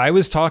 And I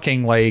was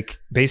talking, like,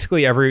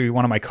 basically every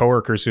one of my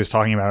coworkers who was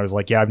talking about it was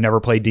like, yeah, I've never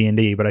played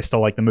D&D, but I still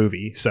like the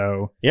movie.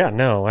 So Yeah,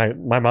 no,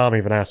 my mom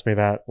even asked me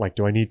that, like,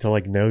 do I need to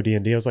like know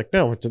D&D? I was like,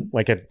 no,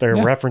 there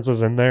are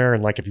references in there,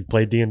 and like if you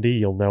play D&D,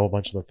 you'll know a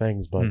bunch of the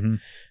things, but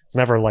it's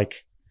never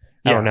like,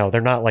 I don't know,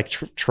 they're not like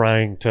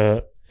trying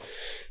to.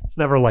 It's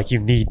never like you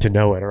need to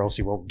know it or else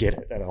you won't get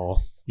it at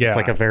all. yeah, It's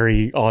like a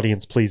very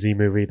audience pleasing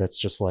movie that's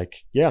just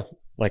like, yeah,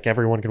 like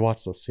everyone can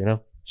watch this, you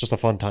know? It's just a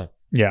fun time.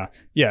 yeah.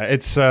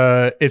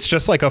 It's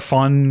just like a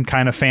fun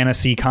kind of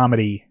fantasy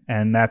comedy,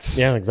 and that's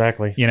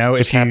exactly. You know, It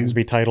just if you happens to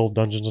be titled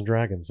Dungeons and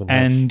Dragons.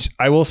 and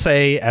I will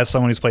say, as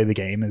someone who's played the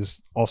game,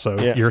 is also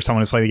you're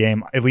someone who's played the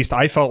game. At least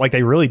I felt like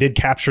they really did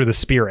capture the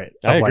spirit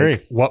of I agree.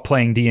 like what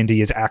playing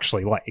D&D is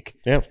actually like.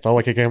 Yeah, it felt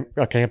like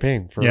a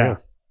campaign for real.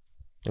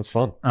 It's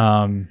fun.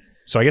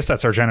 So I guess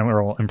that's our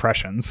general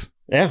impressions.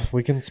 Yeah,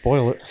 we can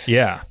spoil it.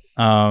 Yeah.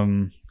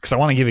 Because I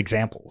want to give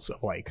examples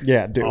of like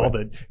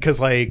because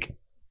like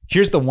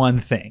here's the one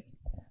thing.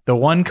 The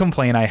one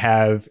complaint I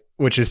have,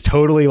 which is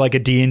totally like a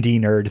D&D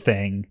nerd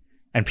thing,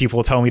 and people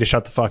will tell me to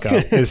shut the fuck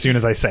up as soon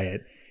as I say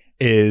it,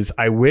 is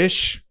I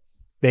wish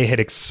they had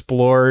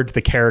explored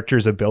the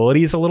character's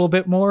abilities a little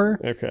bit more.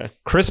 Okay.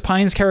 Chris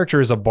Pine's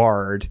character is a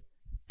bard,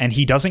 and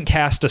he doesn't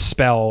cast a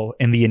spell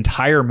in the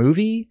entire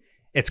movie.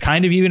 It's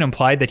kind of even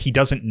implied that he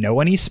doesn't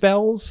know any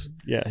spells.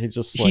 Yeah,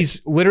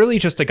 he's literally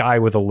just a guy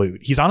with a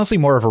lute. He's honestly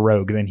more of a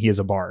rogue than he is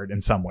a bard in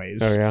some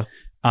ways. Oh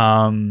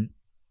yeah.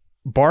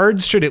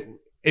 Bards should,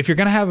 if you're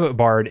gonna have a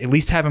bard, at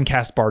least have him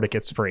cast bardic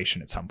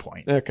inspiration at some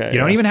point. Okay. You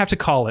don't even have to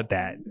call it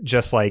that.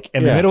 Just like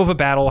in the middle of a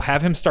battle,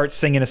 have him start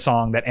singing a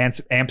song that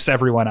amps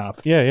everyone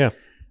up. Yeah.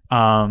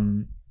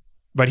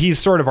 But he's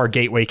sort of our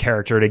gateway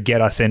character to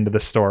get us into the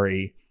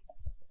story.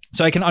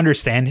 So I can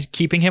understand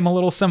keeping him a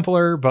little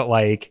simpler, but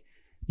like,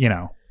 you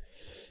know,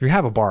 if you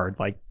have a bard,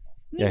 like,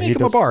 make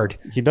him a bard.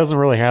 He doesn't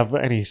really have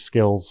any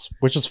skills,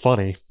 which is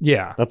funny.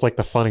 Yeah. That's like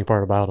the funny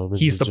part about him.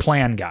 He's the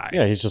plan guy.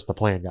 Yeah, he's just the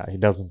plan guy. He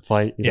doesn't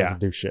fight. He doesn't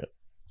do shit.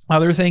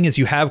 Other thing is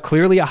you have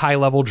clearly a high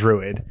level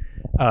druid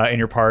in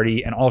your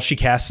party, and all she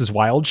casts is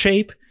wild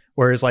shape.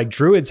 Whereas like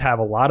druids have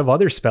a lot of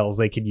other spells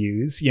they could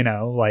use, you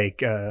know,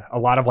 like a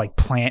lot of like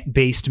plant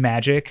based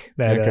magic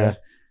that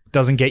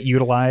doesn't get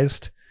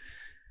utilized.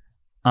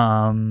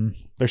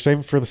 They're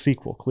saving for the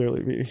sequel,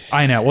 clearly.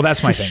 I know. Well,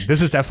 that's my thing.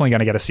 This is definitely going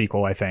to get a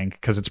sequel, I think,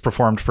 because it's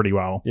performed pretty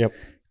well. Yep.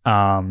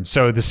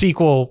 So the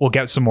sequel will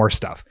get some more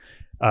stuff.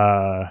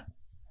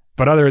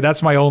 But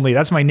that's my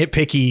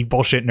nitpicky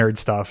bullshit nerd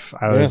stuff.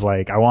 I was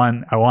like, I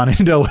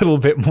wanted a little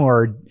bit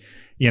more,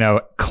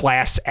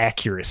 class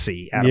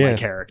accuracy out of my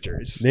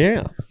characters.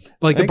 Yeah.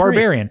 Like the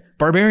barbarian.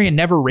 Barbarian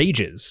never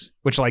rages,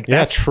 which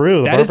that's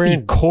true. That is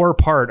the core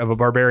part of a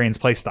barbarian's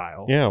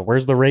playstyle. Yeah.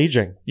 Where's the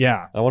raging?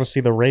 Yeah. I want to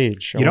see the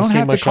rage. You don't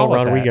have to call it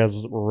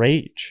Rodriguez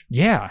rage.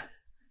 Yeah.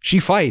 She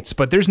fights,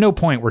 but there's no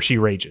point where she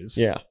rages.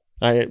 Yeah.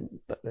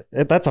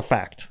 That's a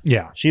fact.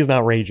 Yeah. She is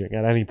not raging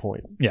at any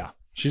point. Yeah.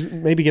 She's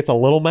maybe gets a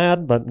little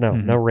mad, but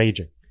no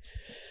raging.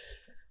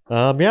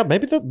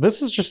 Maybe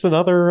this is just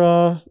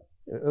another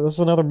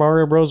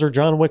Mario Bros. Or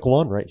John Wick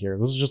 1 right here.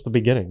 This is just the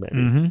beginning,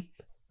 maybe.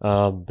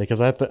 Because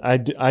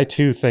I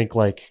too think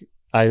like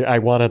I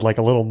wanted like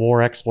a little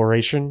more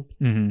exploration,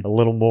 a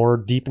little more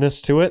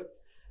deepness to it.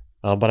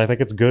 But I think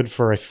it's good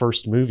for a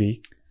first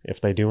movie if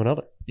they do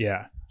another.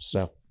 Yeah.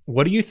 So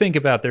what do you think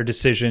about their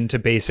decision to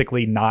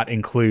basically not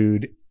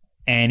include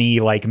any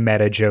like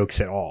meta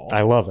jokes at all?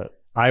 I love it.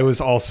 I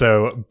was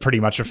also pretty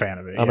much a fan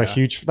of it. I'm a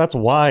huge... That's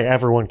why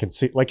everyone can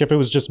see... Like, if it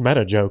was just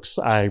meta jokes,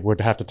 I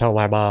would have to tell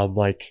my mom,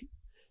 like,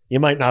 you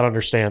might not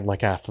understand,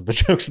 like, half of the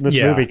jokes in this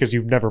movie because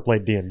you've never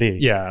played D&D.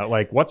 Yeah,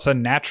 like, what's a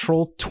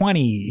natural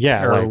 20?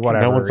 Yeah, or like,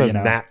 whatever. No one says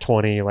nat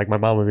 20. Like, my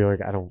mom would be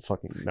like, I don't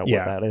fucking know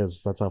what that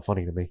is. That's not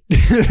funny to me.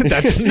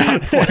 That's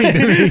not funny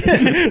to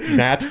me.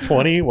 Nat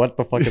 20? What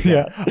the fuck is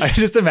that? I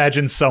just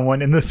imagine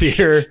someone in the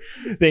theater,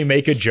 they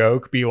make a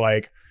joke, be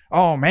like,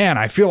 oh man,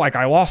 I feel like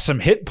I lost some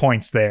hit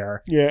points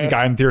there. Yeah. The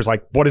guy in the theater is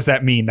like, what does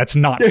that mean? That's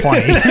not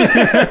funny.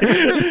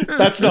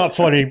 That's not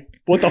funny.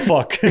 What the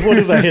fuck? What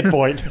is a hit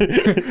point?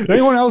 Did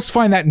anyone else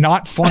find that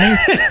not funny?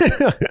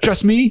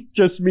 Just me?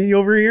 Just me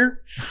over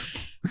here?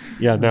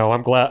 Yeah, no,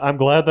 I'm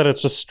glad that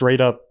it's just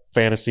straight up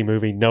fantasy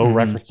movie. No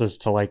references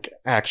to like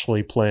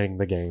actually playing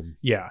the game.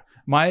 Yeah.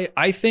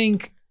 I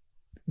think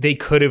they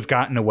could have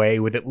gotten away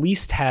with at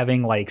least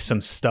having like some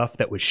stuff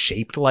that was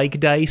shaped like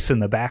dice in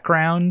the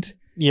background.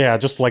 Yeah,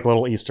 just like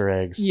little Easter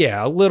eggs.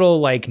 Yeah, a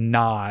little like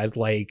nod,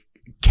 like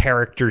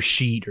character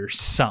sheet or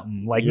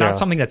something. Like not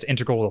something that's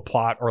integral to the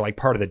plot or like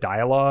part of the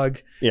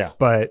dialogue. Yeah.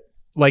 But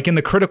like in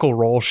the Critical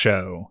Role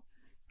show,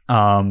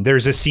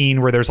 there's a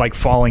scene where there's like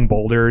falling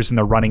boulders and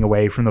they're running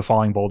away from the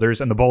falling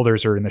boulders and the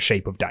boulders are in the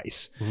shape of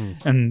dice.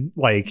 And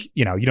like,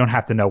 you don't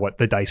have to know what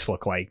the dice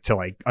look like to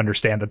like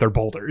understand that they're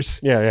boulders.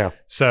 Yeah.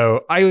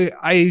 So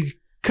I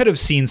could have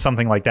seen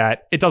something like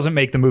that. It doesn't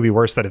make the movie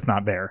worse that it's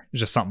not there. It's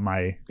just something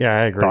I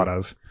agree. thought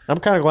of. I'm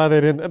kind of glad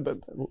they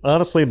didn't.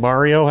 Honestly,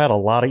 Mario had a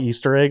lot of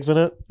Easter eggs in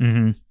it.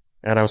 And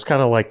I was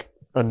kind of like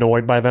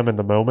annoyed by them in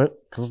the moment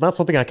because it's not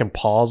something I can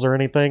pause or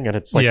anything. And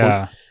it's like,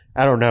 I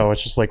don't know.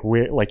 It's just like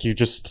weird. Like you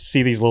just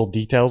see these little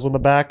details in the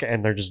back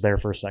and they're just there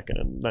for a second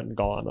and then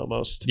gone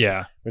almost.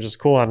 Yeah. Which is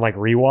cool on like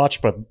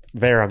rewatch. But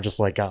there I'm just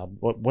like, God,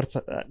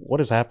 what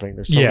is happening?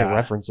 There's so many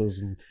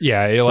references. And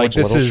you're like,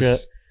 this is...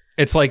 Shit.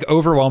 It's like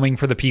overwhelming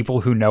for the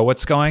people who know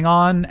what's going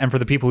on, and for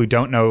the people who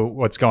don't know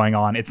what's going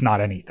on, it's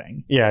not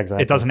anything. Yeah,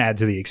 exactly. It doesn't add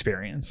to the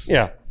experience.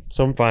 Yeah,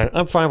 so I'm fine.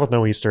 I'm fine with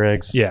no Easter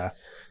eggs. Yeah,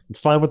 I'm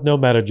fine with no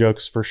meta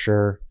jokes for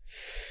sure.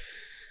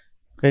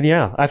 And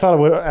yeah, I thought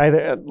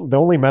the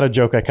only meta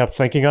joke I kept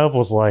thinking of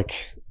was like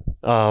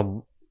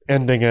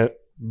ending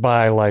it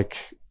by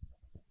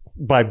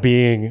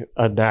being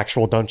an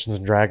actual Dungeons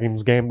and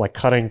Dragons game, like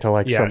cutting to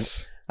like some.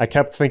 I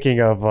kept thinking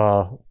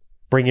of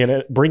bringing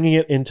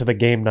it into the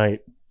Game Night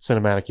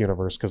cinematic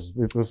universe because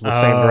this is the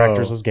same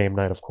directors as Game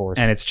Night, of course,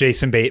 and it's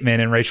Jason Bateman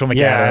and Rachel McAdams.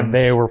 Yeah, and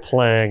they were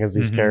playing as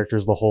these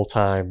characters the whole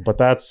time. But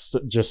that's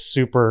just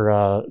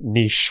super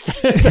niche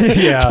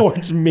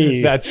towards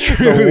me. That's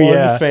true. The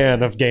one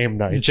fan of Game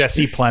Night.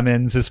 Jesse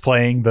Plemons is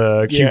playing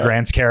the Hugh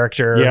Grant's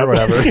character or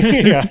whatever.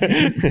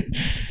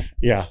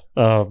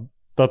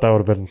 Thought that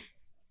would have been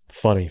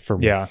funny for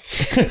me. Yeah,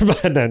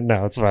 but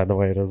no, it's fine the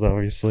way it is.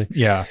 Obviously.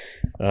 Yeah.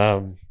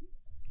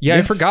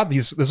 I forgot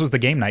this was the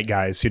Game Night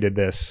guys who did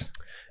this.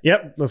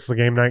 Yep, that's the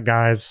Game Night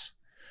guys.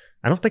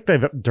 I don't think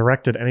they've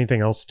directed anything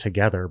else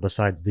together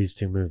besides these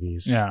two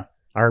movies. Yeah.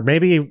 Or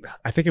maybe,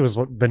 I think it was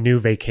The New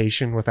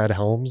Vacation with Ed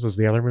Helms is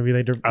the other movie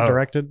they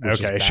directed.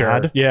 Which is sure.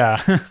 bad. Yeah.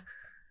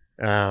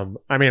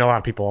 I mean, a lot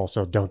of people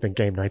also don't think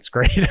Game Night's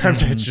great.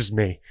 It's just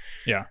me.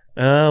 Yeah.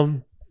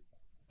 But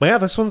yeah,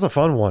 this one's a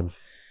fun one.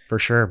 For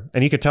sure.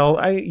 And you could tell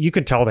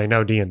they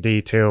know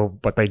D&D too,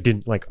 but they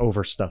didn't like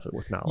overstuff it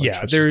with knowledge.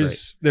 Yeah,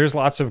 there's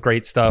lots of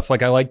great stuff.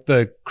 Like I like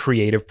the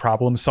creative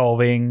problem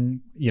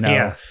solving,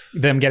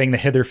 them getting the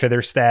hither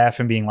fither staff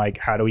and being like,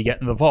 how do we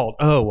get in the vault?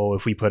 Oh, well,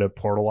 if we put a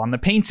portal on the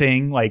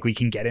painting, like we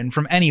can get in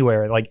from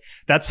anywhere. Like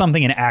that's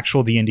something an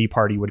actual D&D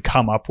party would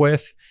come up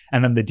with.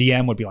 And then the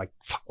DM would be like,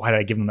 why did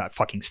I give them that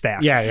fucking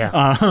staff?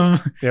 Yeah.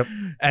 Yep.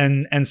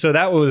 And so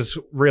that was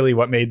really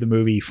what made the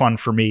movie fun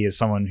for me as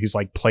someone who's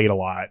like played a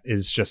lot,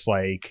 is just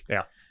like,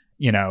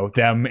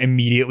 them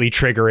immediately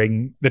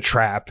triggering the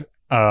trap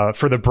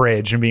for the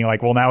bridge and being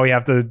like, well, now we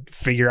have to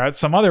figure out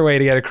some other way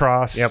to get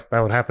across. Yep, that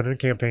would happen in a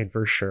campaign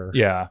for sure.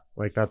 Yeah.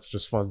 Like, that's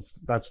just fun.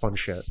 That's fun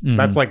shit. Mhm.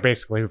 That's like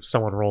basically if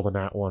someone rolled a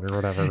nat one or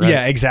whatever, right?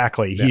 Yeah,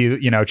 exactly. Yeah.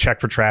 You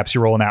check for traps, you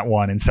roll in that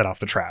one and set off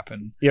the trap.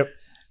 And Yep.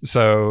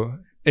 so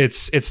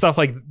it's stuff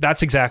like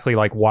that's exactly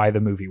like why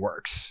the movie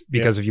works.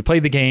 Because if you play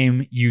the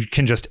game, you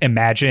can just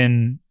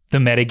imagine the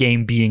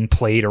metagame being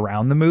played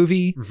around the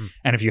movie. Mhm.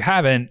 And if you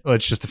haven't, well,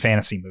 it's just a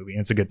fantasy movie.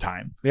 It's a good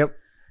time. Yep.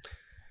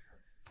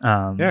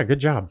 Yeah, good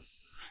job.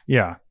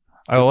 Yeah.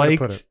 Good way to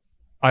put it.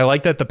 I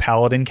like that the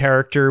paladin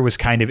character was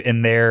kind of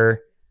in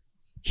there.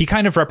 He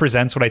kind of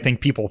represents what I think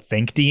people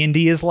think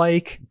D&D is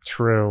like.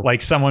 True.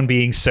 Like someone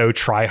being so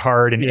try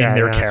hard and in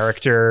their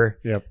character.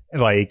 Yep.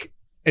 Like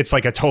it's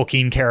like a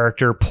Tolkien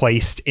character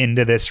placed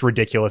into this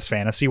ridiculous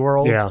fantasy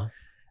world. Yeah.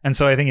 And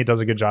so I think it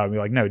does a good job of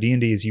being like, no,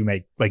 D&D is you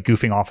make like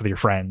goofing off with your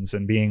friends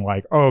and being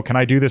like, oh, can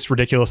I do this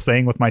ridiculous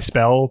thing with my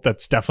spell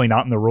that's definitely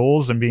not in the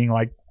rules? And being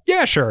like,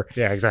 yeah, sure.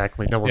 Yeah,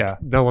 exactly.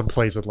 No one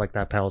plays it like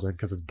that paladin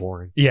because it's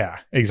boring. Yeah,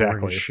 Boring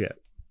exactly. as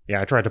shit.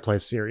 Yeah, I tried to play a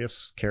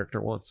serious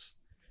character once.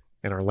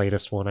 And our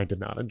latest one, I did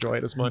not enjoy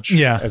it as much.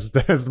 Yeah.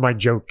 As my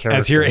joke character.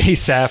 As your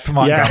ASAP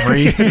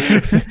Montgomery.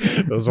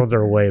 Yeah. Those ones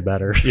are way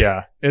better.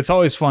 Yeah. It's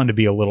always fun to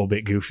be a little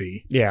bit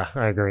goofy. Yeah,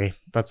 I agree.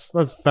 That's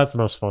the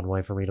most fun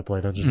way for me to play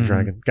Dungeons and Mhm.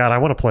 Dragons. God, I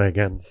want to play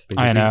again.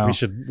 I know.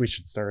 We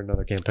should start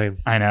another campaign.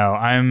 I know.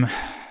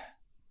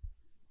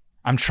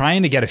 I'm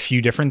trying to get a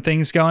few different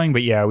things going,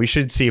 but yeah, we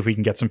should see if we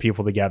can get some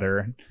people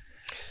together.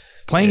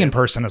 Playing in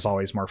person is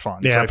always more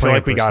fun. Yeah, so I feel playing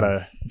like we in person.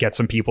 gotta get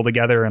some people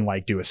together and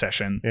like do a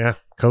session. Yeah,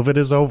 COVID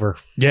is over.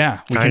 Yeah,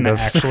 we Kind can of.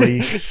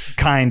 actually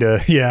kind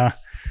of, yeah.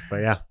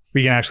 But yeah.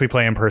 We can actually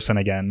play in person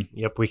again.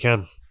 Yep, we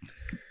can.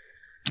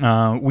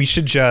 We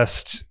should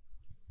just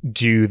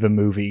do the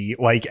movie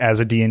like as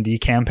a D&D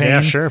campaign.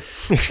 Yeah, sure.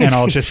 And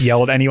I'll just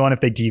yell at anyone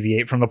if they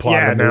deviate from the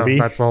plot of the movie.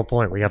 That's the whole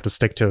point. We have to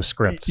stick to a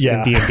script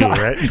Yeah. in D&D,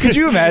 right? Could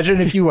you imagine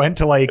if you went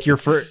to like your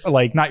first,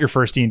 like not your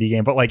first D&D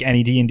game, but like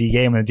any D&D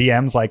game and the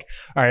DM's like,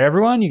 all right,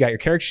 everyone, you got your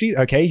character sheet.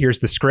 Okay, here's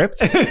the script.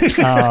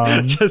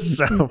 Just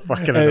so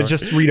fucking annoying.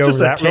 Just read over Just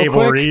that a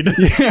table real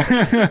quick.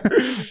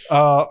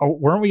 read.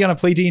 Weren't we going to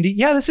play D&D?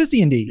 Yeah, this is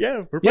D&D.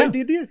 Yeah, we're playing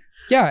D&D.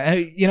 Yeah,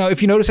 and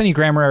if you notice any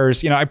grammar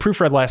errors, I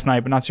proofread last night,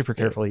 but not super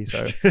carefully.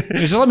 So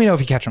just let me know if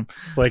you catch them.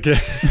 It's like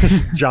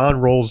John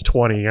rolls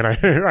 20 and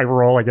I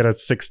roll, I get a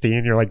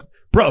 16. You're like,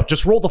 bro,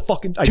 just roll the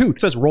fucking... Dude,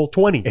 it says roll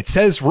 20. It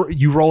says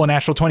you roll a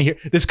natural 20 here.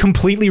 This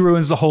completely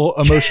ruins the whole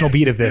emotional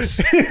beat of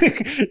this.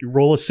 You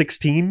roll a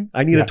 16?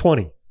 I need a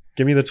 20.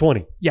 Give me the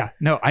 20. Yeah,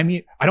 no, I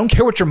mean, I don't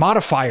care what your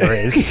modifier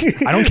is.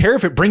 I don't care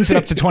if it brings it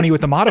up to 20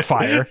 with the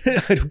modifier.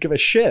 I don't give a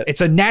shit.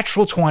 It's a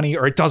natural 20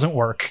 or it doesn't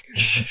work.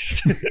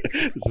 This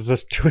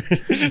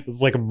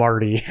is like a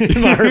Marty.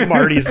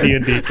 Marty's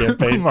D&D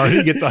campaign.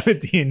 Marty gets on a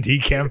D&D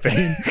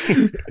campaign.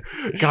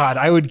 God,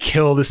 I would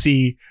kill to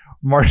see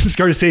Martin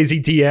Scorsese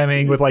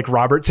DMing with like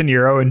Robert De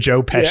Niro and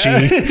Joe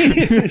Pesci.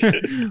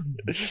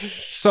 Yeah.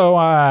 So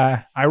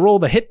I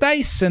rolled a hit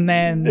dice and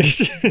then...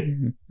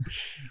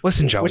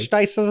 Listen, Joey. Which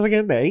dice is it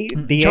again? The 8?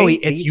 D8? Joey,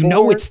 it's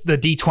D4? it's the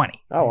D20.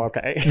 Oh,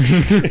 okay.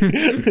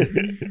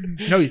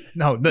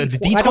 No, the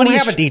D20. I don't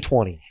have a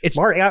D20. It's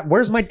Marty,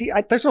 where's my D?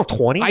 There's no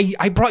 20.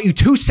 I brought you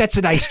 2 sets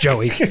of dice,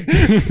 Joey.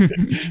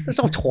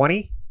 There's no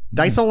 20.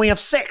 Dice only have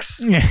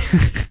 6. I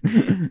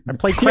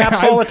play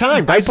craps Yeah, all the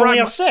time. Dice brought only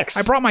have 6.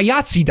 I brought my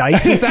Yahtzee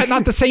dice. Is that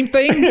not the same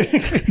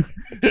thing?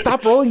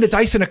 Stop rolling the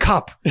dice in a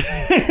cup.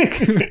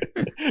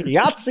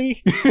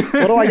 Yahtzee.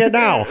 What do I get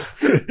now?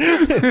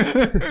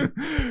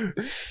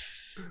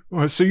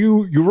 So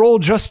you roll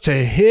just to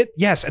hit?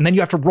 Yes, and then you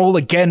have to roll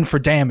again for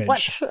damage.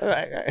 What?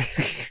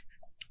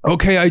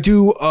 Okay, I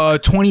do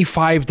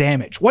 25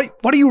 damage. What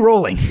are you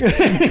rolling?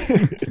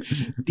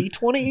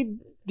 D20,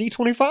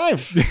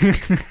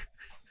 D25.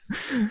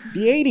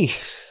 D80.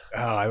 Oh,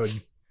 I would.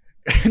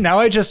 Now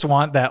I just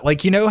want that.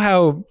 Like,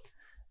 how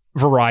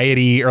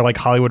Variety or like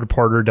Hollywood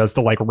Reporter does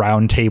the like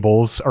round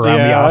tables around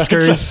the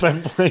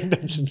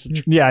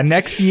Oscars. Yeah,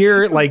 next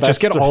year, like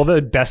just get all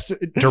the best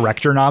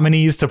director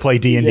nominees to play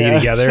D&D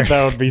together.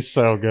 That would be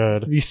so good.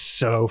 It'd be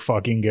so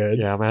fucking good.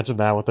 Yeah, imagine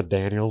that with the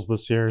Daniels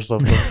this year or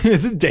something.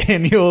 The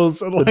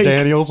Daniels. The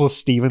Daniels with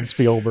Steven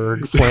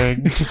Spielberg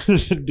playing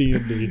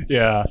D&D.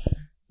 Yeah.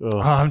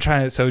 I'm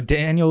trying to. So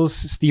Daniels,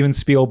 Steven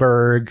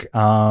Spielberg.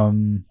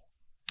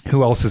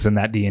 Who else is in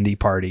that D&D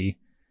party?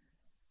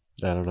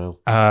 I don't know.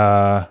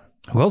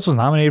 Who else was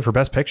nominated for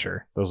Best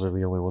Picture? Those are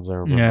the only ones I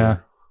remember. Yeah.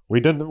 We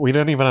didn't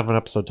even have an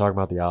episode talking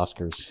about the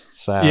Oscars.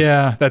 Sad.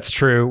 Yeah, that's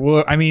true.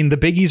 Well, I mean, the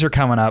biggies are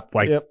coming up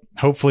like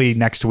hopefully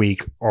next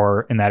week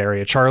or in that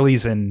area.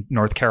 Charlie's in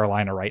North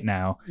Carolina right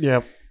now.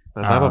 Yep.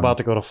 And I'm about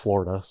to go to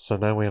Florida, so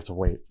now we have to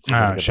wait for me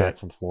to get back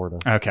from Florida.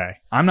 Okay.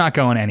 I'm not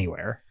going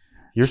anywhere.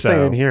 You're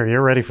staying here.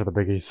 You're ready for the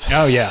biggies.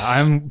 Oh, yeah.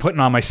 I'm putting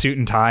on my suit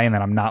and tie, and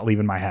then I'm not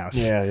leaving my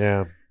house.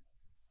 Yeah.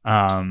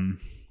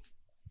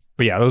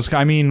 But yeah,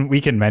 we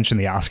can mention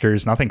the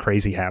Oscars. Nothing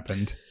crazy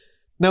happened.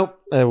 Nope,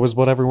 it was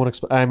what everyone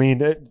expected. I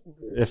mean,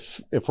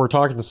 if we're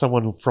talking to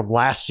someone from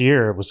last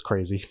year, it was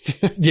crazy.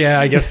 Yeah,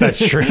 I guess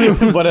that's true.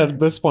 But at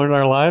this point in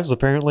our lives,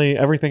 apparently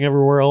everything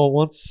everywhere all at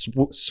once,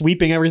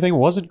 sweeping everything,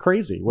 wasn't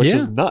crazy, which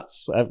is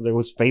nuts. It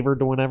was favored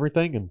to win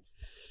everything, and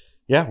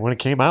yeah, when it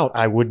came out,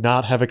 I would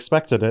not have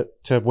expected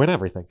it to win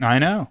everything. I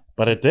know.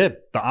 But it did.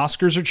 The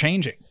Oscars are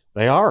changing.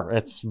 They are.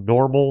 It's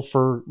normal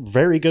for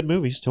very good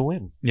movies to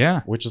win.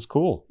 Yeah. Which is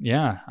cool.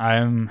 Yeah.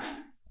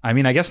 I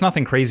mean, I guess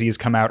nothing crazy has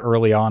come out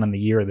early on in the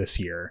year this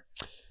year.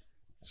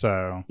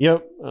 So.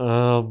 Yep.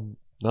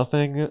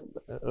 Nothing.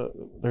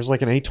 There's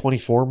like an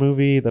A24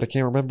 movie that I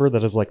can't remember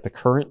that is like the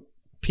current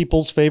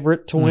people's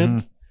favorite to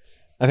win.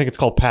 I think it's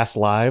called Past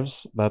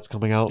Lives. That's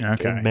coming out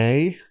in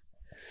May.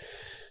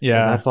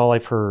 Yeah. And that's all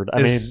I've heard.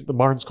 I mean, the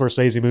Martin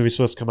Scorsese movie's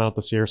supposed to come out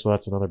this year, so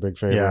that's another big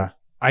favorite. Yeah.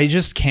 I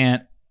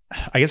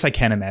guess I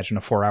can't imagine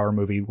a 4-hour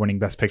movie winning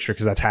Best Picture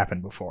because that's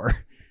happened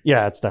before.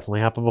 Yeah, it's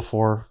definitely happened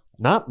before.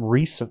 Not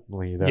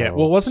recently, though. Yeah,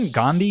 well, didn't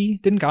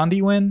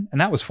Gandhi win?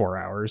 And that was 4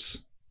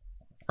 hours.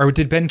 Or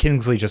did Ben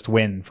Kingsley just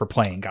win for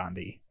playing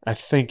Gandhi? I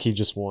think he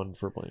just won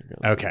for playing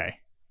Gandhi. Okay.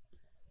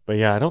 But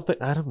yeah, I don't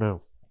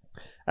know.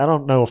 I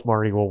don't know if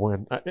Marty will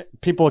win.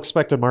 People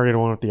expected Marty to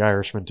win with The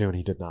Irishman too, and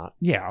he did not.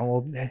 Yeah,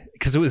 well,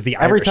 because it was The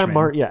Irishman.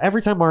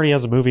 Every time Marty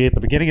has a movie at the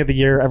beginning of the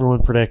year,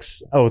 everyone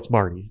predicts, "Oh, it's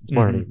Marty. It's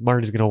Marty.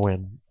 Marty's gonna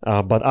win."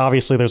 But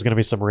obviously, there's gonna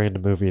be some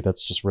random movie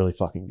that's just really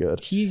fucking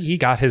good. He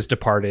got his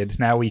Departed.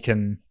 Now we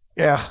can.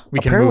 Yeah,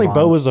 apparently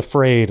Beau is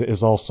Afraid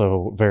is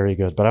also very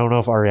good, but I don't know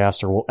if Ari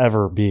Aster will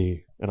ever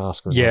be an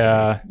Oscar.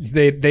 Yeah,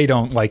 they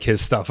don't like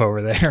his stuff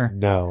over there.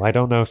 No, I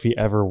don't know if he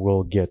ever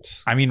will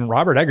get. I mean,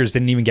 Robert Eggers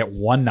didn't even get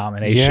one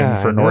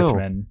nomination for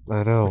Northman.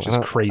 I know, which is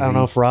crazy. I don't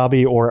know if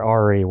Robbie or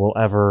Ari will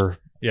ever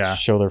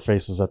show their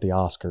faces at the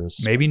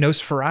Oscars. Maybe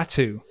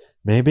Nosferatu.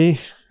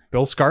 Maybe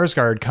Bill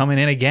Skarsgård coming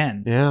in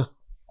again. Yeah,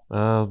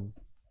 I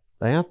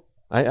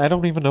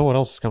don't even know what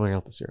else is coming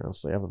out this year.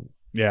 Honestly, I haven't.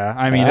 Yeah,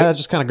 I mean, I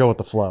just kind of go with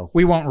the flow.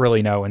 We won't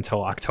really know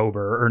until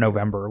October or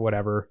November or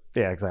whatever.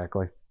 Yeah,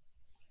 exactly.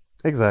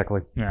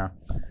 Yeah.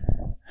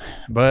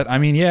 But I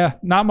mean, yeah,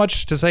 not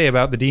much to say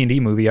about the D&D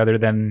movie other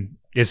than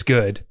it's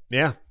good.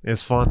 Yeah,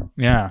 it's fun.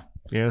 Yeah.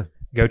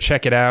 Go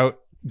check it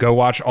out. Go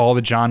watch all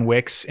the John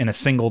Wicks in a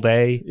single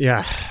day.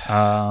 Yeah.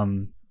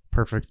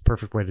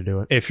 Perfect way to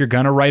do it. If you're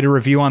gonna write a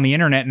review on the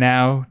internet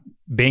now,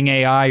 Bing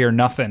AI or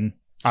nothing.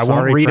 I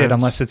won't read it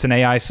unless it's an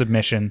AI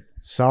submission.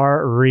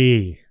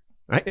 Sorry.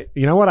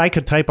 You know what? I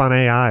could type on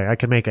AI. I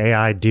could make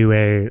AI do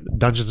a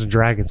Dungeons and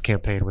Dragons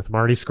campaign with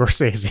Marty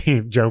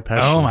Scorsese, Joe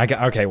Pesci. Oh my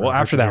god! Okay, well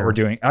after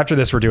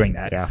this we're doing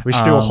that. Yeah, we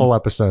should do a whole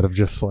episode of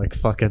just like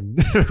fucking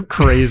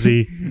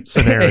crazy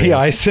scenarios.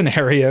 AI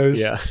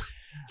scenarios. Yeah.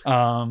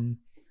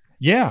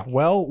 Yeah.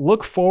 Well,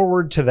 look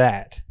forward to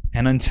that.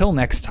 And until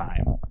next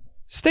time,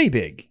 stay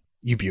big,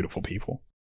 you beautiful people.